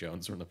Davy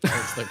Jones from the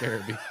Pirates of the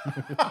Caribbean.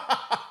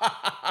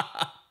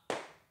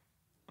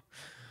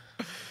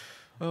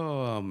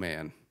 Oh,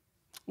 man.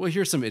 Well,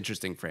 here's some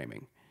interesting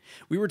framing.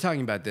 We were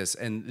talking about this,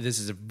 and this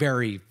is a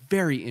very,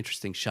 very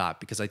interesting shot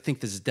because I think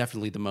this is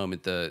definitely the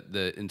moment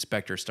the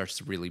inspector starts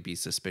to really be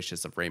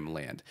suspicious of Ray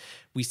Milland.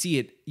 We see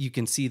it, you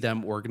can see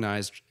them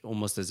organized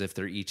almost as if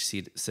they're each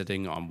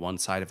sitting on one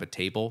side of a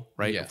table,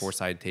 right? Yes. A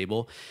four-sided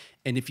table.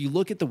 And if you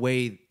look at the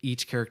way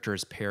each character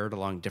is paired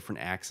along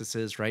different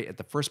axes, right? At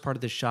the first part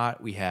of the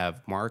shot, we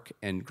have Mark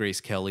and Grace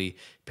Kelly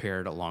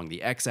paired along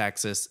the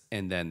x-axis,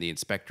 and then the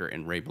inspector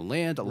and Ray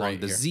Milland along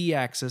Right the here.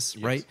 z-axis,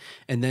 right?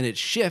 And then it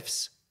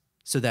shifts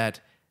so that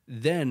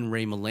then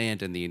Ray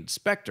Milland and the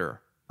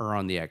inspector are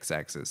on the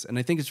x-axis. And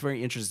I think it's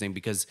very interesting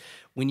because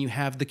when you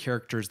have the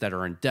characters that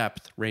are in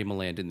depth, Ray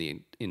Milland and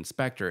the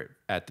inspector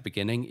at the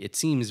beginning, it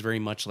seems very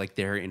much like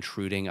they're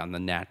intruding on the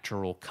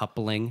natural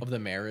coupling. Of the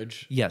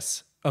marriage.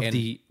 Yes. Of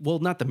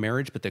not the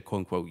marriage, but the quote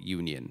unquote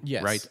union.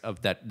 Yes. Right?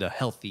 Of that, the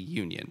healthy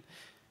union.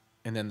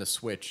 And then the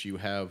switch, you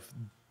have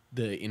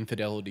the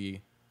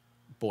infidelity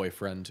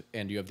boyfriend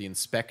and you have the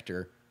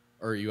inspector,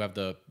 or you have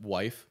the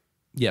wife.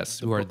 Yes,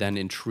 who are then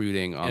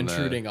intruding on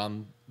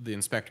the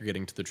inspector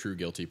getting to the true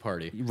guilty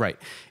party. Right.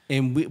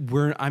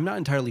 And I'm not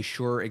entirely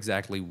sure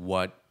exactly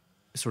what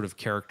sort of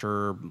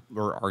character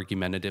or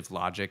argumentative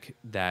logic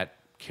that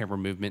camera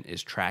movement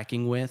is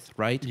tracking with,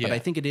 right? Yeah. But I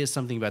think it is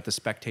something about the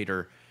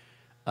spectator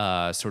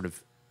sort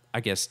of,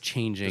 I guess,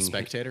 changing. The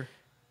spectator?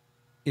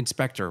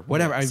 Inspector,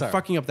 whatever. I'm sorry.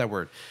 fucking up that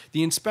word.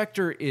 The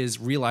inspector is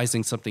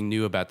realizing something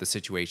new about the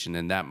situation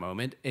in that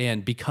moment.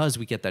 And because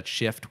we get that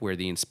shift where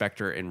the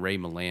inspector and Ray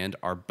Milland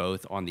are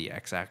both on the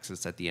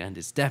x-axis at the end,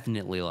 it's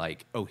definitely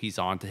like, oh, he's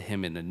on to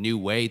him in a new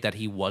way that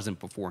he wasn't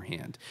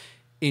beforehand.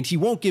 And he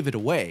won't give it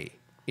away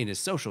in his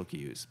social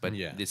cues, but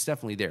it's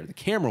definitely there. The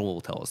camera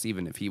will tell us,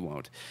 even if he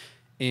won't.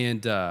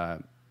 And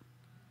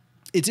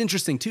it's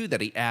interesting, too, that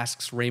he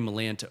asks Ray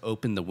Milland to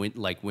open the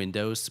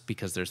windows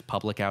because there's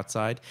public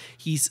outside.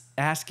 He's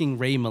asking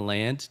Ray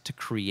Milland to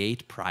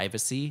create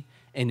privacy,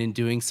 and in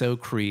doing so,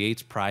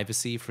 creates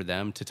privacy for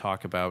them to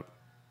talk about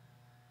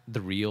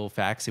the real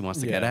facts he wants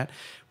to get at,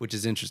 which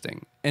is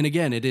interesting. And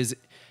again, it is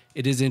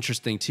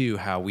interesting, too,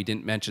 how we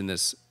didn't mention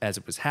this as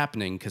it was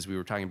happening because we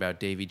were talking about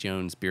Davy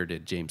Jones,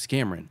 bearded James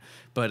Cameron.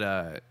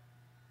 But,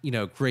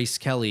 Grace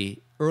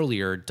Kelly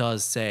earlier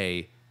does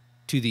say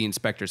to the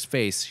inspector's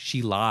face,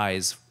 she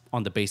lies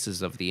on the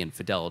basis of the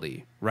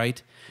infidelity,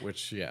 right?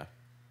 Which,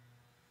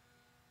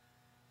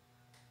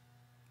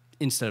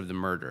 instead of the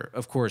murder.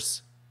 Of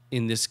course,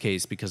 in this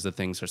case, because the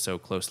things are so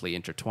closely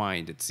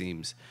intertwined, it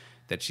seems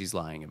that she's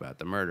lying about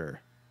the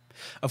murder.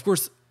 Of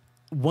course,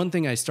 one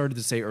thing I started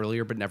to say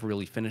earlier but never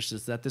really finished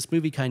is that this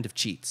movie kind of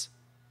cheats.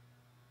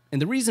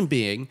 And the reason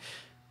being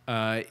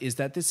is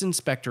that this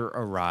inspector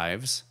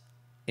arrives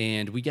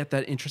and we get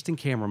that interesting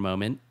camera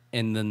moment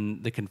and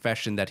then the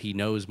confession that he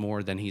knows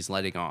more than he's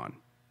letting on,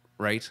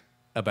 right?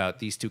 About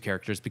these two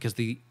characters because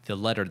the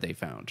letter they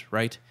found,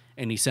 right?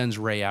 And he sends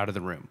Ray out of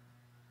the room.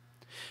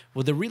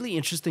 Well, the really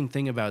interesting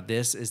thing about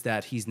this is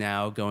that he's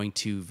now going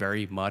to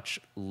very much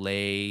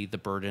lay the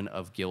burden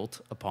of guilt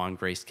upon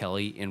Grace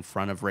Kelly in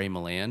front of Ray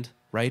Milland,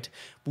 right?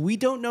 But we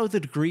don't know the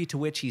degree to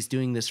which he's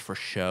doing this for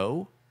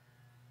show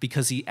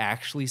because he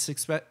actually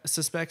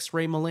suspects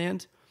Ray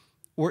Milland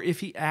or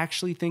if he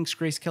actually thinks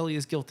Grace Kelly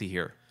is guilty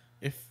here.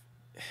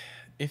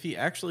 If he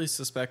actually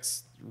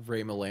suspects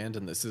Ray Milland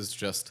and this is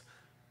just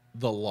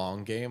the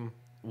long game,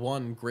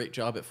 one, great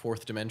job at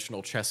fourth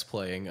dimensional chess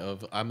playing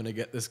of I'm going to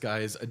get this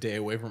guy's a day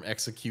away from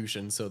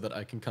execution so that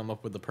I can come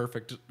up with the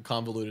perfect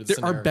convoluted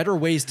scenario. There are better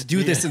ways to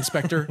do this,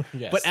 Inspector.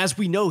 Yes. But as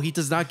we know, he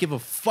does not give a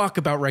fuck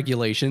about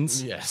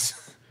regulations.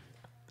 Yes.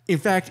 In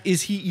fact,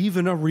 is he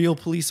even a real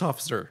police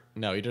officer?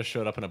 No, he just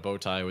showed up in a bow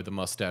tie with a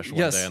mustache one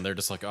Yes. day, and they're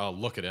just like, oh,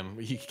 look at him.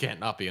 He can't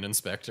not be an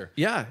inspector.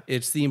 Yeah,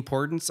 it's the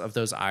importance of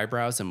those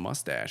eyebrows and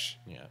mustache.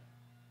 Yeah.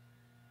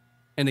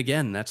 And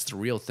again, that's the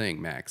real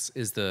thing, Max,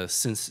 is the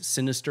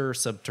sinister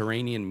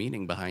subterranean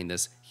meaning behind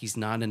this. He's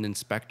not an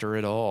inspector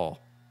at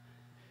all.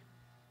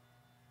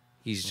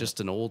 He's just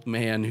an old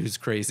man who's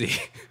crazy.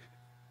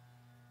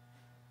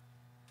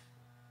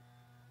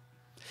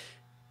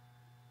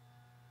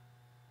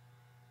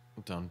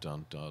 Dun,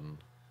 dun, dun.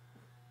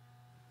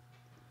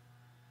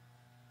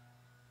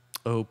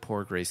 Oh,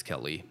 poor Grace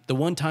Kelly. The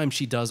one time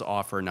she does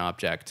offer an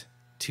object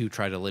to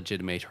try to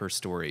legitimate her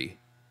story.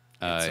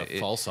 It's a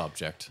false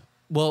object.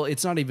 Well,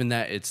 it's not even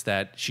that. It's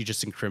that she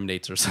just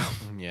incriminates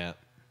herself. Yeah.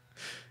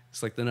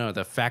 It's like, no,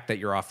 the fact that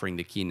you're offering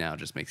the key now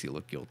just makes you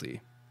look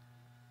guilty.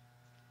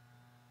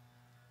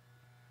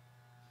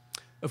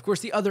 Of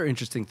course, the other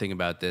interesting thing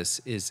about this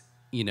is,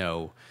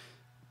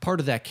 part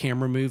of that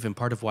camera move and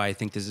part of why I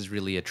think this is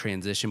really a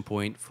transition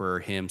point for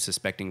him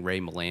suspecting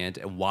Ray Milland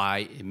and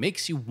why it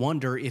makes you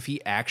wonder if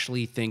he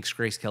actually thinks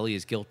Grace Kelly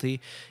is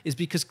guilty is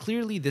because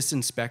clearly this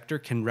inspector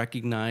can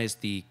recognize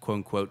the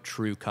quote-unquote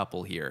true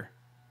couple here.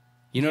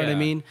 You know what I Yeah.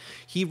 mean?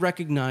 He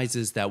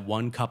recognizes that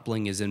one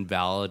coupling is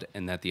invalid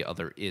and that the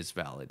other is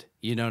valid.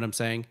 You know what I'm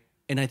saying?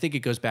 And I think it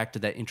goes back to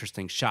that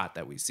interesting shot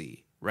that we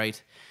see, right?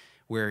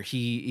 Where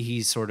he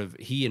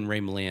and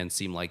Ray Milland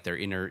seem like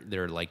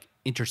they're like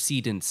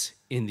intercedents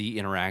in the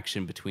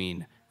interaction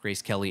between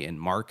Grace Kelly and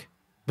Mark.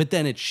 But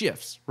then it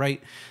shifts,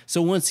 right?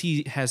 So once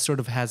he has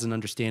an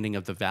understanding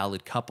of the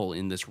valid couple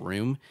in this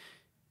room,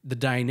 the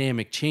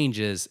dynamic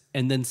changes,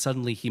 and then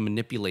suddenly he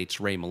manipulates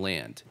Ray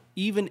Milland.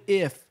 Even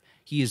if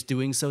he is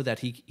doing so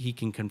that he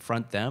can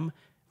confront them,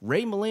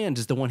 Ray Milland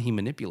is the one he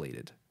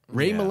manipulated.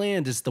 Ray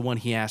Milland is the one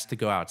he asked to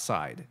go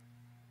outside,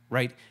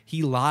 right?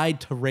 He lied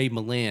to Ray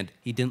Milland.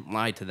 He didn't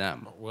lie to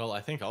them. Well,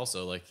 I think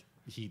also, like,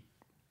 he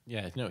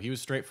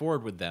was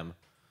straightforward with them.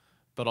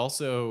 But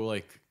also,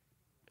 like,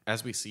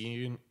 as we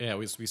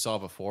saw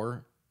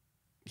before,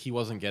 he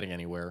wasn't getting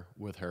anywhere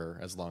with her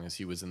as long as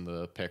he was in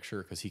the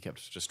picture because he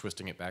kept just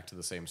twisting it back to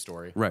the same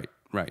story. Right.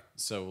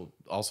 So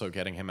also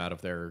getting him out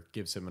of there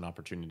gives him an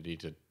opportunity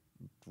to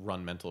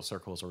run mental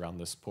circles around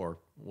this poor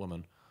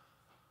woman,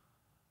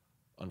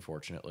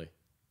 unfortunately.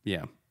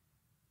 Yeah.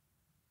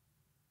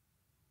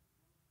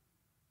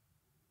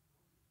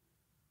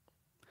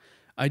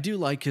 I do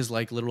like his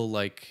like little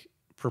like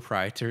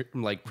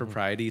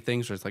propriety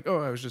things where it's like,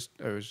 oh, I was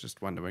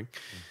just wondering.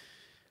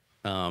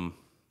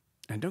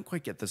 I don't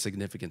quite get the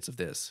significance of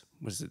this.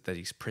 Was it that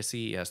he's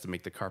prissy? He has to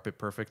make the carpet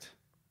perfect?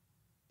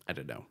 I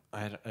don't know.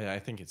 I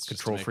think it's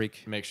just Control to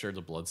freak. Make sure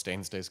the blood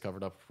stain stays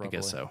covered up properly. I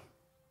guess so.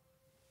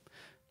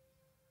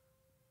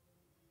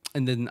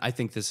 And then I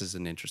think this is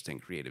an interesting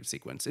creative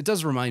sequence. It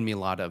does remind me a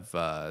lot of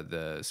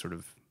the sort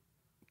of,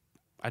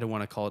 I don't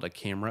want to call it a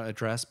camera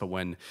address, but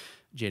when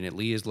Janet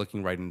Leigh is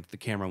looking right into the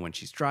camera when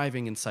she's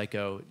driving in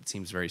Psycho, it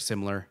seems very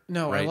similar.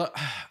 No, right?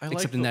 I like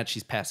Except in that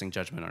she's passing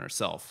judgment on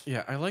herself.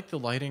 Yeah, I like the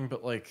lighting,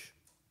 but like,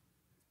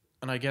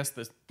 and I guess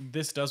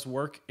this does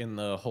work in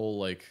the whole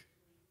like,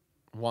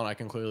 one, I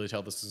can clearly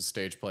tell this is a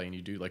stage play, and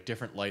you do like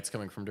different lights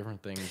coming from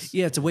different things.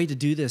 Yeah, it's a way to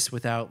do this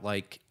without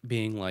like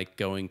being like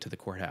going to the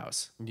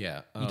courthouse.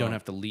 Yeah, You don't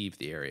have to leave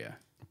the area.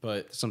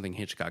 But Something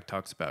Hitchcock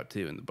talks about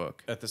too in the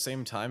book. at the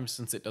same time,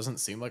 since it doesn't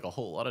seem like a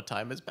whole lot of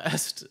time has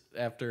passed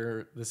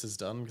after this is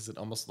done, because it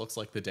almost looks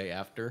like the day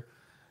after,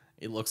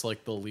 it looks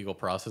like the legal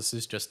process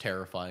is just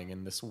terrifying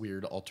in this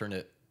weird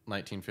alternate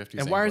 1950s.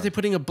 And why are they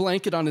putting a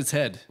blanket on his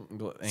head?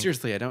 Well,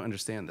 Seriously, I don't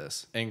understand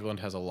this. England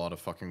has a lot of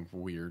fucking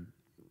weird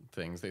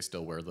things. They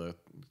still wear the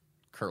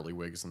curly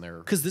wigs in their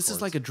Because this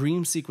is like a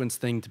dream sequence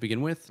thing to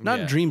begin with. Not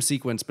a Yeah. dream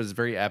sequence, but it's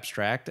very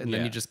abstract. And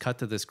then Yeah. you just cut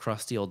to this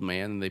crusty old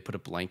man and they put a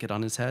blanket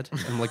on his head.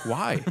 I'm like,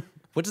 why?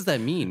 What does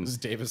that mean? This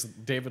is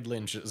David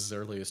Lynch's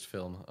earliest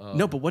film.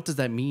 No, but what does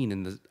that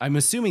mean? I'm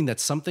assuming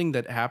that's something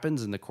that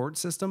happens in the court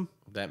system.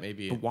 That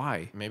maybe. But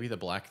why? Maybe the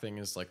black thing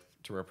is like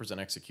to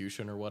represent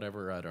execution or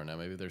whatever. I don't know.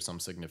 Maybe there's some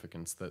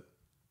significance that.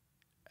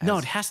 No,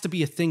 it has to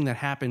be a thing that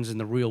happens in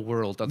the real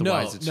world.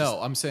 Otherwise, it's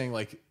just... I'm saying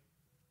like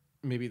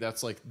maybe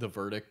that's like the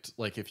verdict.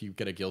 Like if you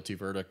get a guilty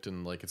verdict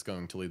and like it's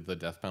going to lead to the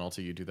death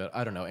penalty, you do that.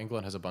 I don't know.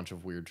 England has a bunch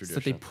of weird So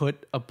traditions. they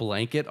put a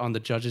blanket on the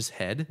judge's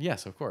head?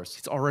 Yes, of course.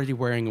 He's already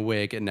wearing a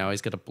wig, and now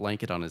he's got a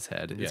blanket on his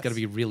head. It's Yes. got to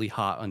be really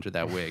hot under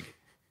that wig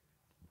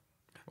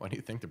Why do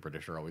you think the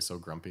British are always so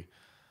grumpy?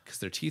 because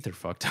their teeth are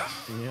fucked up.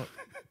 Yeah.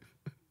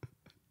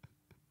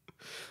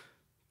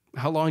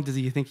 How long does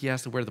he think he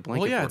has to wear the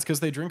blanket Well, yeah, for? it's because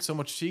they drink so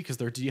much tea because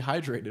they're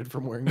dehydrated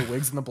from wearing the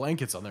wigs and the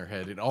blankets on their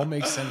head. It all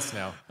makes sense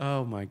now.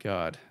 Oh my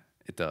God.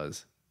 It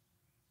does.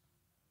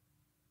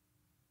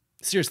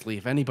 Seriously,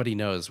 if anybody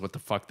knows what the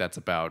fuck that's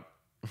about,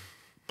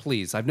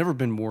 please. I've never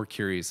been more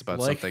curious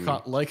about something.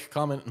 Like,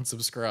 comment, and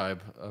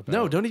subscribe.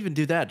 No, don't even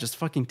do that. Just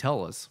fucking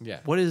tell us.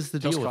 Yeah. What is the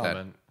Just deal with that?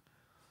 comment.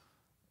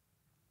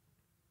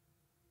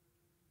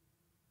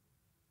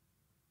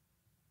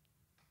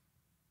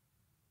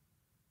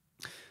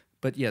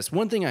 But yes,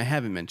 one thing I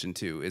haven't mentioned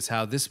too is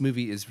how this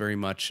movie is very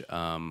much,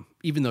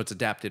 even though it's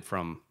adapted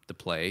from the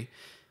play,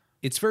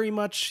 it's very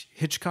much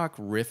Hitchcock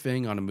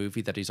riffing on a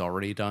movie that he's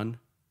already done,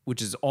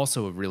 which is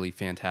also a really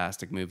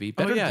fantastic movie.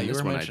 Better yeah, than you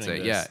this were one, I'd mentioning say.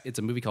 this. Yeah, it's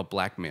a movie called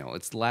Blackmail.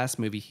 It's the last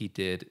movie he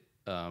did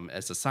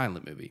as a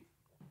silent movie.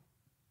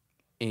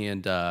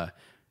 And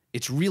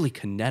it's really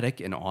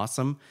kinetic and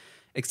awesome,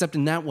 except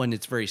in that one,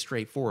 it's very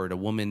straightforward. A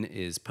woman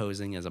is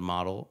posing as a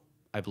model,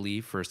 I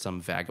believe, for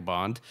some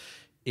vagabond,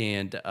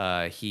 and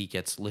he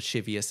gets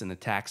lascivious and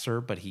attacks her,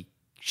 but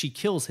she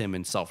kills him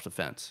in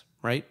self-defense,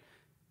 right?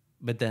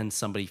 But then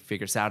somebody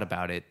figures out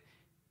about it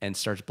and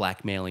starts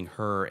blackmailing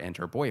her and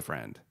her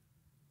boyfriend,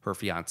 her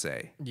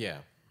fiance. Yeah.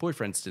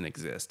 Boyfriends didn't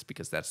exist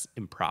because that's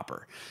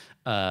improper.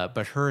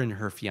 But her and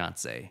her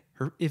fiance,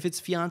 if it's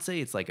fiance,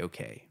 it's like,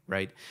 okay,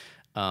 right?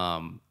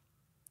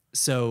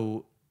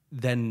 So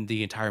then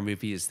the entire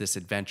movie is this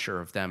adventure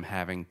of them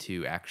having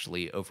to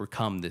actually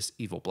overcome this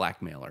evil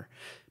blackmailer.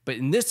 But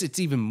in this, it's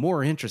even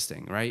more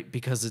interesting, right?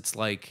 Because it's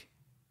like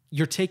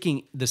you're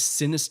taking the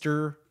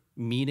sinister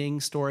meeting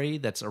story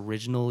that's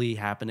originally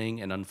happening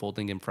and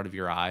unfolding in front of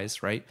your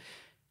eyes, right?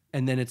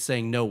 And then it's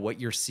saying, no, what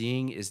you're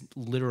seeing is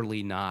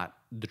literally not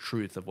the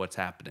truth of what's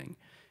happening.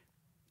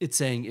 It's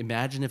saying,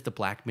 imagine if the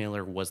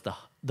blackmailer was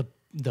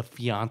the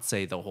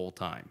fiance the whole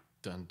time.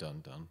 Dun,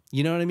 dun, dun.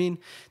 You know what I mean?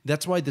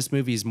 That's why this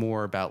movie is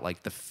more about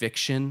like the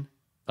fiction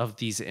of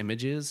these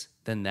images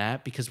than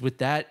that, because with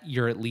that,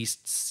 you're at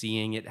least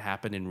seeing it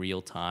happen in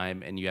real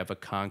time and you have a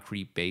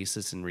concrete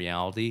basis in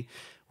reality.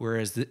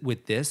 Whereas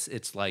with this,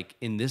 it's like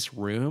in this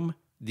room,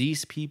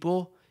 these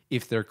people,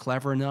 if they're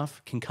clever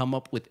enough, can come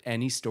up with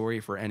any story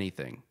for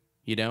anything,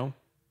 you know?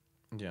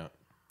 Yeah.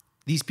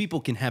 These people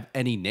can have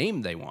any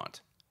name they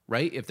want,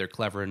 right? If they're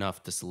clever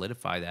enough to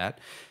solidify that.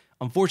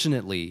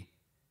 Unfortunately,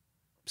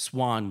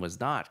 Swan was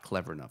not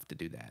clever enough to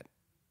do that.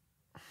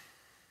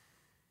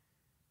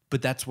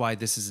 But that's why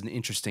this is an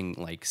interesting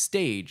like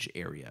stage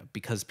area,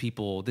 because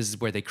people, this is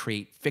where they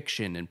create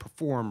fiction and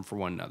perform for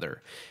one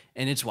another.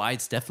 And it's why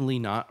it's definitely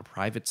not a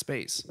private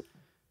space.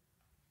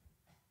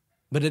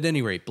 But at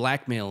any rate,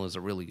 Blackmail is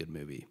a really good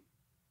movie.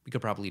 We could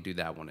probably do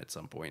that one at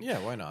some point. Yeah,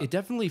 why not? It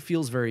definitely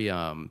feels very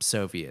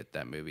Soviet,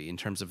 that movie, in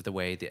terms of the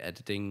way the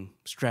editing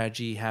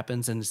strategy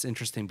happens. And it's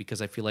interesting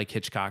because I feel like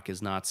Hitchcock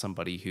is not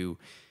somebody who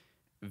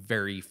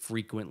very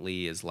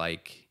frequently is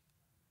like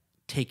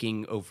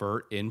taking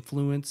overt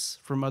influence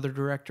from other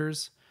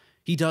directors.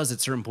 He does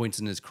at certain points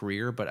in his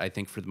career, but I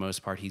think for the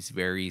most part, he's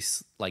very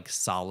like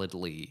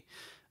solidly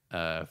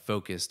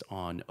focused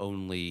on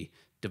only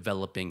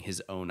developing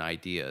his own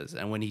ideas.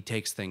 And when he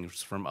takes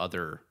things from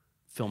other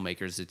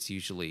filmmakers, it's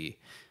usually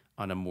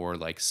on a more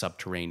like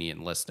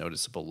subterranean, less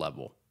noticeable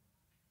level.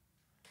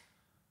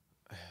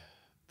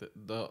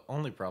 The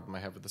only problem I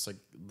have with this,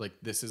 like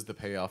this is the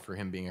payoff for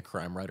him being a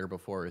crime writer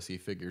before, is he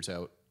figures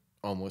out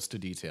almost to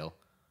detail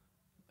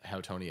how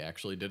Tony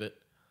actually did it.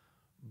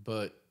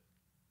 But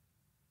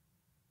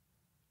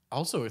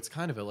also, it's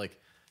kind of a like,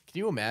 can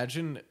you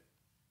imagine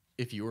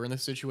if you were in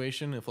this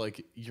situation, if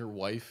like your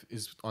wife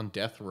is on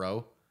death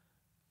row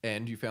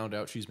and you found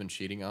out she's been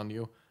cheating on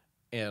you,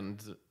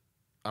 and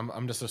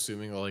I'm just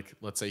assuming, like,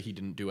 let's say he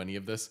didn't do any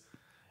of this,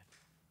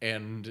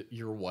 and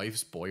your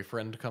wife's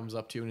boyfriend comes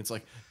up to you and it's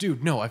like,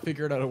 dude, no, I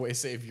figured out a way to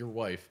save your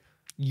wife.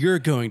 You're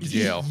going to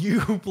jail.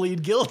 You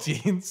plead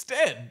guilty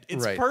instead.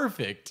 It's Right.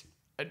 perfect.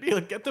 I'd be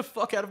like, get the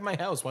fuck out of my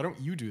house. Why don't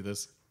you do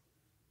this?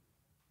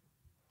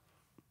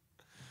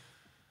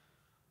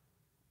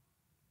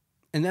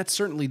 And that's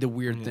certainly the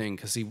weird thing,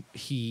 because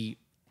he,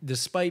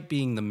 despite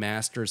being the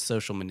master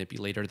social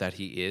manipulator that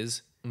he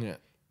is, Yeah.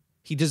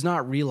 he does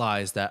not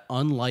realize that,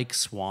 unlike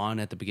Swan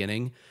at the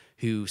beginning,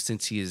 who,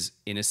 since he is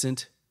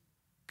innocent,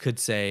 could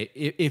say,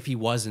 if he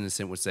was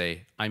innocent, would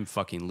say, I'm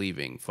fucking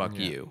leaving. Fuck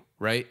you.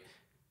 Right?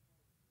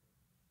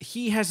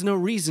 He has no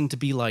reason to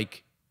be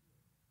like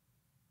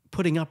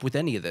putting up with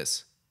any of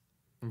this.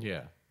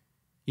 Yeah.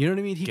 You know what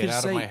I mean? He Get could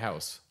out say, of my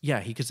house. Yeah,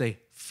 he could say,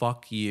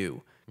 fuck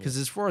you. Because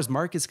as far as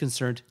Mark is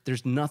concerned,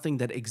 there's nothing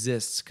that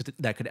exists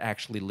that could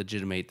actually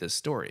legitimate this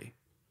story.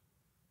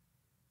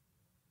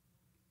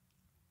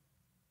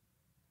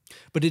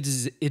 But it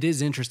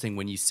is interesting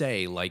when you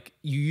say, like,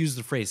 you use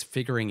the phrase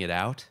figuring it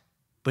out,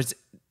 but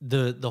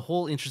the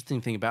whole interesting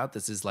thing about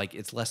this is, like,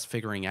 it's less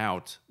figuring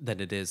out than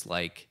it is,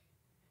 like,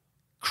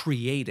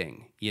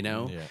 creating, you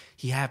know? Yeah.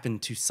 He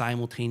happened to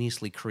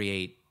simultaneously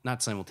create,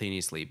 not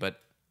simultaneously, but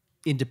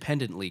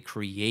independently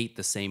create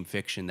the same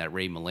fiction that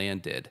Ray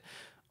Milland did.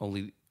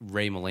 Only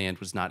Ray Milland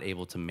was not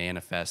able to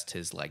manifest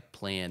his like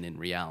plan in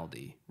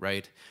reality,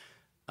 right?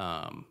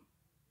 Of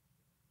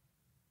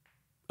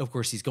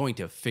course, he's going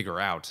to figure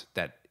out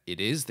that it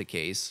is the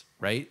case,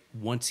 right?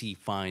 Once he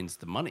finds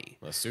the money.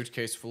 A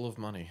suitcase full of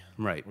money.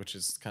 Right. Which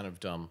is kind of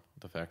dumb,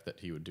 the fact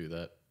that he would do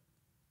that.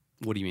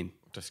 What do you mean?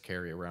 Just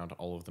carry around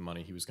all of the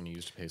money he was going to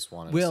use to pay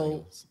Swan and Well,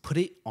 singles. put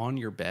it on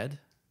your bed.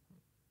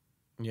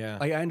 Yeah.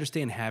 Like, I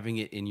understand having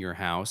it in your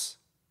house,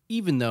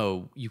 even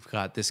though you've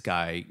got this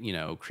guy, you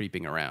know,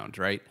 creeping around,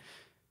 right?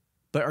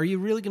 But are you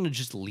really going to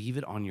just leave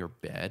it on your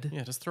bed?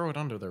 Yeah, just throw it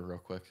under there real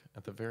quick,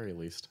 at the very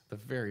least. The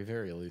very,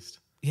 very least.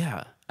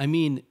 Yeah. I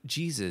mean,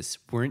 Jesus,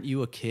 weren't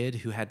you a kid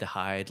who had to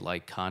hide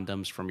like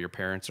condoms from your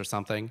parents or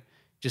something?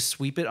 Just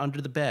sweep it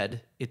under the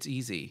bed. It's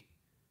easy.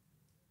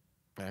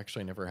 I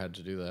actually never had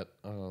to do that.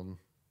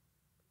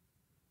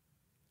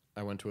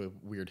 I went to a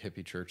weird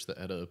hippie church that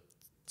had a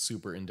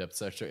super in-depth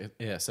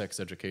sex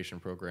education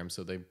program,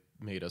 so they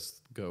made us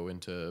go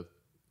into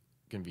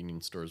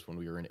convenience stores when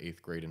we were in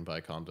 8th grade and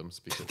buy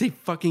condoms. Because They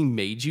fucking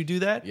made you do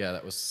that? yeah,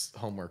 that was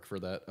homework for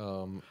that.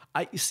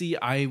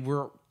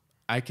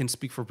 I can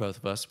speak for both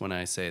of us when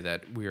I say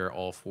that we are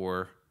all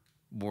for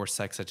more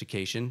sex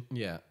education,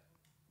 Yeah.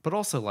 but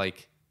also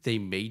like they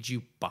made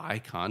you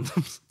buy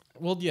condoms.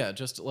 Well, yeah,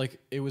 just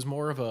like it was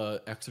more of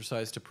a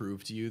exercise to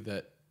prove to you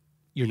that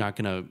You're not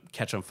going to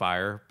catch on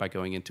fire by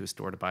going into a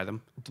store to buy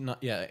them.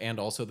 and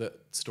also that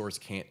stores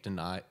can't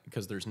deny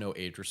because there's no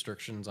age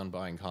restrictions on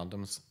buying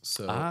condoms.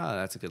 So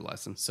That's a good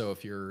lesson. So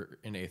if you're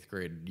in 8th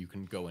grade, you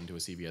can go into a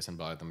CVS and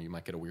buy them. You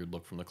might get a weird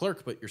look from the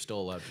clerk, but you're still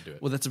allowed to do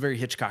it. Well, that's a very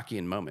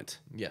Hitchcockian moment.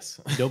 Yes.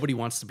 Nobody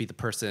wants to be the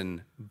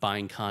person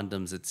buying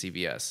condoms at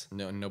CVS.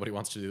 No, nobody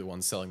wants to be the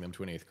one selling them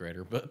to an 8th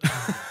grader, but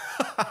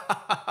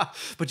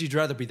But you'd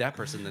rather be that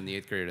person than the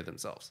 8th grader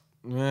themselves.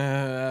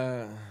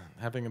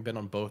 having been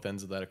on both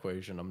ends of that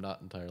equation, I'm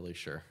not entirely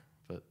sure.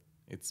 But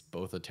it's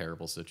both a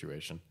terrible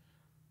situation.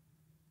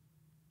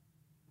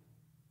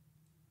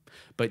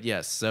 But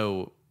yes,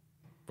 so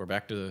We're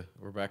back to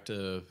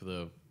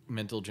the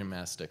mental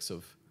gymnastics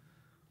of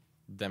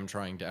them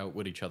trying to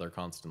outwit each other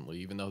constantly,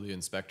 even though the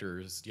inspector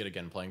is yet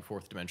again playing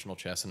fourth dimensional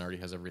chess and already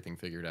has everything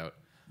figured out.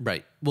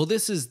 Right. Well,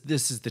 this is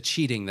the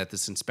cheating that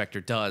this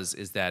inspector does,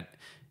 is that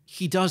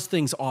he does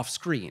things off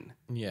screen.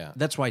 Yeah.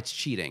 That's why it's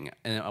cheating,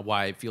 and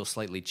why I feel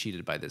slightly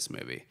cheated by this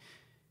movie.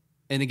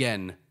 And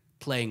again,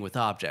 playing with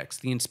objects.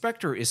 The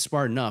inspector is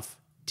smart enough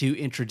to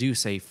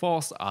introduce a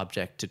false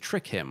object to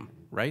trick him,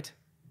 right?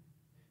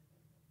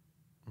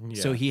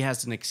 Yeah. So he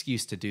has an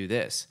excuse to do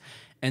this.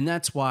 And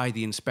that's why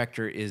the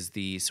inspector is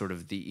the sort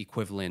of the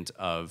equivalent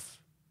of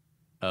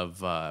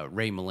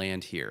Ray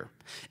Milland here.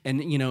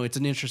 And, you know, it's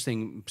an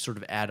interesting sort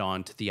of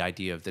add-on to the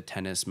idea of the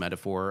tennis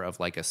metaphor of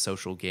like a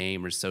social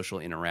game or social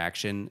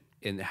interaction,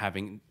 and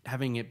having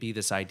it be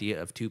this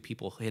idea of two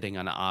people hitting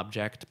on an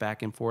object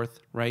back and forth,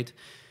 right?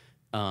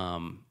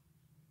 And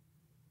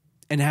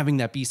having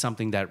that be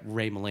something that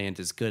Ray Milland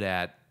is good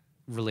at,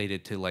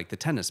 related to like the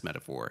tennis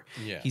metaphor.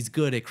 Yeah. He's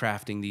good at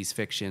crafting these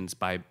fictions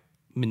by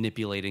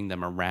manipulating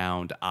them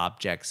around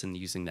objects and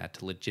using that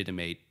to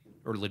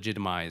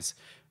legitimize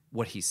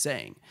what he's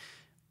saying.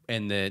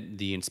 And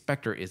the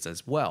inspector is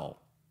as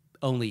well.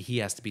 Only he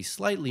has to be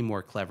slightly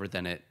more clever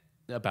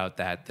about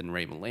that than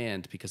Ray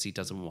Milland, because he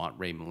doesn't want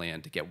Ray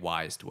Milland to get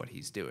wise to what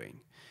he's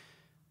doing.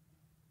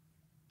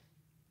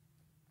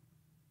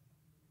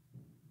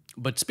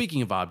 But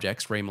speaking of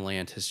objects, Ray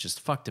Milland has just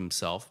fucked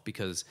himself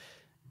because,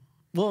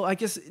 well, I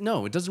guess,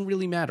 no, it doesn't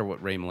really matter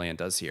what Ray Milland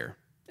does here.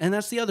 And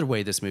that's the other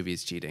way this movie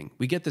is cheating.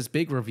 We get this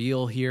big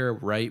reveal here,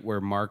 right, where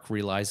Mark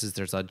realizes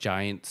there's a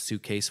giant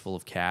suitcase full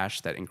of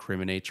cash that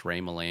incriminates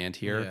Ray Milland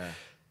here. Yeah.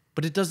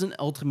 But it doesn't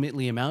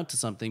ultimately amount to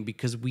something,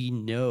 because we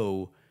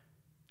know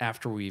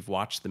after we've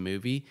watched the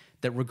movie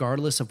that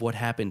regardless of what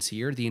happens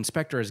here, the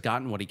inspector has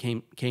gotten what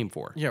he came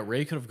for. Yeah,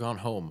 Ray could have gone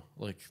home.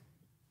 Like,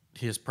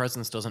 his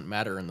presence doesn't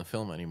matter in the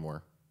film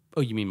anymore.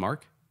 Oh, you mean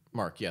Mark?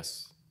 Mark,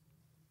 yes.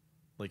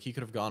 Like, he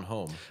could have gone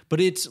home. But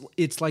it's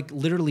like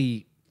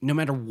literally, no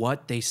matter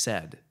what they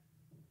said,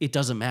 it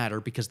doesn't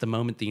matter, because the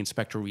moment the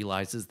inspector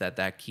realizes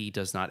that key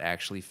does not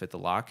actually fit the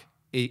lock,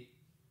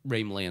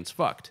 Ray Milland's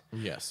fucked.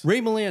 Yes.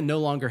 Ray Milland no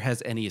longer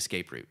has any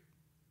escape route.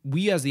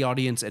 We as the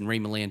audience and Ray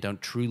Milland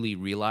don't truly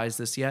realize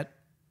this yet.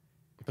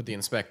 But the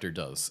inspector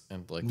does.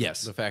 And like,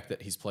 yes, the fact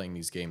that he's playing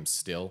these games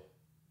still,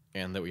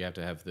 and that we have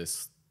to have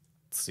this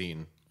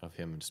scene of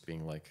him just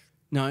being like...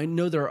 Now, I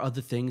know there are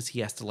other things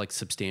he has to like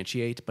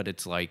substantiate, but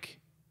it's like,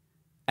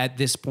 at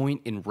this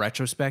point in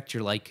retrospect,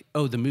 you're like,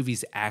 oh, the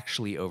movie's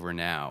actually over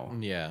now.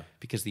 Yeah.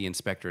 Because the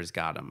inspector has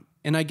got him.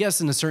 And I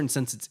guess in a certain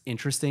sense it's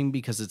interesting,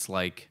 because it's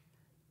like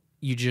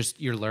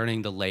you're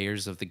learning the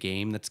layers of the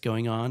game that's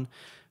going on.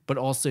 But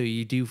also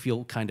you do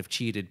feel kind of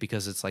cheated,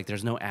 because it's like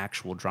there's no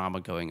actual drama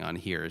going on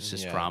here. It's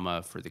just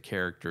drama for the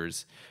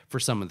characters,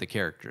 for some of the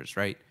characters,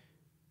 right?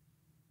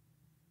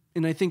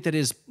 And I think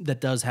that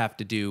does have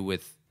to do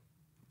with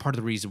part of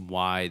the reason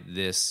why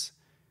this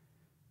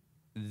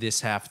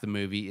half of the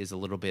movie is a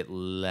little bit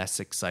less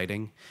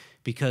exciting,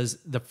 because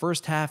the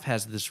first half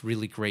has this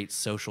really great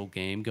social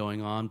game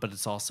going on, but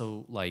it's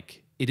also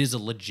like, it is a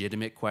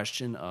legitimate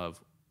question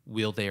of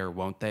will they or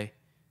won't they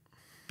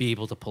be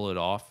able to pull it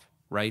off,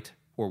 right?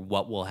 Or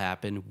what will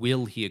happen?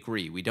 Will he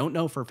agree? We don't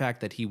know for a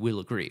fact that he will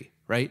agree,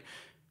 right?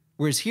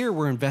 Whereas here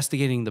we're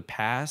investigating the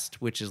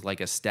past, which is like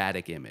a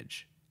static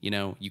image. You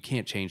know, you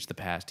can't change the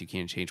past. You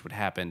can't change what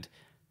happened.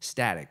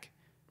 Static,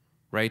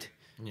 right?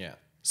 Yeah.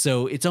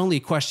 So it's only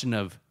a question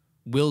of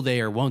will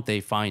they or won't they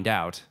find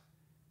out?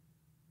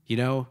 You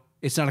know,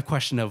 it's not a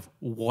question of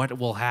what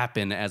will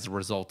happen as a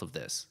result of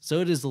this. So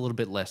it is a little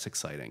bit less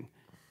exciting.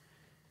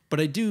 But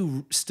I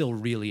do still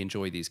really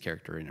enjoy these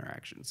character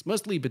interactions,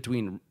 mostly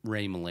between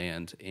Ray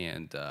Milland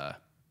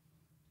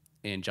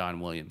and John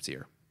Williams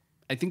here.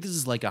 I think this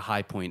is like a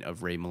high point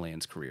of Ray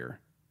Milland's career.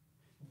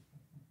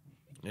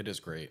 It is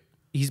great.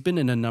 He's been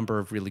in a number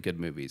of really good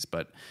movies,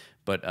 but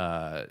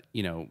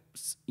you know,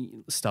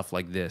 stuff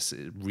like this,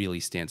 it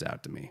really stands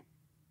out to me.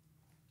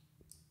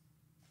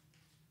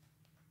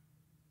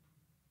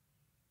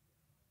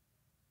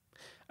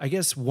 I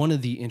guess one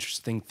of the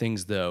interesting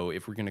things, though,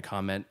 if we're going to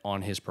comment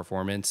on his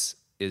performance,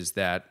 is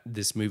that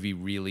this movie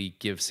really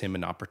gives him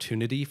an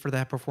opportunity for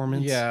that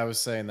performance. Yeah, I was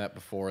saying that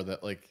before,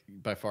 that like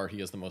by far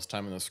he has the most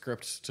time in the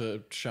script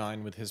to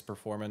shine with his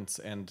performance.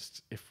 And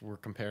if we're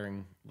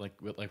comparing, like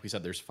we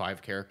said, there's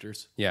 5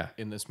 characters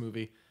in this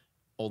movie.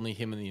 Only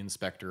him and the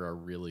inspector are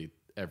really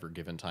ever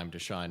given time to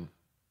shine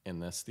in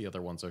this. The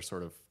other ones are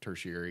sort of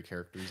tertiary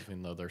characters,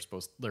 even though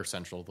they're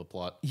central to the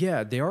plot.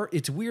 Yeah, they are.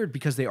 It's weird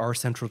because they are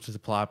central to the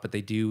plot, but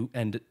they do,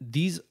 and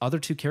these other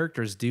 2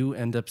 characters do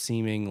end up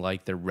seeming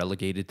like they're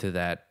relegated to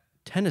that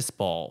tennis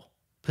ball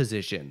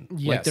position.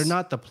 Yes. Like they're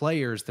not the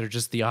players, they're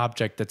just the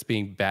object that's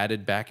being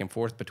batted back and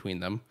forth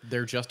between them.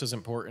 They're just as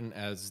important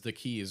as the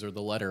keys or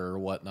the letter or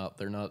whatnot.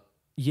 They're not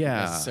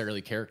yeah,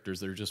 necessarily characters.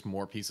 They're just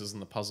more pieces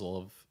in the puzzle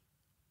of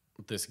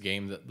this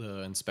game that the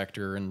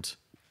inspector and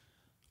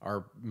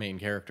our main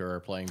character are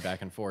playing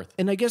back and forth.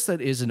 And I guess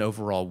that is an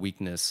overall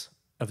weakness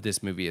of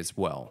this movie as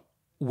well,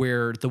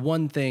 where the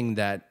one thing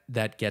that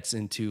gets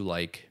into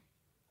like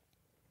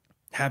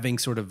having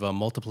sort of a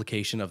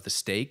multiplication of the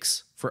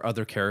stakes for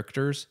other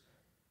characters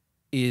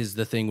is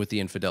the thing with the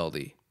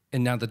infidelity.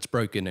 And now that's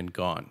broken and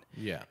gone.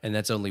 Yeah. And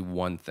that's only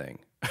one thing.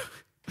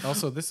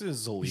 Also, this is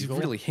He's illegal.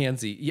 really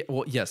handsy. Yeah,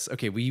 well, yes.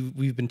 Okay,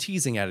 we've been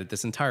teasing at it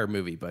this entire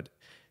movie, but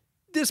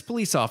this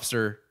police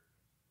officer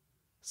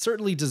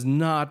certainly does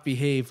not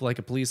behave like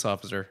a police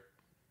officer.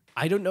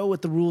 I don't know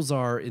what the rules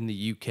are in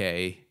the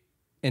UK,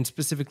 and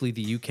specifically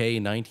the UK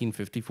in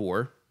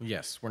 1954.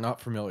 Yes, we're not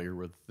familiar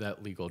with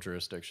that legal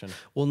jurisdiction.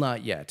 Well,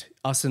 not yet.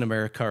 Us in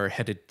America are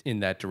headed in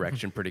that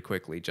direction pretty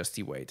quickly. Just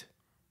you wait.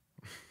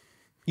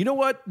 You know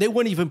what? They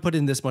wouldn't even put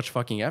in this much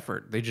fucking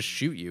effort. They just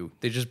shoot you.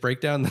 They just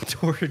break down the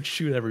door and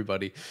shoot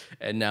everybody.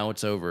 And now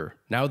it's over.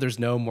 Now there's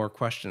no more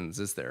questions,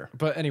 is there?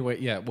 But anyway,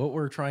 yeah, what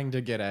we're trying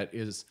to get at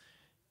is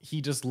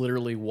he just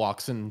literally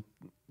walks in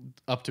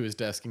up to his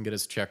desk and get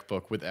his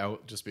checkbook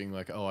without just being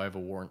like, oh, I have a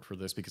warrant for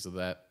this because of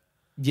that.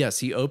 Yes,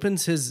 he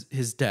opens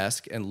his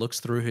desk and looks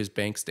through his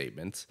bank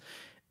statements.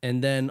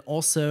 And then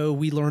also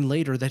we learn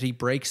later that he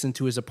breaks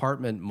into his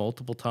apartment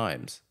multiple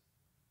times.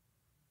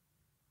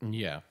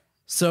 Yeah.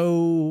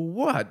 So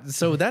what?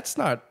 So that's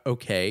not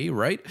okay,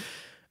 right?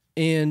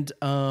 And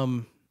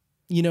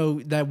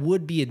that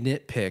would be a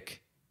nitpick,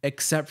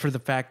 except for the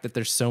fact that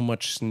there's so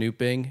much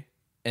snooping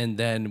and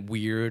then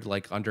weird,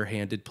 like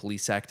underhanded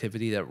police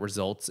activity that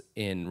results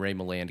in Ray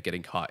Milland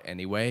getting caught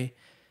anyway.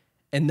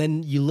 And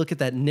then you look at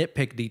that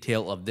nitpick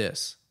detail of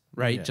this,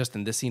 right? Yeah. Just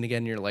in this scene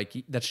again, you're like,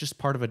 that's just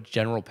part of a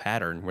general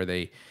pattern where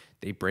they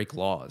break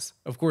laws.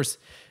 Of course,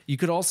 you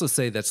could also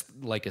say that's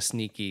like a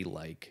sneaky,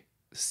 like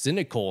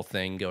cynical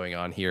thing going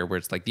on here where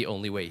it's like the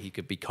only way he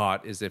could be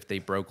caught is if they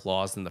broke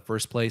laws in the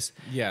first place.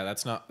 Yeah,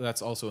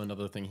 that's also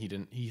another thing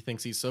he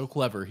thinks he's so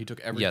clever. He took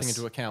everything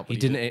into account. He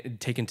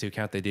didn't take into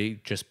account that they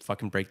just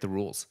fucking break the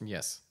rules.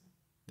 Yes.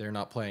 They're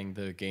not playing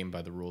the game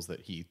by the rules that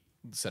he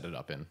set it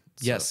up in.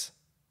 So, Yes.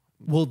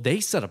 Well, they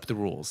set up the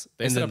rules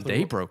and then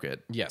they broke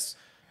it. yes.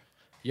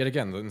 Yet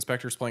again, the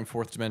inspector's playing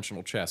fourth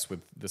dimensional chess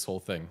with this whole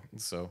thing.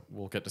 So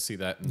we'll get to see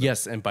that.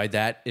 Yes, and by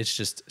that, it's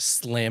just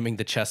slamming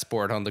the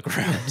chessboard on the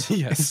ground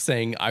Yes. and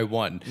saying, I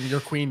won. Your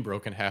queen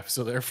broke in half,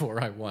 so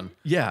therefore I won.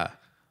 Yeah.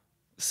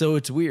 So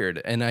it's weird.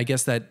 And I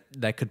guess that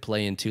could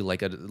play into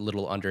like a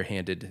little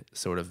underhanded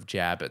sort of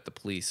jab at the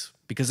police.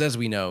 Because as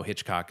we know,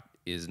 Hitchcock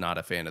is not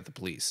a fan of the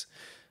police.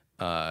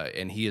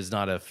 And he is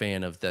not a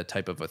fan of the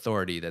type of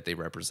authority that they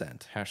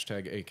represent.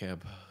 Hashtag ACAB.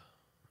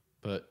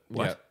 But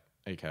What?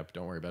 yeah, ACAB,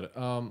 don't worry about it.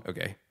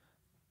 Okay.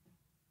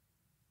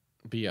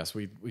 But yes,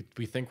 we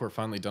think we're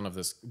finally done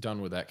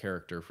with that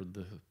character for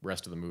the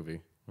rest of the movie.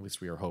 At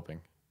least we are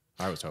hoping.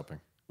 I was hoping.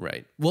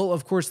 Right. Well,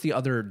 of course, the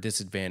other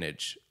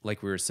disadvantage,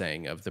 like we were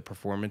saying, of the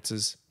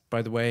performances,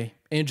 by the way,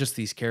 and just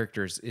these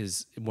characters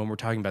is when we're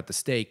talking about the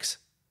stakes,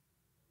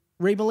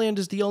 Ray Milland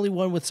is the only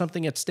one with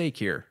something at stake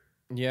here.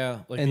 Yeah,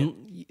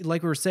 And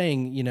like we were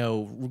saying,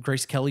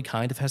 Grace Kelly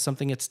kind of has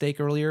something at stake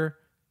earlier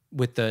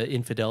with the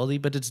infidelity,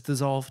 but it's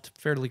dissolved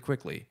fairly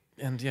quickly.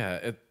 and yeah,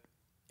 it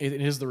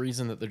is the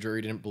reason that the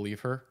jury didn't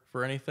believe her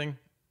for anything.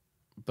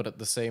 But at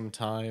the same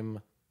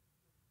time,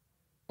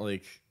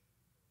 like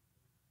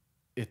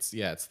it's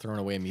thrown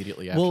away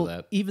immediately after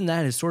that. Even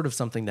that is sort of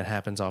something that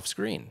happens off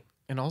screen.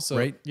 And also,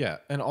 Right? yeah,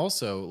 and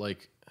also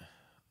like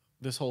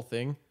this whole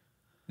thing,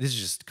 This is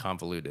just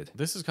convoluted.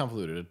 this is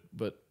convoluted,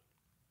 but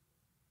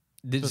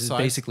This is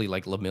Besides- basically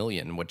like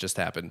Lemillion, what just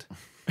happened.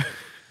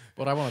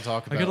 what I want to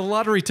talk I got a about,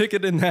 lottery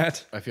ticket in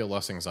that. I feel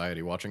less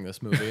anxiety watching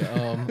this movie.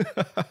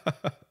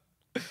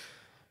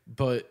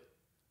 But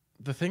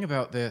the thing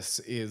about this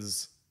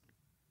is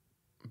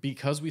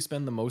because we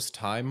spend the most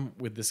time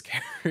with this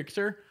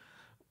character,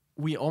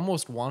 we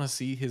almost want to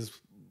see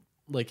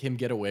him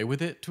get away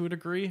with it to a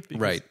degree.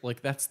 Because, Right.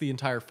 Like that's the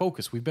entire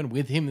focus. We've been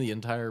with him the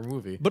entire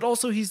movie. But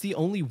also, he's the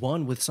only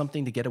one with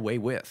something to get away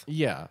with.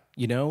 Yeah.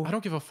 You know? I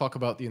don't give a fuck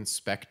about the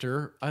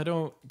inspector. I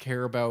don't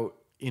care about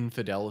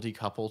infidelity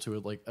couple to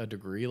like a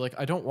degree. Like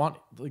I don't want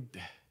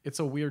it's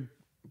a weird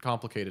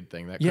complicated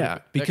thing that Yeah,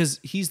 because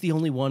he's the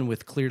only one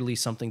with clearly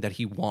something that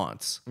he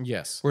wants.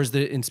 yes. Whereas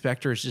the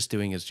inspector is just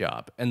doing his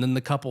job. And then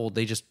the couple,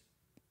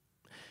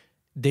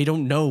 they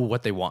don't know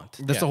what they want.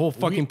 That's Yeah, the whole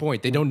fucking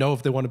point. They don't know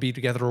if they want to be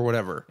together or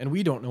whatever. And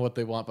we don't know what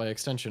they want by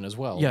extension as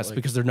well. Yes, Like,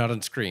 because they're not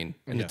on screen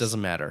and Yes. it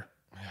doesn't matter.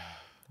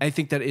 I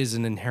think that is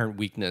an inherent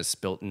weakness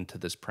built into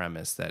this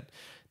premise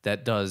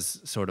that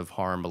does sort of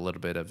harm a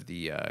little bit of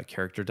the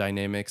character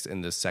dynamics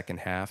in the second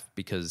half,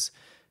 because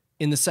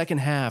in the second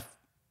half,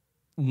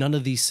 none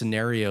of these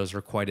scenarios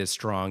are quite as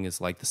strong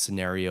as like the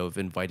scenario of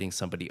inviting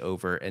somebody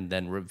over and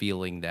then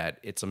revealing that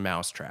it's a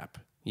mousetrap,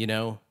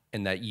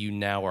 and that you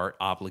now are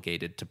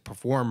obligated to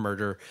perform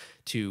murder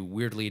to,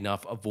 weirdly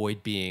enough,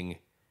 avoid being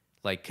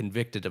like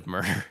convicted of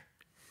murder,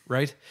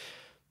 right?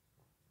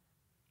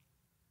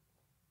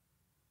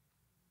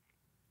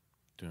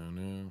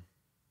 dunno.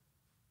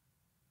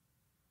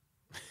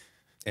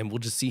 And we'll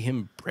just see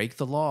him break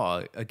the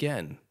law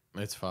again.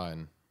 It's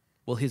fine.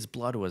 Well, his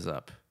blood was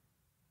up,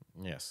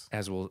 Yes.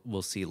 as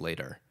we'll see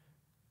later.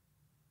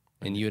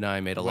 And you and I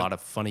made a lot of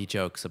funny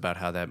jokes about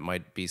how that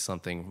might be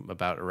something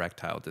about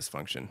erectile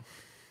dysfunction.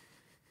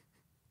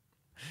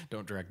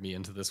 Don't drag me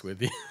into this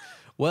with you.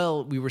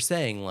 Well, we were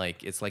saying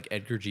like it's like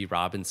Edgar G.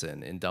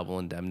 Robinson in Double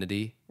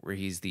Indemnity, where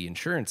he's the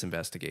insurance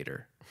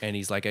investigator. And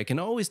he's like, I can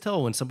always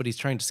tell when somebody's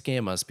trying to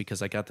scam us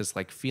because I got this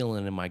like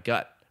feeling in my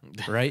gut,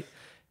 right?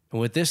 And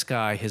with this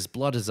guy, his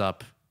blood is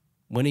up.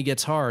 When he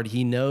gets hard,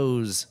 he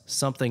knows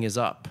something is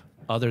up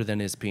other than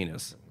his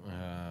penis.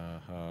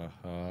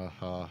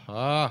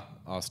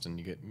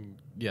 Austin,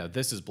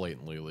 this is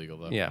blatantly illegal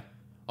though. Yeah.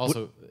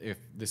 Also, if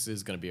this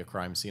is going to be a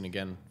crime scene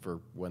again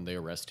for when they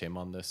arrest him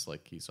on this,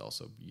 like he's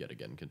also yet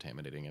again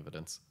contaminating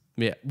evidence.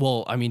 Yeah.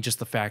 Well, I mean, just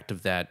the fact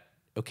of that,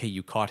 okay,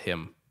 you caught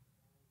him.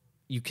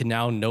 You can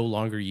now no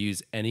longer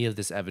use any of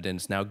this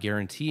evidence, now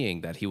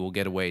guaranteeing that he will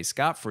get away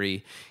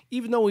scot-free,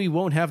 even though he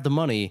won't have the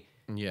money.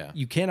 Yeah.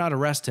 You cannot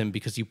arrest him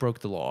because you broke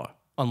the law,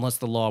 unless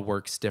the law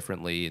works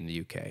differently in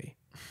the UK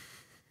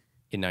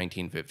in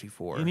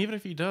 1954. And even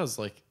if he does,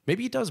 like...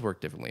 Maybe it does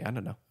work differently. I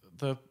don't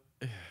know.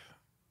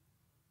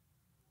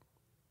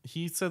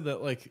 He said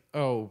that, like,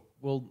 oh,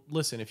 well,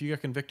 listen, if you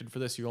get convicted for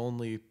this, you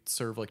only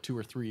serve, like, 2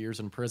 or 3 years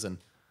in prison.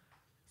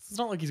 It's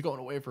not like he's going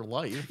away for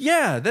life.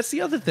 Yeah, that's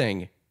the other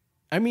thing.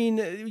 I mean,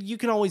 you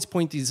can always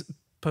poke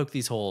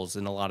these holes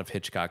in a lot of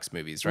Hitchcock's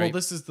movies, right?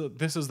 Well, this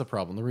is the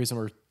problem. The reason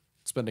we're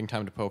spending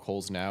time to poke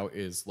holes now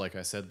is, like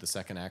I said, the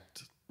second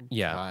act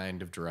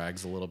kind of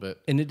drags a little bit.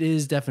 And it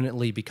is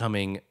definitely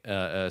becoming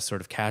a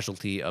sort of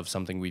casualty of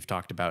something we've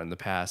talked about in the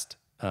past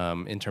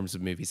in terms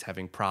of movies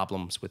having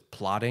problems with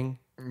plotting.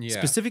 Yeah.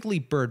 Specifically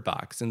Bird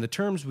Box. And the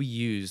terms we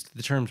used,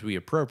 the terms we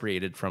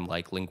appropriated from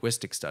like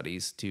linguistic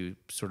studies to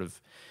sort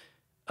of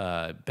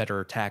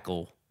better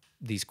tackle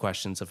these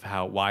questions of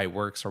why it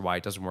works or why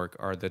it doesn't work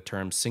are the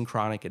terms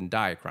synchronic and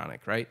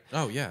diachronic, right?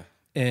 Oh, yeah.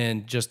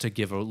 And just to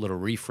give a little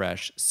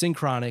refresh,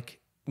 synchronic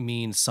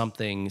means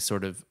something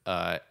sort of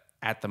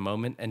at the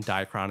moment, and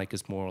diachronic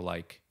is more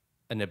like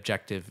an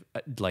objective,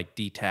 like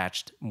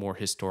detached, more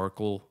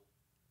historical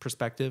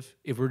perspective.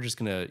 If we're just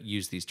going to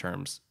use these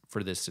terms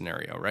for this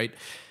scenario, right?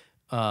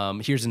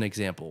 Here's an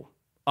example.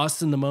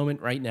 Us in the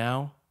moment right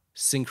now,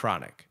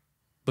 synchronic.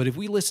 But if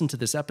we listen to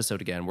this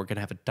episode again, we're going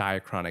to have a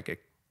diachronic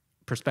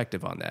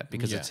perspective on that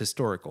because it's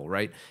historical,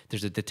 right?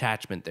 There's a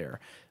detachment there.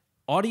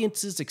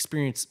 Audiences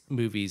experience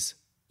movies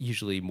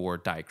usually more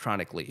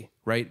diachronically,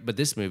 right? But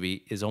this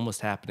movie is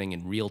almost happening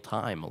in real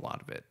time, a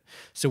lot of it.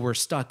 So we're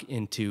stuck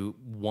into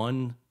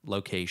one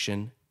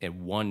location at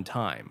one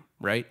time,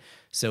 right?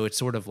 So it's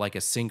sort of like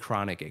a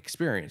synchronic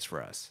experience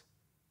for us.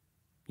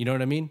 You know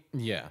what I mean?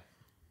 Yeah.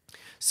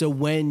 So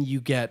when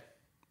you get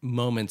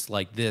moments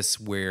like this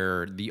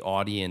where the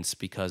audience,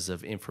 because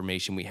of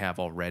information we have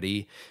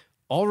already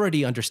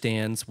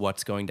understands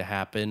what's going to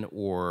happen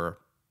or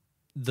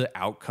the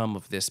outcome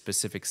of this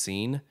specific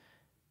scene,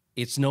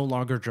 it's no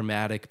longer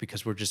dramatic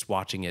because we're just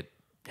watching it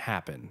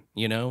happen,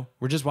 you know?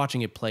 We're just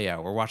watching it play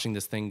out. We're watching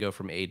this thing go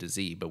from A to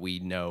Z, but we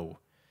know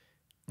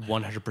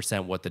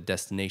 100% what the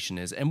destination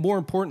is. And more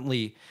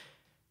importantly,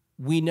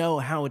 we know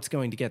how it's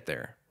going to get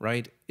there,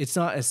 right? It's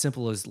not as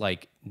simple as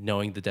like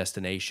knowing the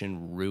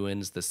destination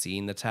ruins the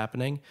scene that's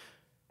happening.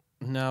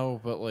 No,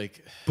 but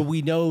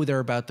we know they're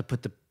about to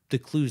put the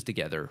clues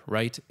together,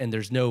 right? And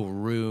there's no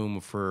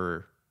room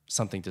for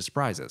something to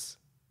surprise us.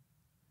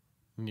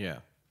 Yeah.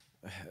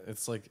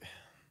 It's like,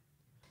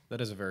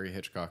 that is a very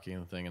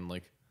Hitchcockian thing. And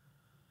like,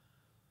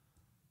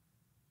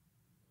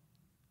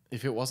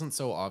 if it wasn't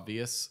so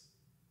obvious,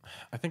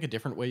 I think a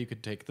different way you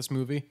could take this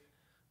movie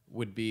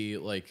would be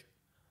like,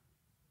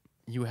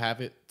 you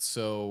have it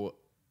so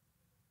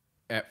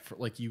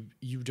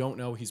you don't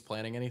know he's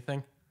planning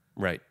anything.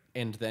 Right.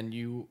 And then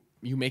you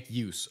make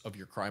use of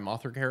your crime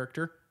author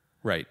character.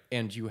 Right.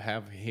 And you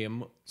have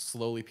him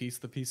slowly piece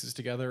the pieces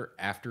together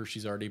after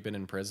she's already been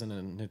in prison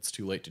and it's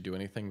too late to do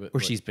anything. Or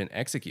she's been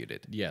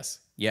executed. Yes.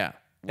 Yeah.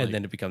 And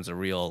then it becomes a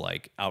real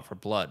like out for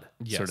blood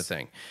sort of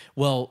thing.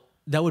 Well,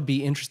 that would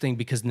be interesting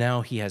because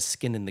now he has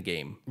skin in the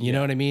game. You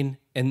know what I mean?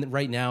 And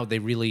right now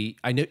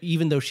I know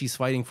even though she's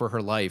fighting for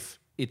her life,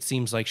 it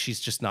seems like she's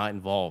just not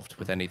involved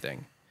with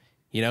anything.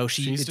 You know,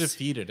 she's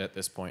defeated at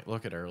this point.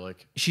 Look at her.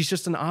 Like she's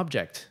just an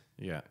object.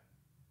 Yeah.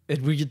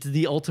 And we get to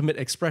the ultimate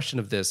expression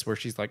of this where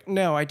she's like,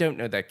 no, I don't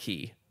know that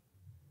key.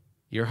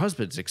 Your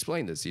husband's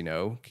explained this, you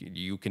know.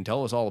 You can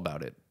tell us all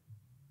about it.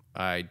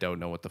 I don't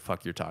know what the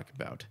fuck you're talking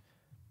about.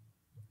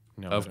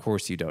 No, of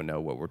course you don't know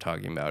what we're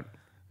talking about.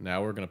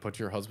 Now we're going to put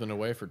your husband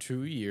away for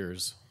 2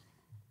 years.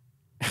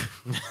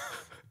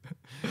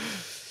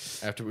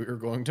 After we were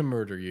going to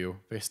murder you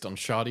based on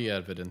shoddy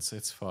evidence.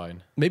 It's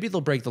fine. Maybe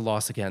they'll break the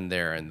loss again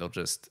there and they'll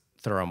just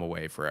throw him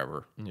away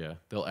forever. Yeah,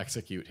 they'll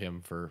execute him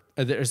for...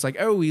 It's like,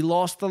 oh, he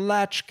lost the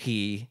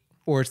latchkey.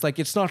 Or it's like,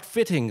 it's not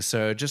fitting,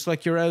 sir, just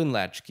like your own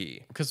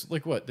latchkey. Because,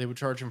 like, what? They would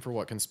charge him for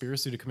what?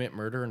 Conspiracy to commit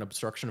murder and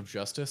obstruction of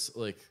justice?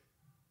 Like...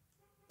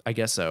 I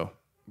guess so.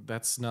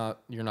 That's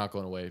not... You're not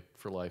going away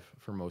for life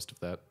for most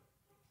of that.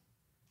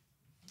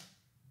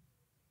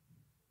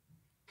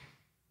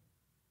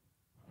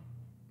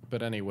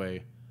 But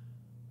anyway...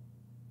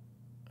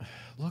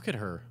 Look at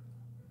her.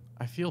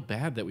 I feel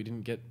bad that we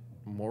didn't get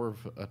more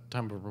of a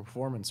time of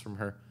performance from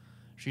her.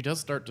 She does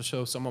start to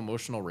show some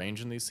emotional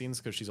range in these scenes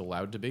because she's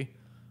allowed to be.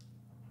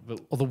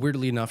 But although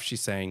weirdly enough,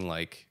 she's saying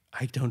like,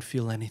 I don't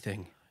feel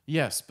anything.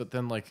 Yes, but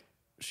then like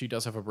she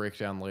does have a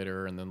breakdown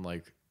later, and then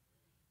like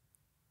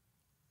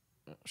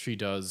she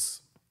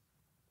does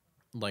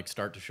like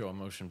start to show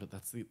emotion, but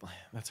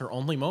that's her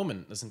only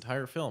moment this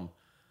entire film.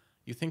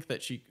 You think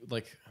that she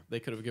like they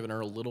could have given her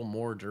a little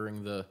more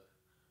during the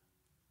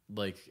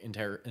like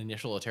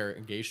initial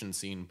interrogation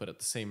scene, but at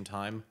the same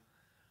time,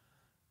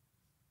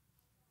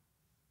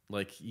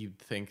 like you'd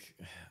think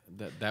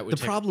that would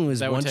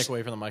would take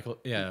away from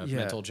the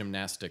mental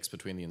gymnastics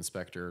between the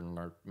inspector and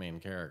our main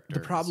character.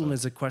 The problem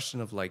is a question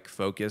of like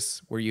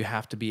focus, where you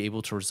have to be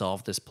able to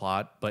resolve this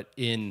plot, but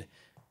in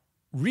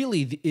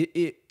really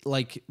it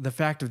like the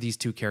fact of these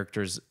two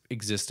characters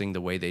existing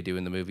the way they do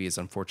in the movie is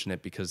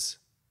unfortunate because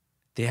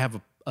they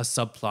have a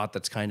subplot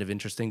that's kind of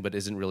interesting but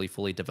isn't really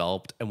fully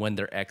developed, and when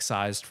they're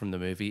excised from the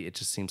movie, it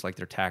just seems like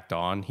they're tacked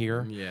on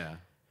here. Yeah,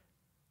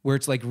 where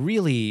it's like,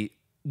 really,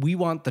 we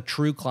want the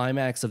true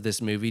climax of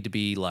this movie to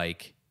be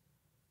like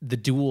the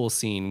duel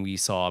scene we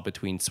saw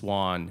between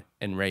Swan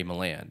and Ray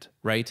Milland,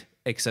 right?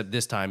 Except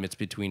this time it's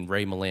between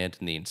Ray Milland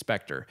and the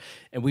inspector.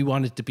 And we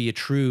want it to be a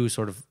true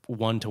sort of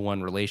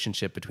one-to-one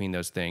relationship between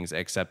those things,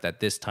 except that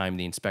this time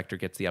the inspector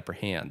gets the upper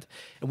hand.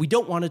 And we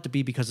don't want it to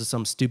be because of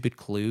some stupid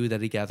clue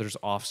that he gathers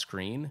off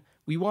screen.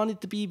 We want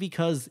it to be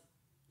because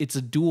it's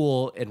a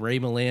duel and Ray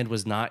Milland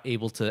was not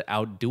able to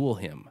outduel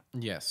him.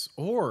 Yes.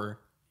 Or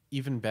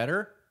even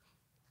better,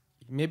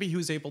 maybe he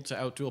was able to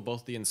outduel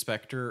both the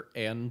inspector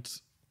and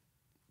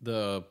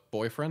the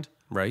boyfriend,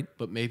 right?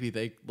 But maybe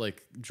they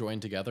like join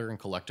together and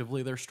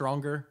collectively they're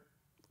stronger.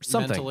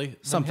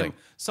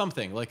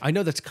 Something. Like, I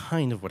know that's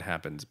kind of what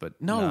happens, but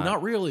no,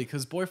 not really,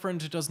 because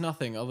boyfriend does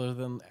nothing other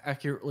than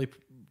accurately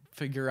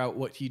figure out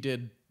what he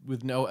did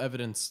with no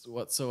evidence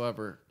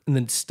whatsoever, and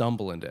then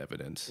stumble into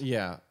evidence.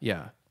 Yeah.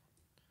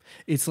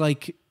 It's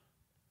like,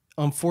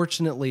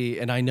 unfortunately,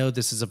 and I know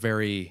this is a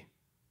very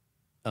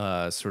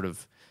sort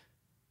of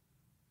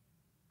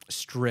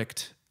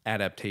strict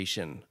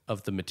adaptation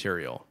of the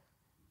material,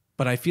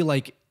 but I feel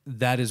like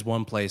that is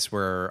one place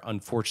where,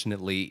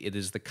 unfortunately, it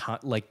is the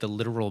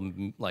literal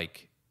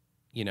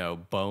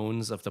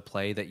bones of the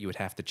play that you would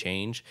have to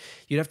change.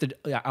 You'd have to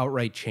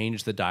outright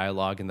change the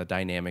dialogue and the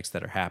dynamics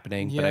that are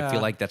happening. Yeah. But I feel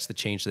like that's the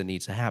change that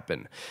needs to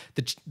happen.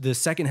 The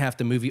second half of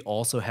the movie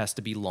also has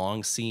to be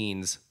long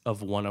scenes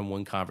of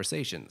one-on-one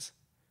conversations,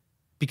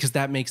 because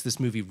that makes this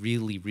movie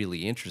really,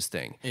 really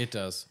interesting. It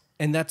does.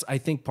 And that's, I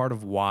think, part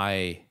of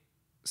why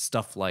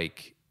stuff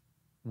like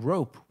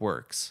Rope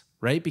works,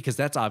 right? Because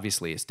that's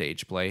obviously a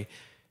stage play,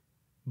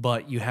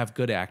 but you have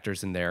good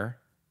actors in there,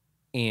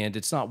 and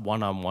it's not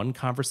one-on-one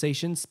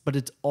conversations, but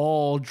it's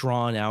all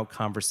drawn out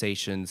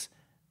conversations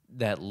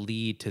that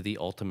lead to the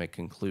ultimate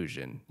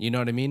conclusion. You know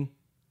what I mean?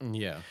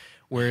 Yeah.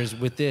 Whereas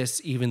with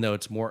this, even though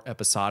it's more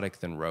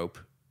episodic than Rope,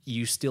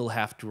 you still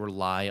have to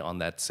rely on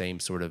that same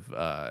sort of,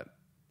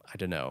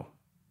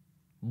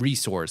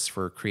 resource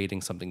for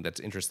creating something that's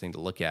interesting to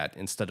look at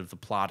instead of the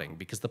plotting,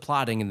 because the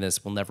plotting in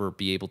this will never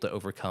be able to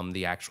overcome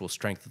the actual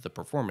strength of the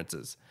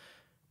performances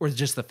or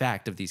just the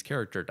fact of these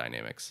character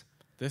dynamics.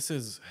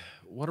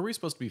 What are we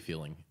supposed to be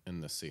feeling in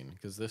this scene?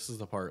 Because this is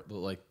the part that,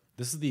 like,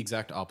 this is the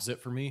exact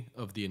opposite for me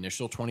of the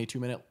initial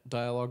 22-minute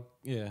dialogue.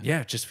 Yeah,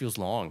 it just feels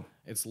long.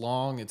 It's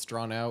long, it's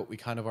drawn out. We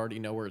kind of already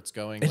know where it's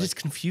going. And it's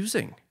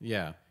confusing.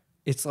 Yeah.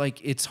 It's like,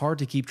 it's hard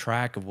to keep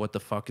track of what the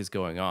fuck is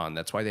going on.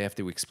 That's why they have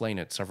to explain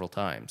it several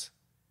times.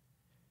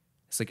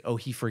 It's like, oh,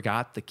 he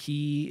forgot the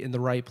key in the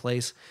right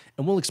place.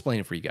 And we'll explain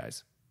it for you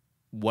guys.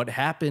 What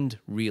happened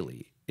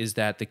really is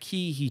that the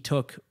key he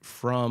took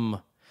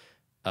from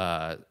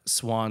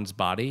Swan's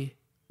body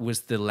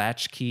was the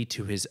latch key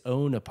to his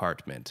own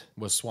apartment.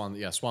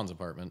 Swan's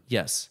apartment.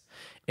 Yes.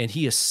 And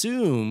he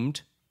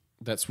assumed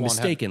that Swan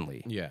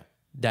mistakenly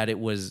that it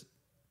was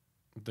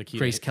the key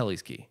Grace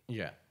Kelly's key.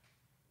 Yeah.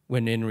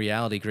 When in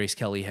reality, Grace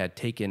Kelly had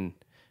taken...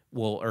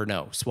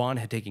 Swan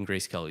had taken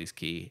Grace Kelly's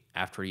key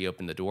after he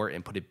opened the door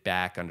and put it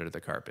back under the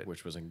carpet.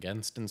 Which was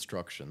against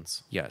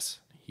instructions.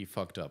 Yes. He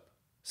fucked up.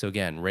 So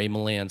again, Ray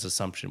Milland's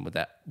assumption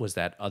was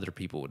that other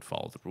people would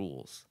follow the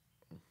rules.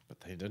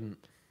 But they didn't.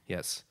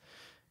 Yes.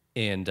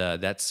 And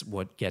that's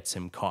what gets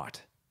him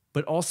caught.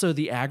 But also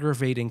the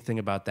aggravating thing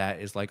about that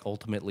is, like,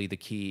 ultimately the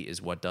key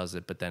is what does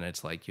it, but then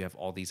it's like you have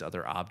all these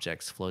other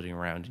objects floating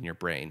around in your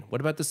brain.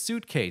 What about the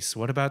suitcase?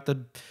 What about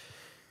the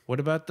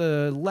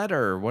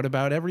letter? What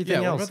about everything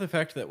else? What about the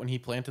fact that when he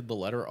planted the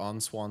letter on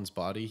Swan's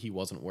body, he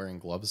wasn't wearing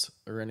gloves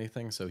or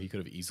anything, so he could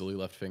have easily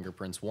left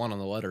fingerprints, 1 on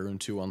the letter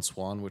and 2 on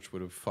Swan, which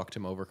would have fucked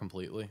him over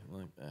completely.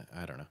 Like,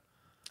 I don't know.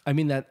 I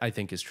mean, that I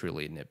think is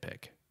truly a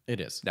nitpick. It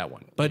is. That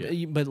one. But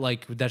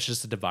like, that's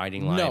just a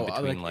dividing line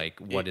between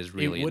what is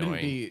really annoying. It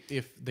wouldn't be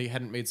if they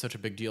hadn't made such a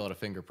big deal out of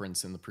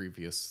fingerprints in the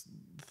previous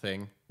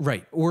thing.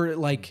 Right. Or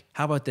like,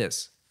 how about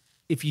this?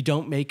 If you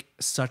don't make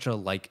such a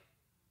like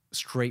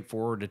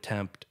straightforward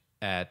attempt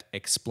at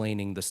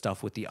explaining the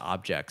stuff with the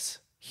objects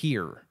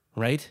here,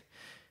 right?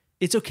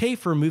 It's okay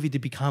for a movie to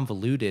be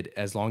convoluted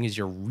as long as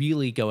you're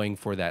really going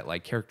for that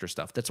like character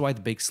stuff. That's why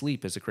The Big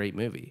Sleep is a great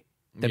movie.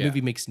 That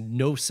movie makes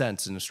no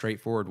sense in a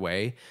straightforward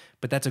way,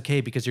 but that's okay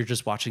because you're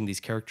just watching these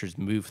characters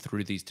move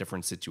through these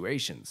different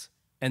situations.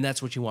 And that's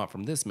what you want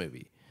from this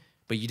movie.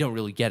 but you don't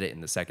really get it in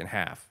the second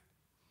half.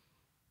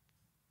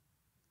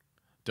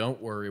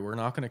 Don't worry, we're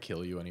not going to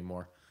kill you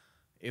anymore.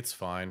 It's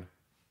fine.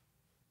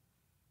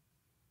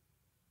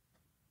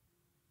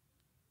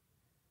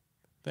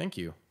 Thank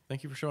you.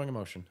 Thank you for showing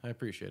emotion. I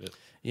appreciate it.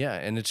 Yeah,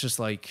 and it's just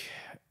like,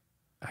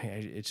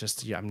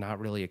 I'm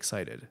not really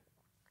excited.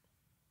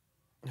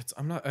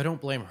 I don't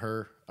blame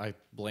her. I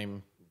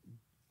blame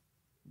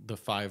the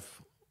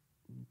 5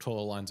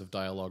 total lines of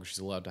dialogue she's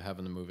allowed to have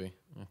in the movie.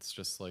 It's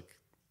just like,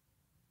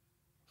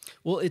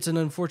 well, it's an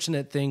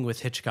unfortunate thing with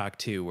Hitchcock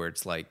too, where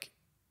it's like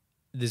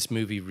this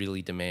movie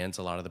really demands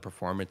a lot of the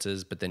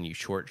performances, but then you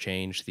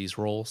shortchange these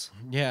roles.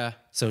 yeah.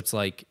 So it's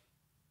like,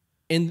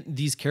 and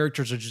these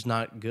characters are just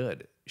not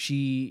good.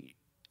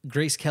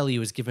 Grace Kelly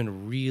was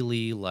given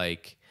really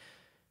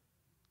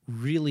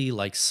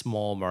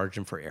small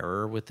margin for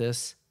error with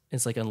this.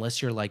 It's like,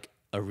 unless you're like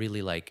a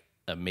really like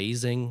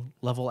amazing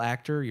level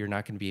actor, you're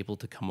not going to be able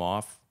to come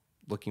off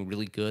looking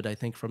really good, I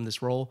think, from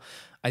this role.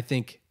 I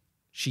think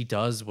she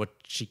does what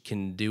she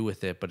can do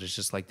with it, but it's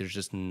just like there's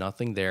just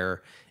nothing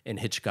there, and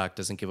Hitchcock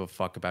doesn't give a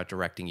fuck about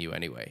directing you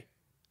anyway.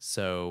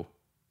 So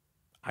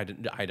I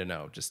don't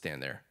know, just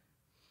stand there.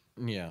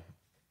 Yeah.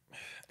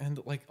 And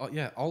like,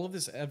 all of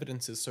this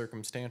evidence is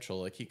circumstantial.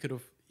 Like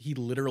he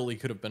literally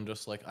could have been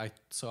just like, I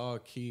saw a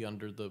key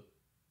under the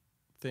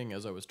thing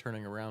as I was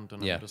turning around,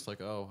 and I'm just like,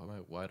 oh,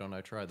 why don't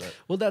I try that?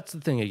 Well, that's the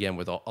thing again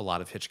with a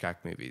lot of Hitchcock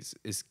movies,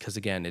 is because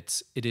again,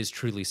 it is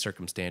truly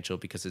circumstantial,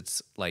 because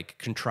it's like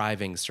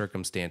contriving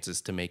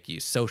circumstances to make you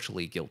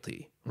socially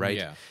guilty, right?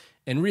 Yeah.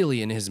 And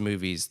really, in his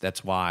movies,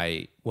 that's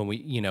why when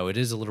it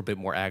is a little bit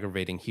more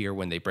aggravating here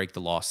when they break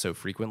the law so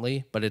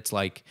frequently. But it's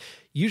like,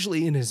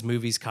 usually in his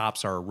movies,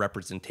 cops are a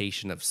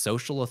representation of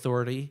social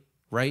authority,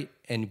 right?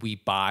 And we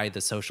buy the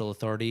social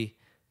authority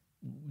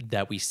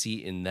that we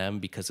see in them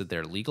because of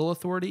their legal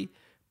authority,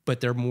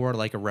 but they're more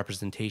like a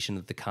representation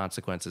of the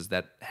consequences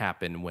that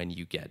happen when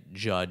you get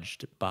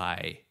judged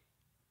by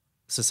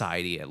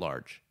society at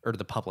large, or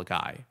the public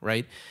eye,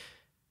 right?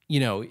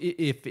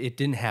 If it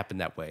didn't happen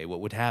that way, what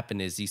would happen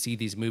is you see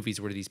these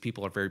movies where these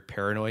people are very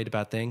paranoid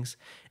about things.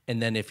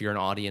 And then if you're an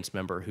audience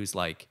member who's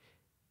like,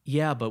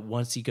 yeah, but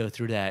once you go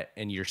through that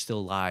and you're still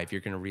alive,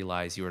 you're going to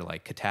realize you were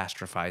like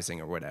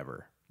catastrophizing or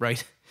whatever,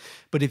 right?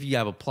 But if you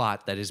have a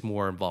plot that is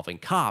more involving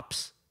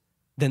cops,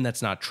 then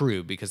that's not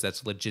true, because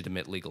that's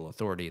legitimate legal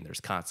authority and there's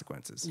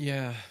consequences.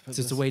 Yeah.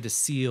 So it's a way to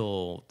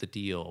seal the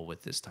deal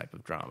with this type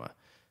of drama.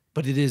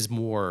 But it is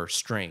more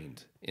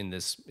strained in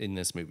this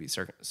movie,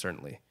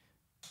 certainly.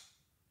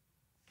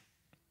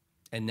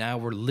 And now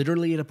we're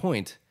literally at a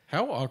point.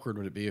 How awkward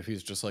would it be if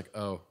he's just like,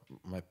 oh,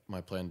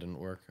 my plan didn't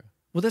work?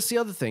 Well, that's the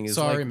other thing is,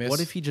 sorry, like, miss. What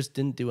if he just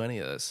didn't do any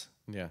of this?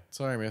 Yeah.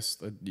 Sorry, miss.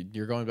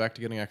 You're going back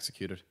to getting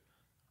executed.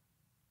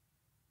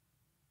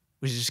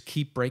 We should just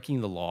keep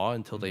breaking the law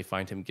until they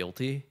find him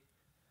guilty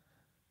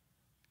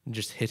and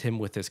just hit him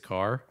with his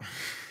car.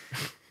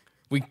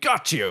 We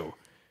got you,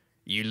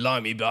 you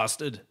limey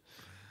bastard.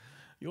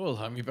 You're a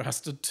limey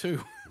bastard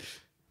too.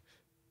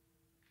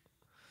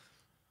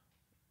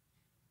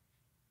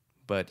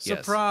 But yes.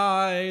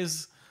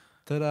 Surprise!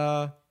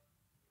 Ta-da!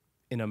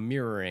 In a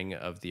mirroring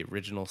of the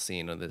original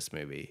scene of this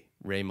movie,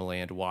 Ray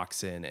Milland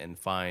walks in and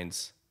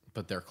finds...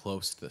 But they're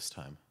close this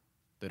time.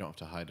 They don't have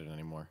to hide it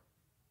anymore.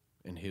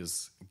 And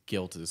his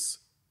guilt is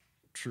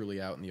truly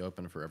out in the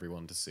open for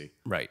everyone to see.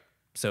 Right.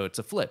 So it's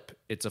a flip.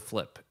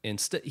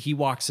 Instead, he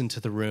walks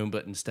into the room,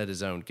 but instead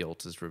his own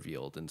guilt is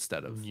revealed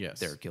instead of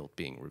their guilt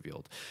being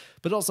revealed.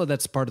 But also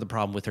that's part of the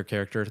problem with her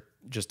character,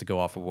 just to go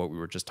off of what we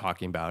were just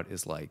talking about,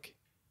 is like,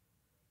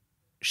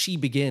 she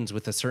begins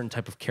with a certain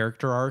type of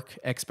character arc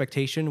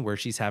expectation where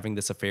she's having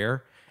this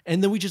affair,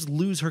 and then we just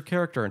lose her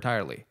character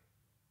entirely.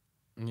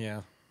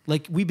 Yeah.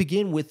 Like, we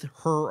begin with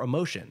her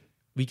emotion.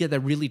 We get that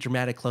really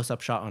dramatic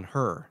close-up shot on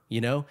her,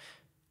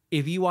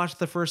 If you watch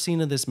the first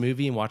scene of this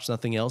movie and watch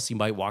nothing else, you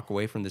might walk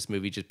away from this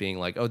movie just being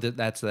like, oh,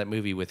 that's that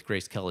movie with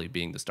Grace Kelly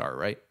being the star,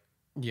 right?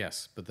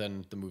 Yes, but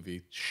then the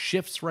movie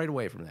shifts right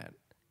away from that.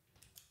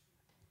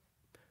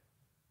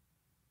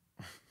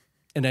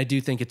 And I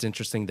do think it's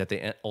interesting that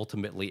they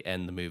ultimately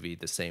end the movie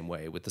the same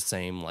way, with the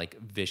same like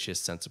vicious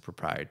sense of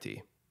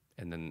propriety.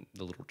 And then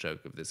the little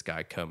joke of this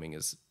guy combing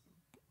his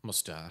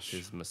mustache,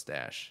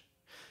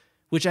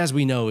 which, as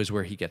we know, is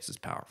where he gets his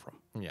power from.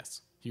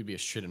 Yes. He'd be a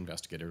shit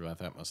investigator without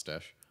that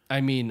mustache.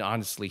 I mean,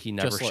 honestly, he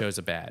never shows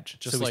a badge.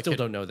 So we still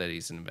don't know that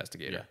he's an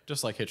investigator. Yeah,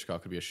 just like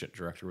Hitchcock could be a shit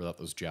director without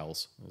those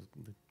jowls.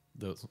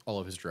 All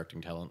of his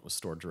directing talent was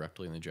stored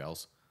directly in the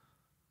jowls.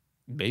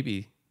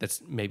 Maybe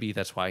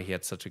that's why he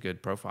had such a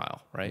good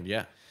profile, right?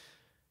 Yeah.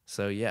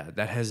 So yeah,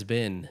 that has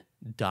been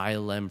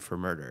Dial M for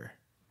Murder.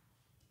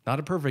 Not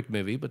a perfect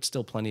movie, but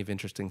still plenty of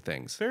interesting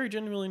things. Very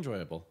genuinely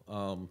enjoyable.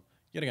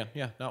 Yet again,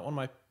 yeah, not one of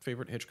my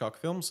favorite Hitchcock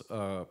films,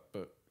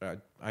 but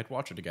I'd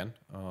watch it again.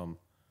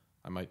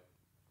 I might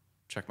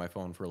check my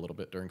phone for a little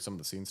bit during some of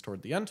the scenes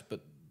toward the end,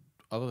 but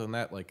other than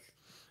that, like,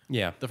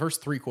 yeah, the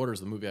first 3/4 of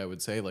the movie, I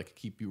would say, like,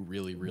 keep you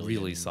really, really,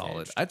 really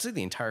solid. I'd say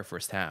the entire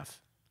first half.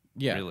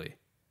 Yeah, really.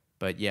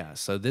 But yeah,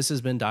 so this has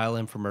been Dial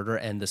In for Murder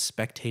and the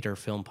Spectator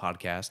Film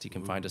Podcast. You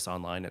can find us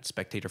online at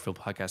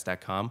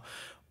spectatorfilmpodcast.com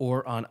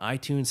or on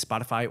iTunes,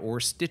 Spotify, or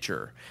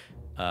Stitcher.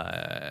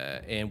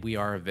 And we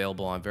are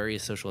available on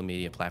various social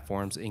media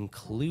platforms,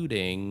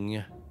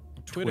 including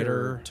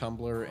Twitter,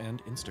 Tumblr,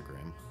 and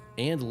Instagram.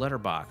 And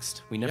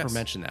Letterboxd. We never Yes.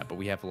 mentioned that, but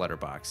we have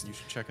Letterboxd. You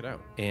should check it out.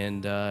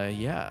 And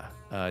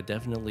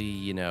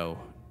definitely,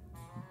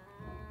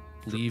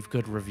 leave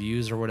good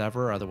reviews or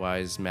whatever.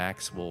 Otherwise,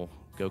 Maxx will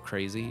go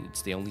crazy.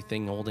 It's the only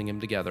thing holding him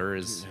together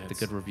is the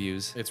good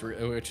reviews.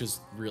 Which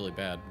is really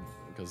bad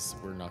because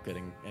we're not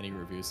getting any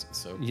reviews.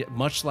 So Yeah,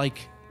 much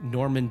like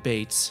Norman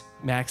Bates,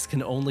 Maxx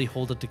can only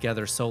hold it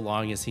together so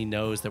long as he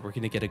knows that we're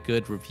going to get a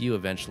good review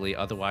eventually.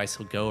 Otherwise,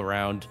 he'll go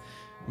around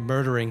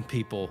murdering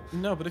people.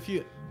 No, but if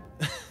you,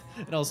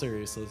 in all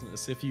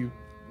seriousness, if you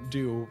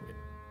do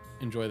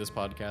enjoy this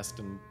podcast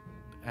and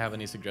have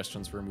any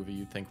suggestions for a movie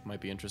you think might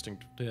be interesting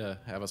to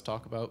have us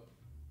talk about,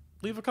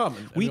 leave a comment.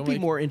 and We'd we'll be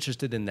make- more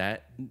interested in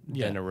that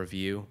Yeah. than a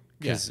review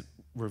because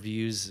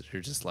reviews are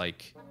just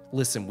like,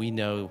 listen, we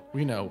know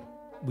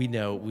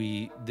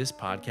this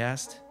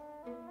podcast,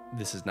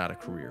 this is not a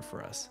career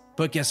for us.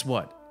 But guess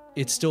what?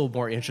 It's still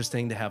more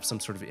interesting to have some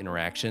sort of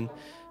interaction.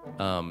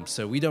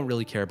 So we don't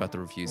really care about the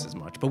reviews as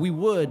much, but we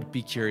would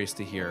be curious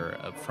to hear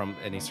from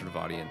any sort of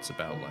audience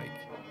about like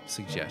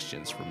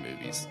suggestions for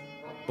movies.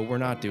 But we're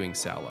not doing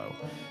Sallow,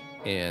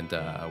 and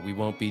we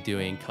won't be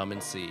doing Come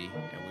and See,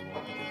 and we